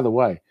 which, by the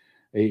way,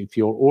 if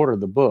you'll order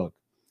the book,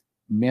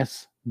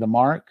 Miss the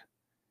Mark,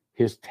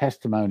 his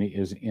testimony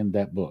is in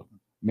that book.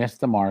 Miss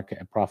the Mark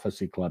at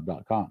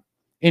prophecyclub.com.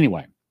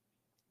 Anyway,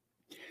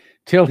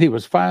 till he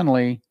was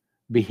finally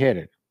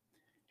beheaded.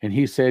 And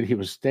he said he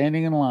was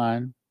standing in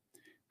line.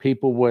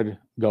 People would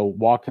go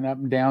walking up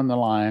and down the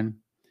line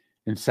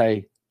and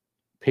say,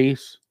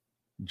 peace,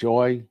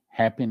 joy,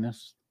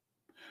 happiness,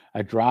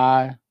 a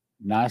dry,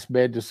 nice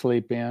bed to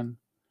sleep in,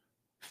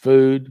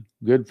 food,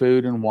 good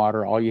food and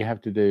water. All you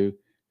have to do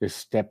is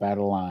step out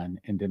of line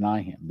and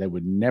deny him. They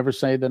would never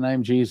say the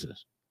name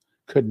Jesus,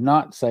 could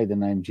not say the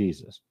name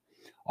Jesus.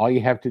 All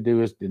you have to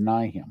do is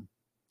deny him.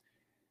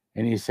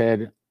 And he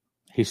said,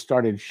 he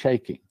started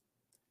shaking.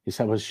 He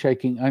said, I was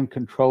shaking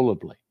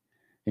uncontrollably.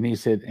 And he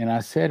said, and I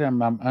said,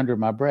 I'm under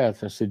my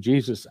breath, I said,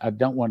 Jesus, I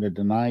don't want to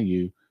deny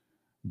you,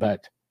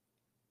 but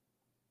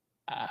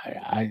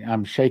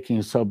I'm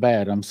shaking so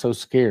bad. I'm so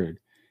scared.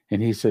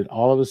 And he said,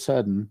 all of a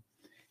sudden,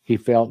 he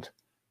felt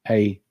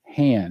a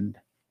hand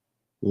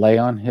lay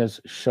on his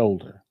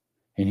shoulder.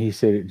 And he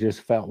said it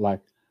just felt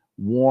like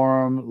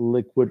warm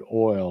liquid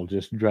oil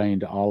just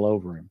drained all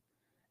over him.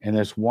 And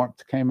this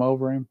warmth came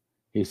over him.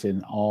 He said,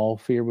 and all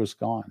fear was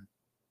gone.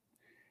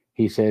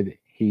 He said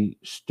he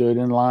stood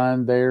in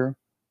line there,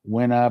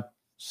 went up,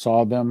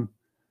 saw them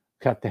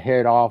cut the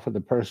head off of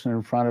the person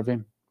in front of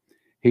him.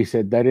 He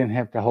said they didn't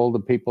have to hold the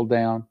people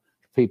down.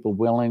 People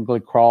willingly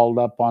crawled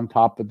up on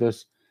top of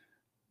this,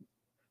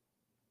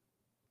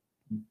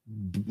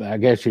 I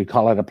guess you'd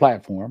call it a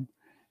platform,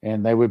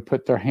 and they would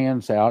put their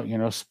hands out,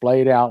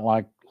 splayed out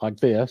like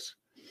this.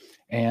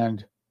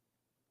 And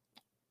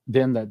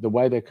then the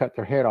way they cut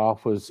their head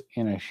off was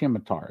in a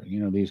scimitar,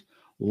 these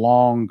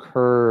long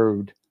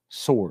curved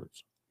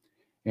swords.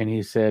 And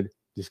he said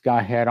this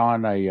guy had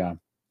on a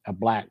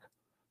black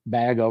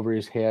bag over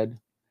his head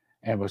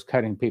and was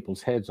cutting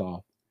people's heads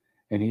off.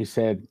 And he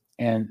said,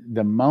 and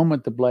the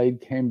moment the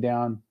blade came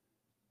down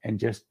and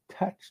just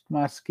touched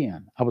my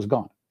skin, I was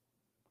gone.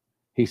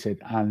 He said,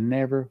 I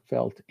never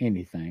felt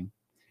anything.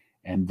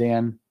 And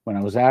then when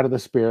I was out of the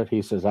spirit,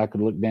 he says, I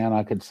could look down,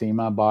 I could see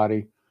my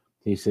body.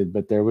 He said,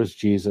 but there was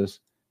Jesus.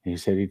 He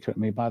said, he took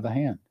me by the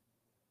hand.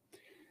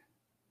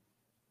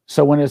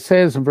 So when it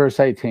says in verse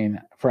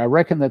 18, for I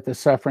reckon that the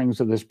sufferings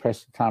of this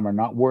present time are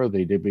not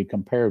worthy to be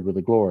compared with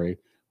the glory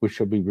which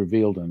shall be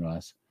revealed unto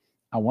us.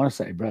 I want to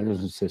say, brothers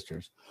and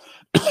sisters,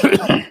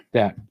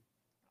 that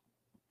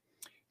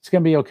it's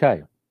going to be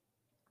okay.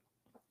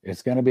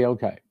 It's going to be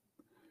okay.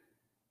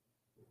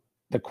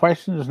 The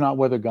question is not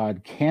whether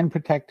God can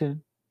protect it,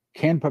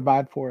 can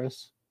provide for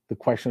us. The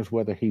question is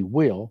whether he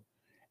will.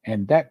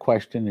 And that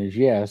question is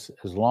yes,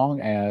 as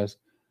long as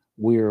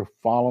we're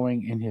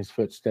following in his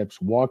footsteps,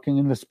 walking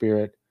in the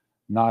spirit,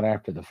 not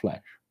after the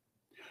flesh.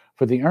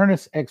 For the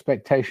earnest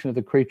expectation of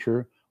the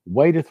creature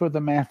waiteth for the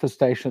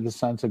manifestation of the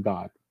sons of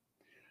God.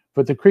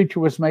 For the creature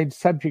was made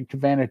subject to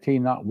vanity,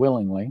 not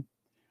willingly,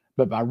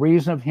 but by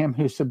reason of him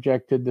who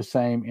subjected the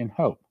same in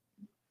hope.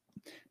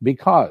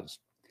 Because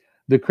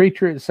the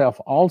creature itself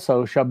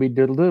also shall be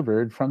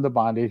delivered from the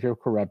bondage of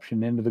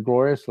corruption into the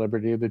glorious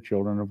liberty of the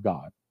children of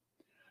God.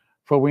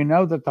 For we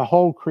know that the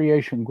whole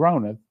creation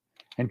groaneth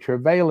and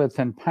travaileth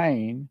in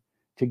pain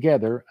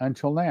together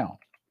until now.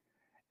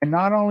 And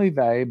not only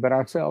they, but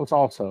ourselves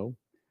also,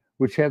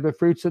 which have the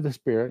fruits of the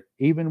Spirit,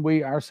 even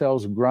we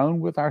ourselves groan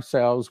with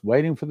ourselves,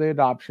 waiting for the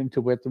adoption,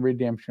 to wit, the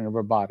redemption of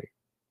our body.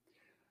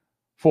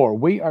 For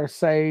we are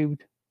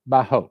saved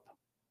by hope.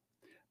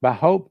 By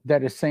hope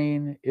that is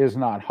seen is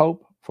not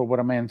hope, for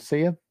what a man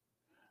seeth,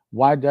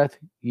 why doth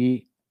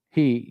he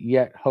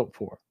yet hope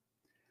for?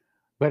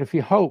 But if ye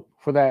hope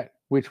for that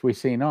which we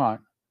see not,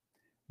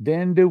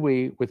 then do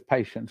we with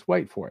patience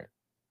wait for it.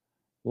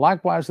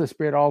 Likewise the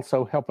Spirit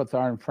also helpeth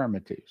our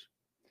infirmities.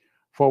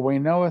 For we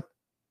know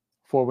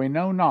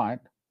not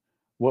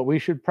what we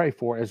should pray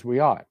for as we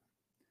ought,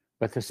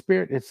 but the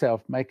Spirit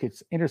itself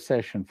maketh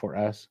intercession for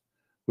us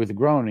with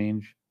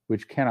groanings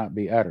which cannot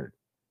be uttered.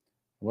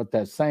 What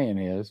that's saying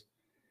is,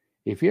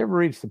 if you ever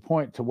reach the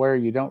point to where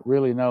you don't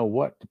really know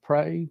what to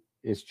pray,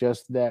 it's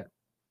just that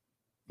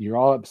you're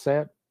all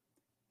upset,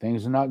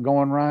 things are not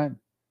going right,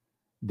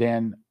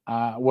 then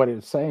what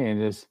it's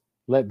saying is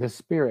let the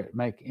Spirit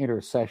make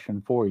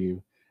intercession for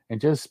you and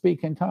just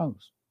speak in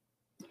tongues.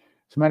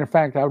 As a matter of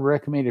fact, I would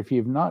recommend, if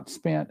you've not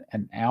spent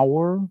an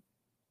hour,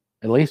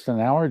 at least an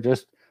hour,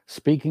 just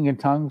speaking in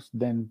tongues,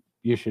 then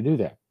you should do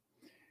that.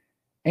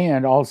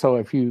 And also,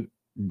 if you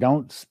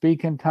don't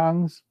speak in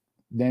tongues,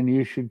 then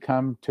you should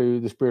come to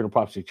the Spirit of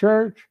Prophecy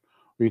Church,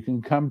 or you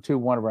can come to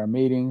one of our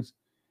meetings,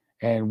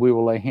 and we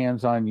will lay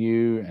hands on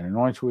you and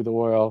anoint you with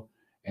oil,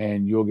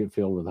 and you'll get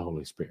filled with the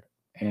Holy Spirit.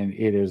 And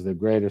it is the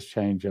greatest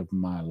change of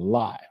my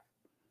life.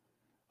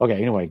 Okay,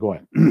 anyway, go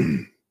ahead.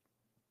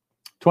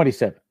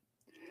 27.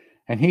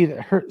 And he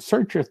that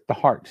searcheth the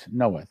heart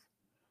knoweth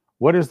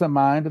what is the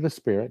mind of the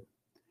Spirit,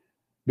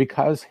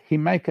 because he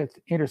maketh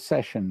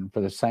intercession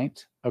for the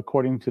saints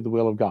according to the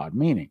will of God.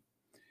 Meaning,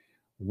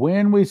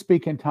 when we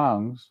speak in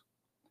tongues,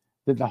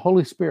 that the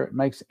Holy Spirit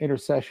makes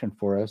intercession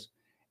for us,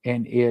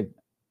 and it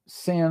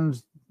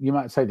sends, you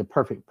might say, the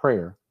perfect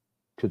prayer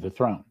to the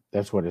throne.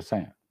 That's what it's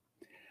saying.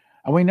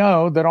 And we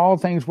know that all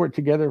things work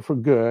together for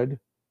good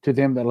to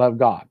them that love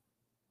God.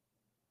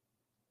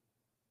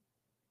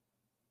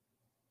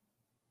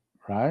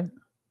 Right?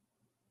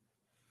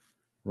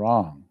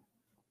 Wrong.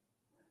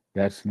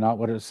 That's not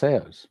what it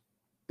says.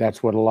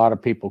 That's what a lot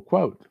of people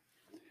quote.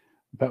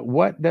 But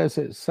what does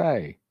it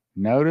say?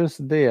 Notice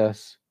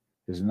this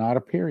is not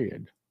a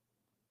period.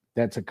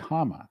 That's a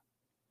comma.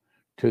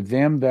 To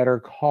them that are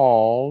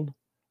called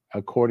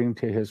according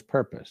to his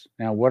purpose.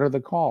 Now, what are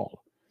the called?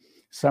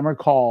 Some are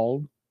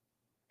called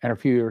and a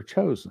few are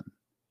chosen.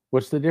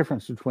 What's the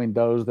difference between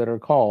those that are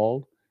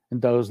called and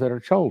those that are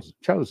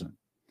chosen?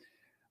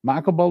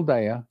 Michael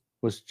Boldea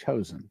was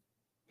chosen.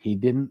 He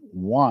didn't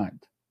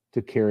want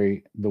to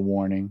carry the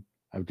warning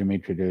of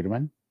Dimitri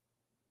Duduman.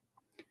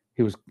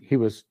 He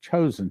was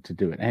chosen to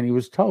do it, and he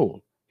was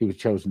told he was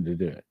chosen to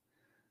do it.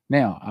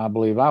 Now, I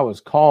believe I was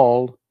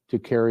called to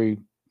carry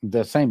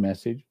the same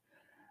message.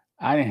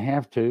 I didn't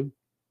have to.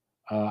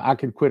 I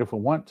could quit if I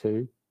want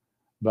to,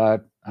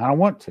 but I don't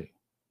want to.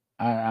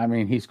 I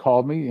mean, he's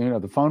called me.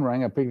 The phone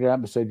rang. I picked it up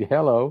and said,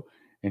 hello.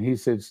 And he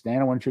said, Stan,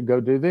 I want you to go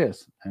do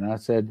this. And I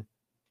said,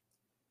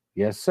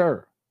 yes,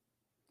 sir.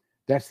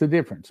 That's the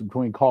difference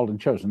between called and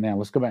chosen. Now,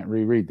 let's go back and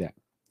reread that.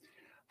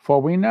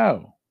 For we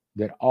know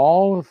that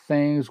all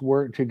things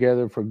work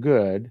together for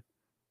good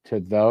to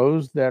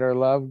those that are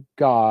loved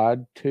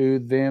God, to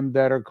them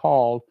that are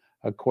called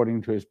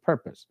according to his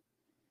purpose.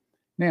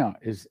 Now,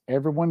 is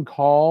everyone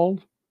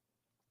called?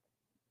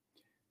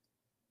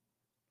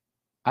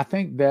 I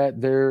think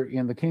that there,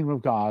 in the kingdom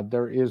of God,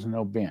 there is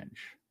no bench.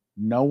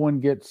 No one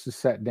gets to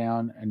sit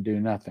down and do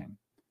nothing.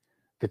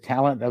 The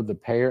talent of the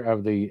pair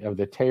of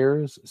the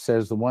tares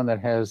says the one that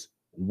has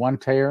one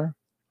tare.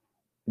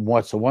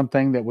 What's the one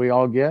thing that we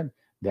all get?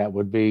 That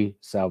would be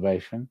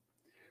salvation.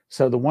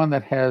 So the one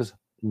that has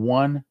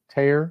one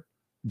tare,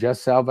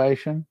 just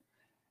salvation,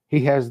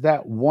 he has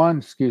that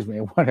one,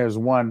 one has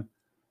one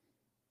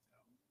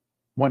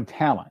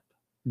talent.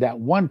 That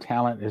one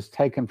talent is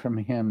taken from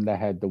him that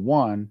had the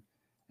one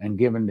and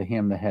given to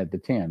him that had the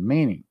 10,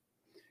 meaning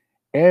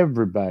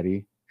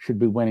everybody should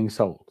be winning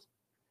souls.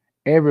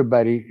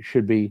 Everybody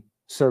should be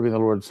serving the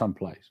Lord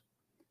someplace.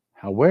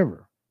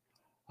 However,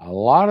 a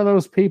lot of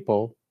those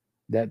people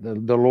that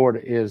the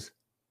Lord is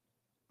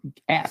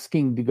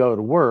asking to go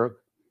to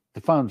work,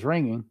 the phone's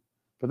ringing,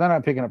 but they're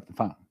not picking up the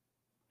phone.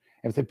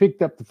 If they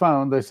picked up the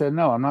phone, they said,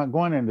 no, I'm not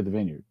going into the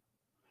vineyard.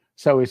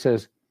 So he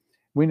says,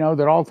 we know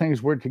that all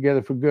things work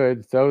together for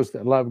good. Those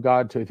that love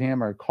God, to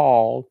him are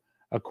called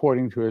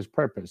according to his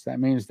purpose. That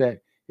means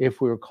that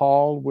if we're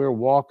called, we're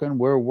walking,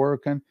 we're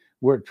working,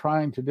 we're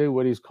trying to do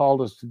what he's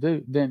called us to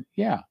do, then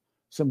yeah,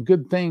 some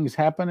good things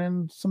happen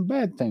and some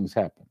bad things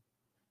happen.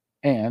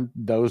 And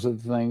those are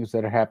the things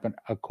that happen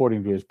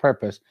according to his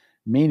purpose,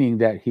 meaning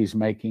that he's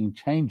making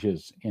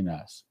changes in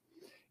us.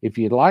 If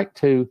you'd like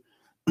to,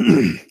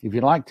 if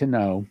you'd like to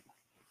know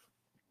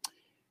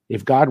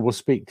if God will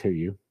speak to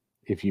you,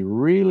 if you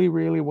really,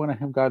 really want to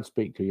have God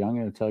speak to you, I'm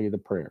going to tell you the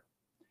prayer.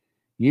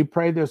 You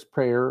pray this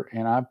prayer,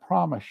 and I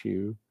promise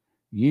you,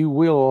 you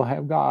will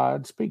have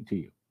God speak to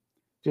you.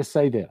 Just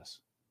say this.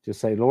 Just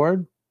say,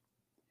 Lord,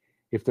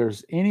 if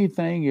there's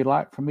anything you'd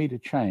like for me to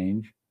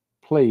change,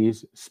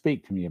 please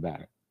speak to me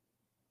about it.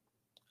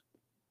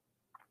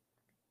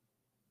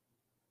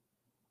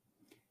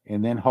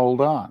 And then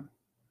hold on,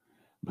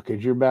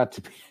 because you're about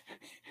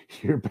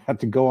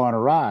to go on a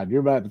ride.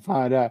 You're about to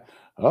find out,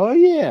 oh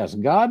yes,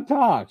 God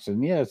talks.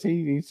 And yes,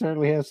 he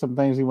certainly has some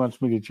things he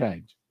wants me to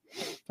change.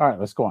 All right,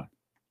 let's go on.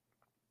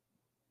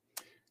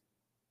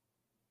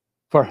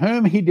 For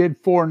whom he did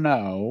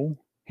foreknow,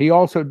 he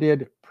also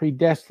did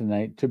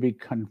predestinate to be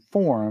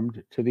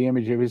conformed to the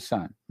image of his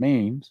Son.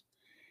 Means,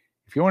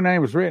 if your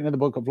name was written in the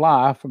book of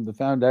life from the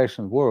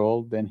foundation of the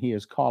world, then he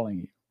is calling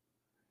you.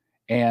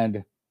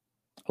 And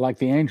like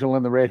the angel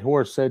in the red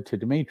horse said to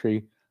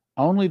Dimitri,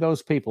 only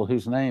those people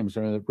whose names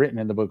are written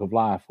in the book of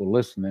life will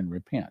listen and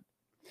repent.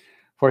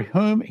 For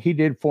whom he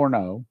did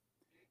foreknow,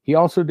 he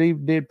also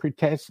did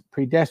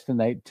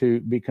predestinate to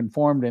be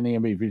conformed in the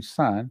image of his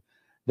Son,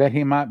 that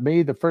he might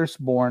be the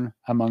firstborn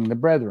among the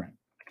brethren.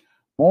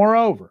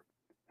 Moreover,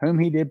 whom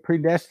he did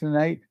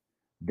predestinate,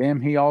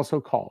 them he also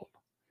called.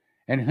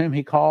 And whom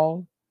he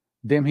called,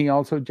 them he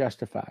also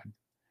justified.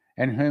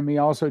 And whom he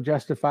also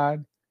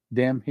justified,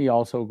 them he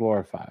also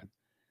glorified.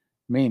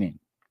 Meaning,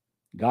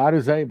 God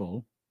is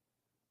able.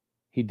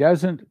 He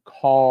doesn't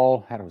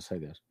call, how do I say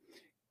this?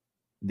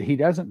 He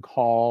doesn't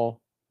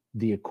call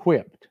the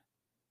equipped.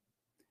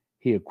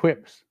 He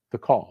equips the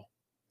call.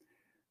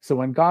 So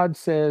when God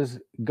says,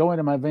 go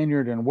into my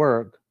vineyard and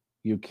work,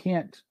 you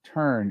can't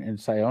turn and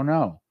say, oh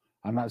no,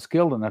 I'm not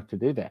skilled enough to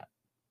do that.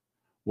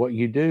 What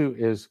you do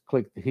is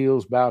click the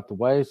heels, bow at the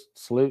waist,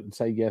 salute, and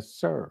say, yes,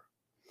 sir.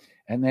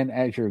 And then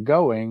as you're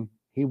going,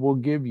 he will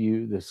give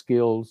you the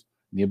skills,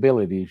 the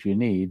abilities you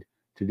need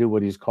to do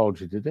what he's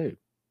called you to do.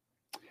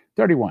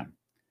 31.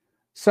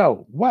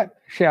 So what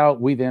shall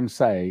we then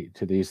say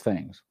to these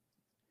things?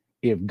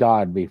 If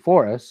God be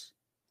for us,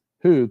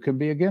 who can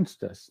be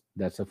against us?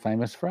 That's a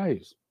famous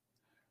phrase.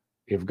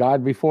 If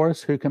God be for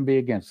us, who can be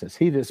against us?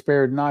 He that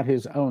spared not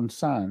his own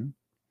Son,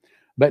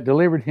 but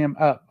delivered him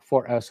up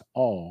for us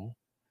all,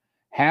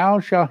 how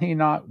shall he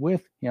not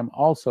with him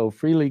also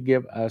freely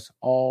give us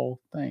all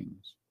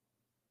things?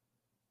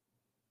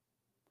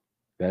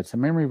 That's a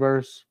memory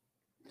verse.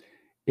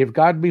 If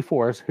God be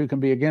for us, who can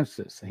be against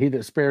us? He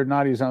that spared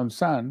not his own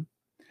Son,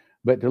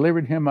 but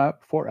delivered him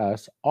up for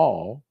us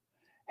all,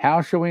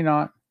 how shall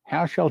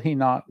he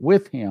not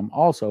with him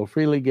also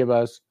freely give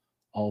us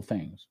all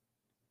things?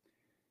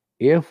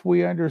 If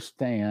we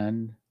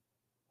understand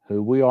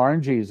who we are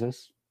in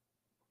Jesus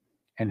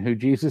and who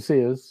Jesus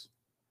is,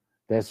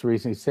 that's the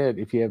reason he said,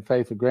 if you have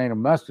faith a grain of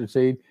mustard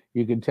seed,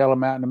 you can tell a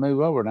mountain to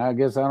move over. Now, I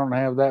guess I don't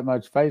have that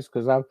much faith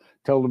because I've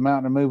told a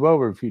mountain to move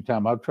over a few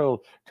times. I've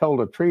told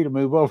a tree to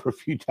move over a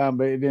few times,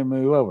 but it didn't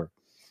move over.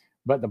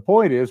 But the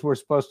point is, we're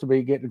supposed to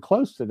be getting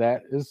close to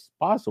that as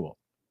possible.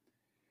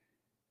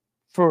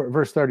 For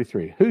verse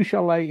 33, who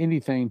shall lay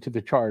anything to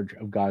the charge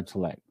of God's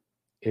elect?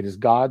 It is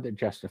God that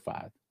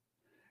justifieth.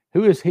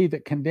 Who is he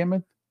that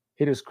condemneth?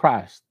 It is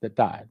Christ that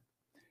died.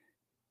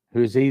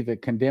 Who is he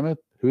that condemneth?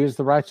 Who is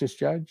the righteous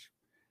judge?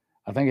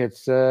 I think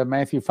it's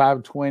Matthew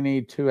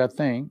 5:22, I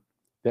think,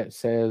 that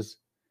says,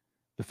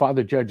 the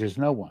Father judges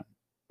no one,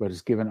 but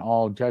has given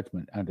all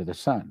judgment unto the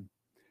Son.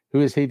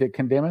 Who is he that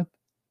condemneth?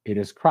 It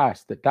is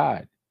Christ that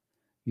died.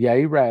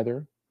 Yea,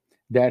 rather,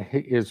 that he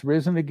is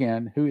risen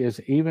again, who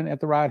is even at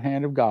the right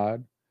hand of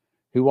God,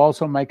 who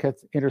also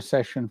maketh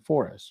intercession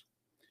for us.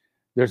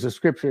 There's a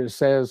scripture that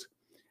says,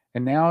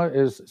 and now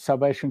is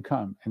salvation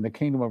come, and the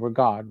kingdom of our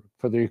God,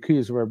 for the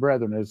accuser of our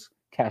brethren is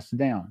cast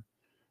down,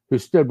 who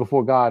stood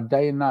before God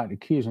day and night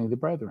accusing the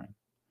brethren.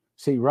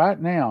 See, right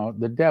now,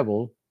 the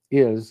devil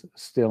is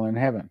still in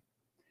heaven.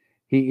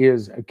 He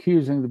is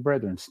accusing the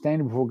brethren,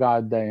 standing before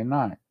God day and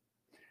night.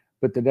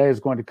 But the day is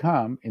going to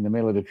come in the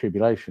middle of the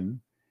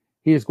tribulation.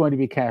 He is going to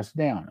be cast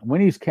down.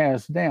 When he's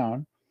cast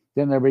down,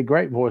 then there'll be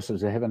great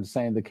voices of heaven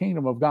saying, the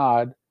kingdom of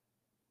God,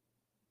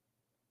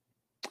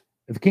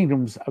 the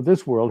kingdoms of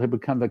this world have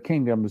become the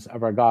kingdoms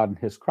of our God and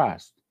his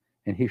Christ,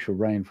 and he shall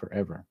reign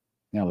forever.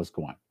 Now let's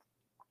go on.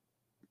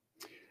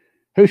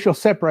 Who shall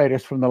separate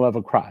us from the love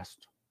of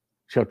Christ?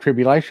 Shall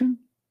tribulation,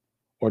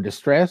 or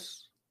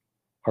distress,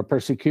 or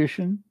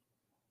persecution,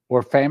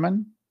 or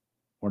famine,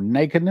 or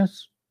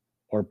nakedness,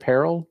 or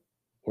peril,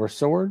 or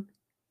sword?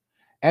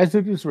 As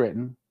it is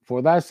written,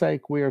 for thy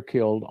sake we are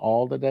killed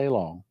all the day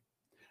long.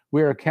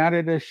 We are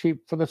counted as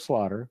sheep for the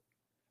slaughter.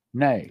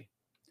 Nay,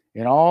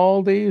 in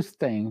all these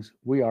things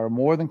we are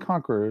more than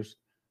conquerors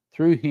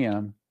through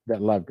him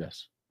that loved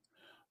us.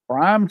 For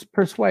I am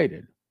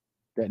persuaded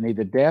that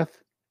neither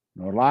death,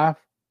 nor life,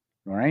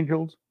 nor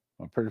angels,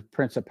 nor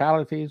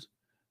principalities,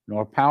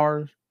 nor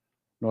powers,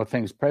 nor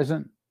things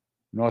present,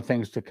 nor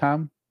things to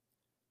come,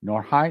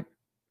 nor height,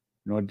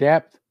 nor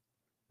depth,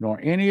 nor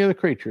any of the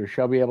creatures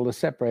shall be able to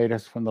separate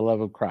us from the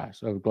love of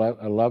Christ, of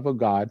a love of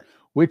God,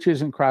 which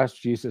is in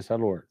Christ Jesus our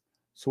Lord.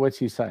 So what's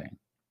he saying?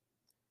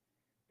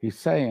 He's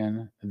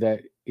saying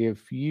that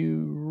if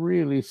you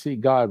really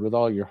seek God with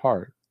all your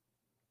heart,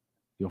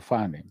 you'll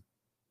find him.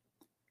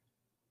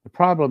 The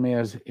problem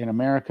is, in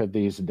America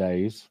these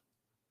days,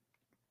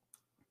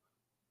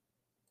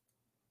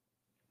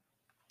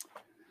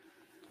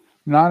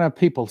 not enough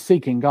people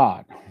seeking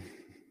God,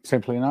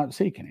 simply not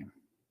seeking him.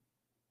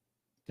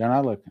 They're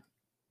not looking.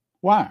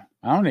 Why?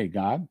 I don't need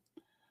God.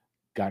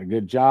 Got a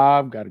good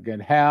job, got a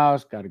good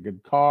house, got a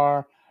good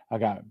car. I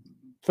got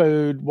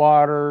food,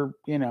 water,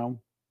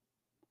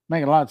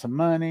 making lots of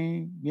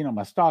money.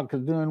 My stock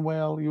is doing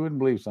well. You wouldn't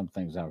believe some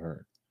things I've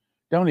heard.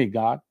 Don't need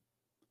God.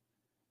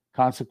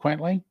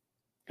 Consequently,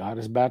 God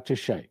is about to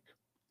shake.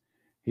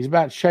 He's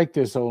about to shake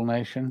this old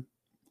nation.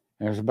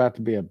 And there's about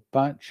to be a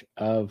bunch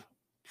of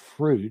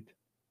fruit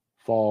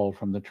fall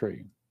from the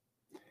tree.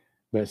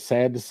 But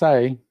sad to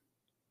say,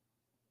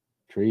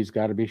 tree's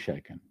got to be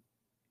shaken.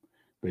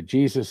 But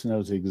Jesus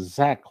knows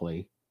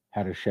exactly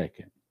how to shake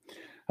it.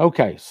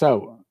 Okay,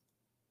 so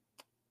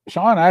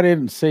Sean, I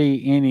didn't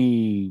see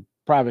any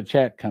private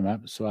chat come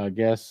up, so I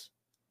guess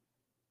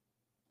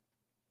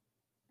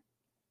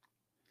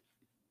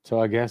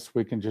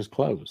we can just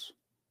close.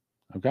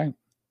 Okay.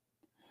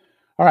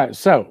 All right,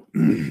 so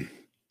I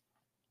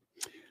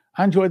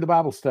enjoyed the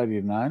Bible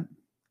study tonight.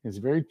 It's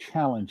very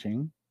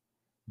challenging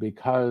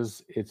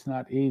because it's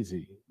not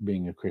easy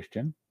being a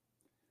Christian,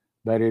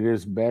 but it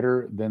is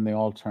better than the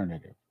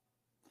alternative.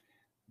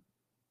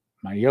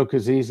 My yoke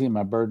is easy,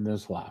 my burden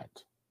is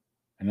light.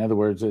 In other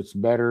words, it's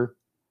better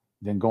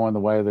than going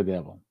the way of the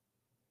devil.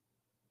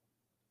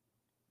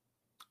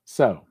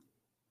 So,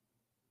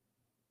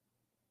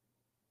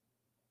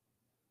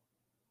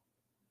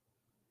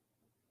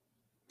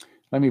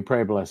 let me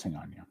pray a blessing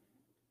on you.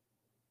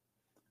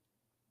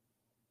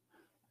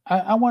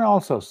 I want to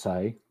also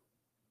say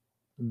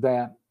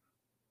that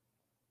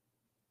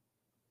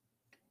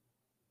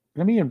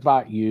let me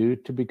invite you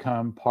to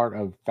become part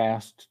of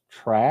Fast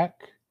Track,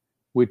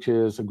 which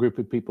is a group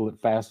of people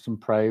that fast and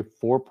pray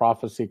for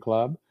Prophecy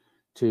Club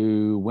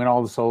to win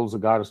all the souls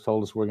that God has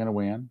told us we're going to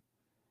win.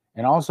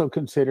 And also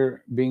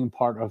consider being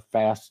part of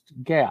Fast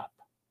Gap.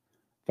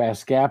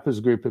 Fast Gap is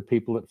a group of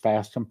people that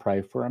fast and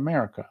pray for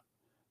America.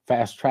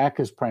 Fast Track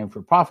is praying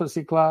for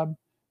Prophecy Club.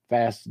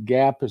 Fast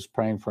Gap is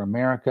praying for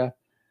America.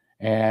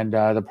 And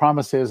the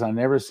promise is I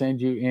never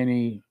send you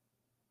any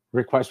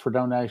requests for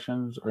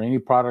donations or any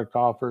product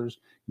offers.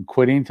 You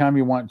quit anytime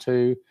you want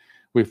to.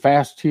 We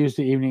fast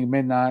Tuesday evening,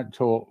 midnight,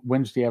 till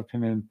Wednesday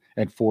afternoon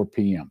at 4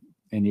 p.m.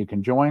 And you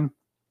can join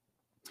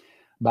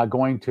by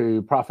going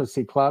to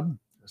Prophecy Club,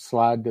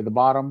 slide to the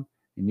bottom,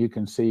 and you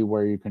can see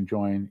where you can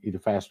join either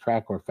Fast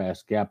Track or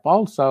Fast Gap.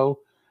 Also,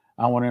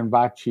 I want to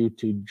invite you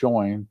to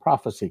join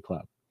Prophecy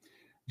Club.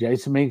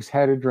 Jason Meeks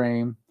had a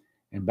dream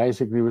and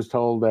basically was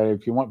told that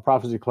if you want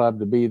Prophecy Club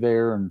to be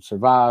there and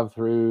survive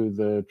through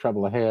the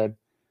trouble ahead,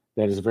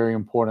 that is very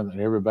important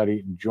that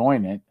everybody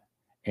join it.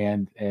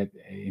 And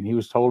he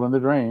was told in the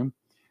dream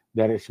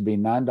that it should be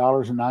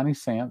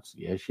 $9.90.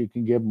 Yes, you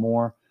can give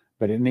more,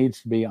 but it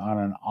needs to be on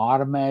an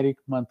automatic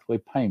monthly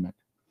payment.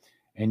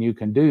 And you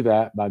can do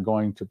that by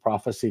going to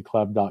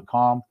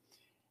prophecyclub.com.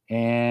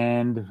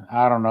 And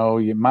I don't know,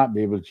 you might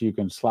be able to, you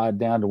can slide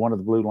down to one of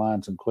the blue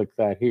lines and click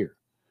that here.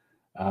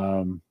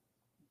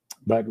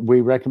 But we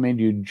recommend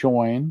you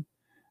join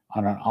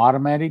on an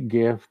automatic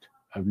gift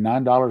of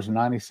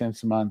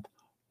 $9.90 a month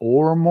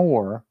or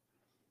more,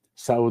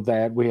 so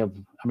that we have,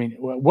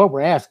 what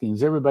we're asking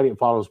is everybody that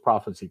follows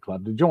Prophecy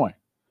Club to join.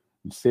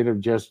 Instead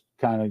of just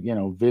kind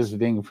of,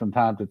 visiting from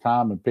time to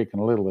time and picking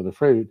a little of the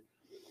fruit,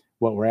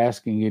 what we're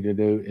asking you to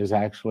do is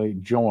actually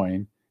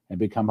join and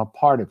become a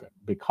part of it.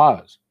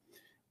 Because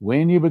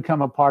when you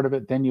become a part of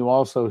it, then you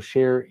also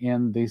share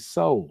in the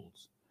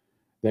souls.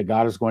 that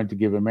God is going to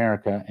give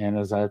America. And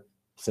as I've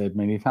said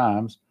many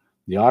times,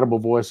 the audible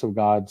voice of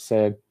God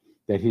said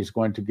that he's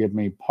going to give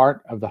me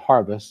part of the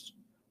harvest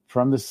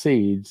from the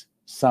seeds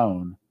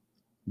sown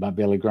by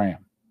Billy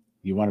Graham.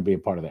 You want to be a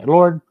part of that.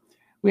 Lord,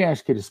 we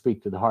ask you to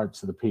speak to the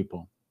hearts of the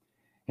people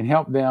and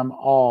help them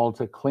all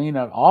to clean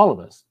up, all of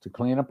us, to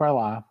clean up our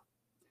life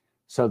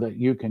so that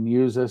you can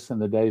use us in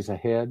the days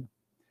ahead,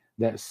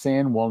 that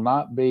sin will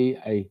not be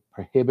a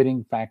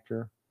prohibiting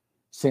factor.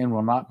 Sin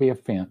will not be a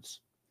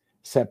fence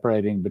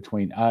separating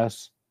between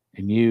us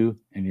and you,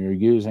 and you're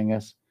using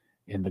us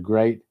in the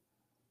great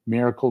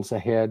miracles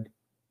ahead,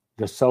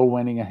 the soul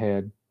winning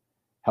ahead.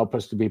 Help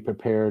us to be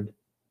prepared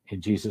in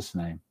Jesus'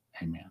 name.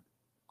 Amen.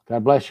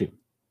 God bless you.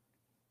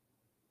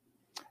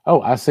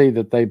 Oh, I see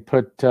that they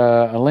put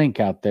a link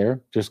out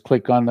there. Just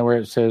click on where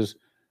it says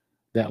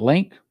that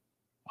link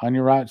on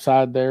your right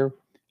side there,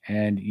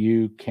 and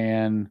you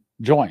can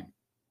join,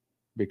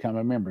 become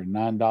a member.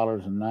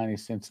 $9.90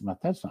 a month.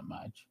 That's not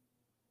much.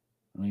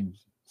 I mean,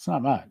 it's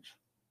not much.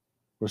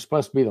 We're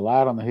supposed to be the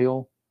light on the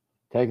hill,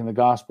 taking the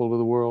gospel to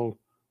the world.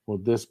 Well,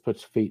 this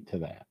puts feet to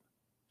that.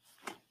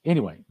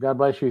 Anyway, God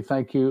bless you.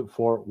 Thank you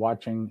for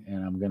watching,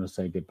 and I'm going to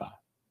say goodbye.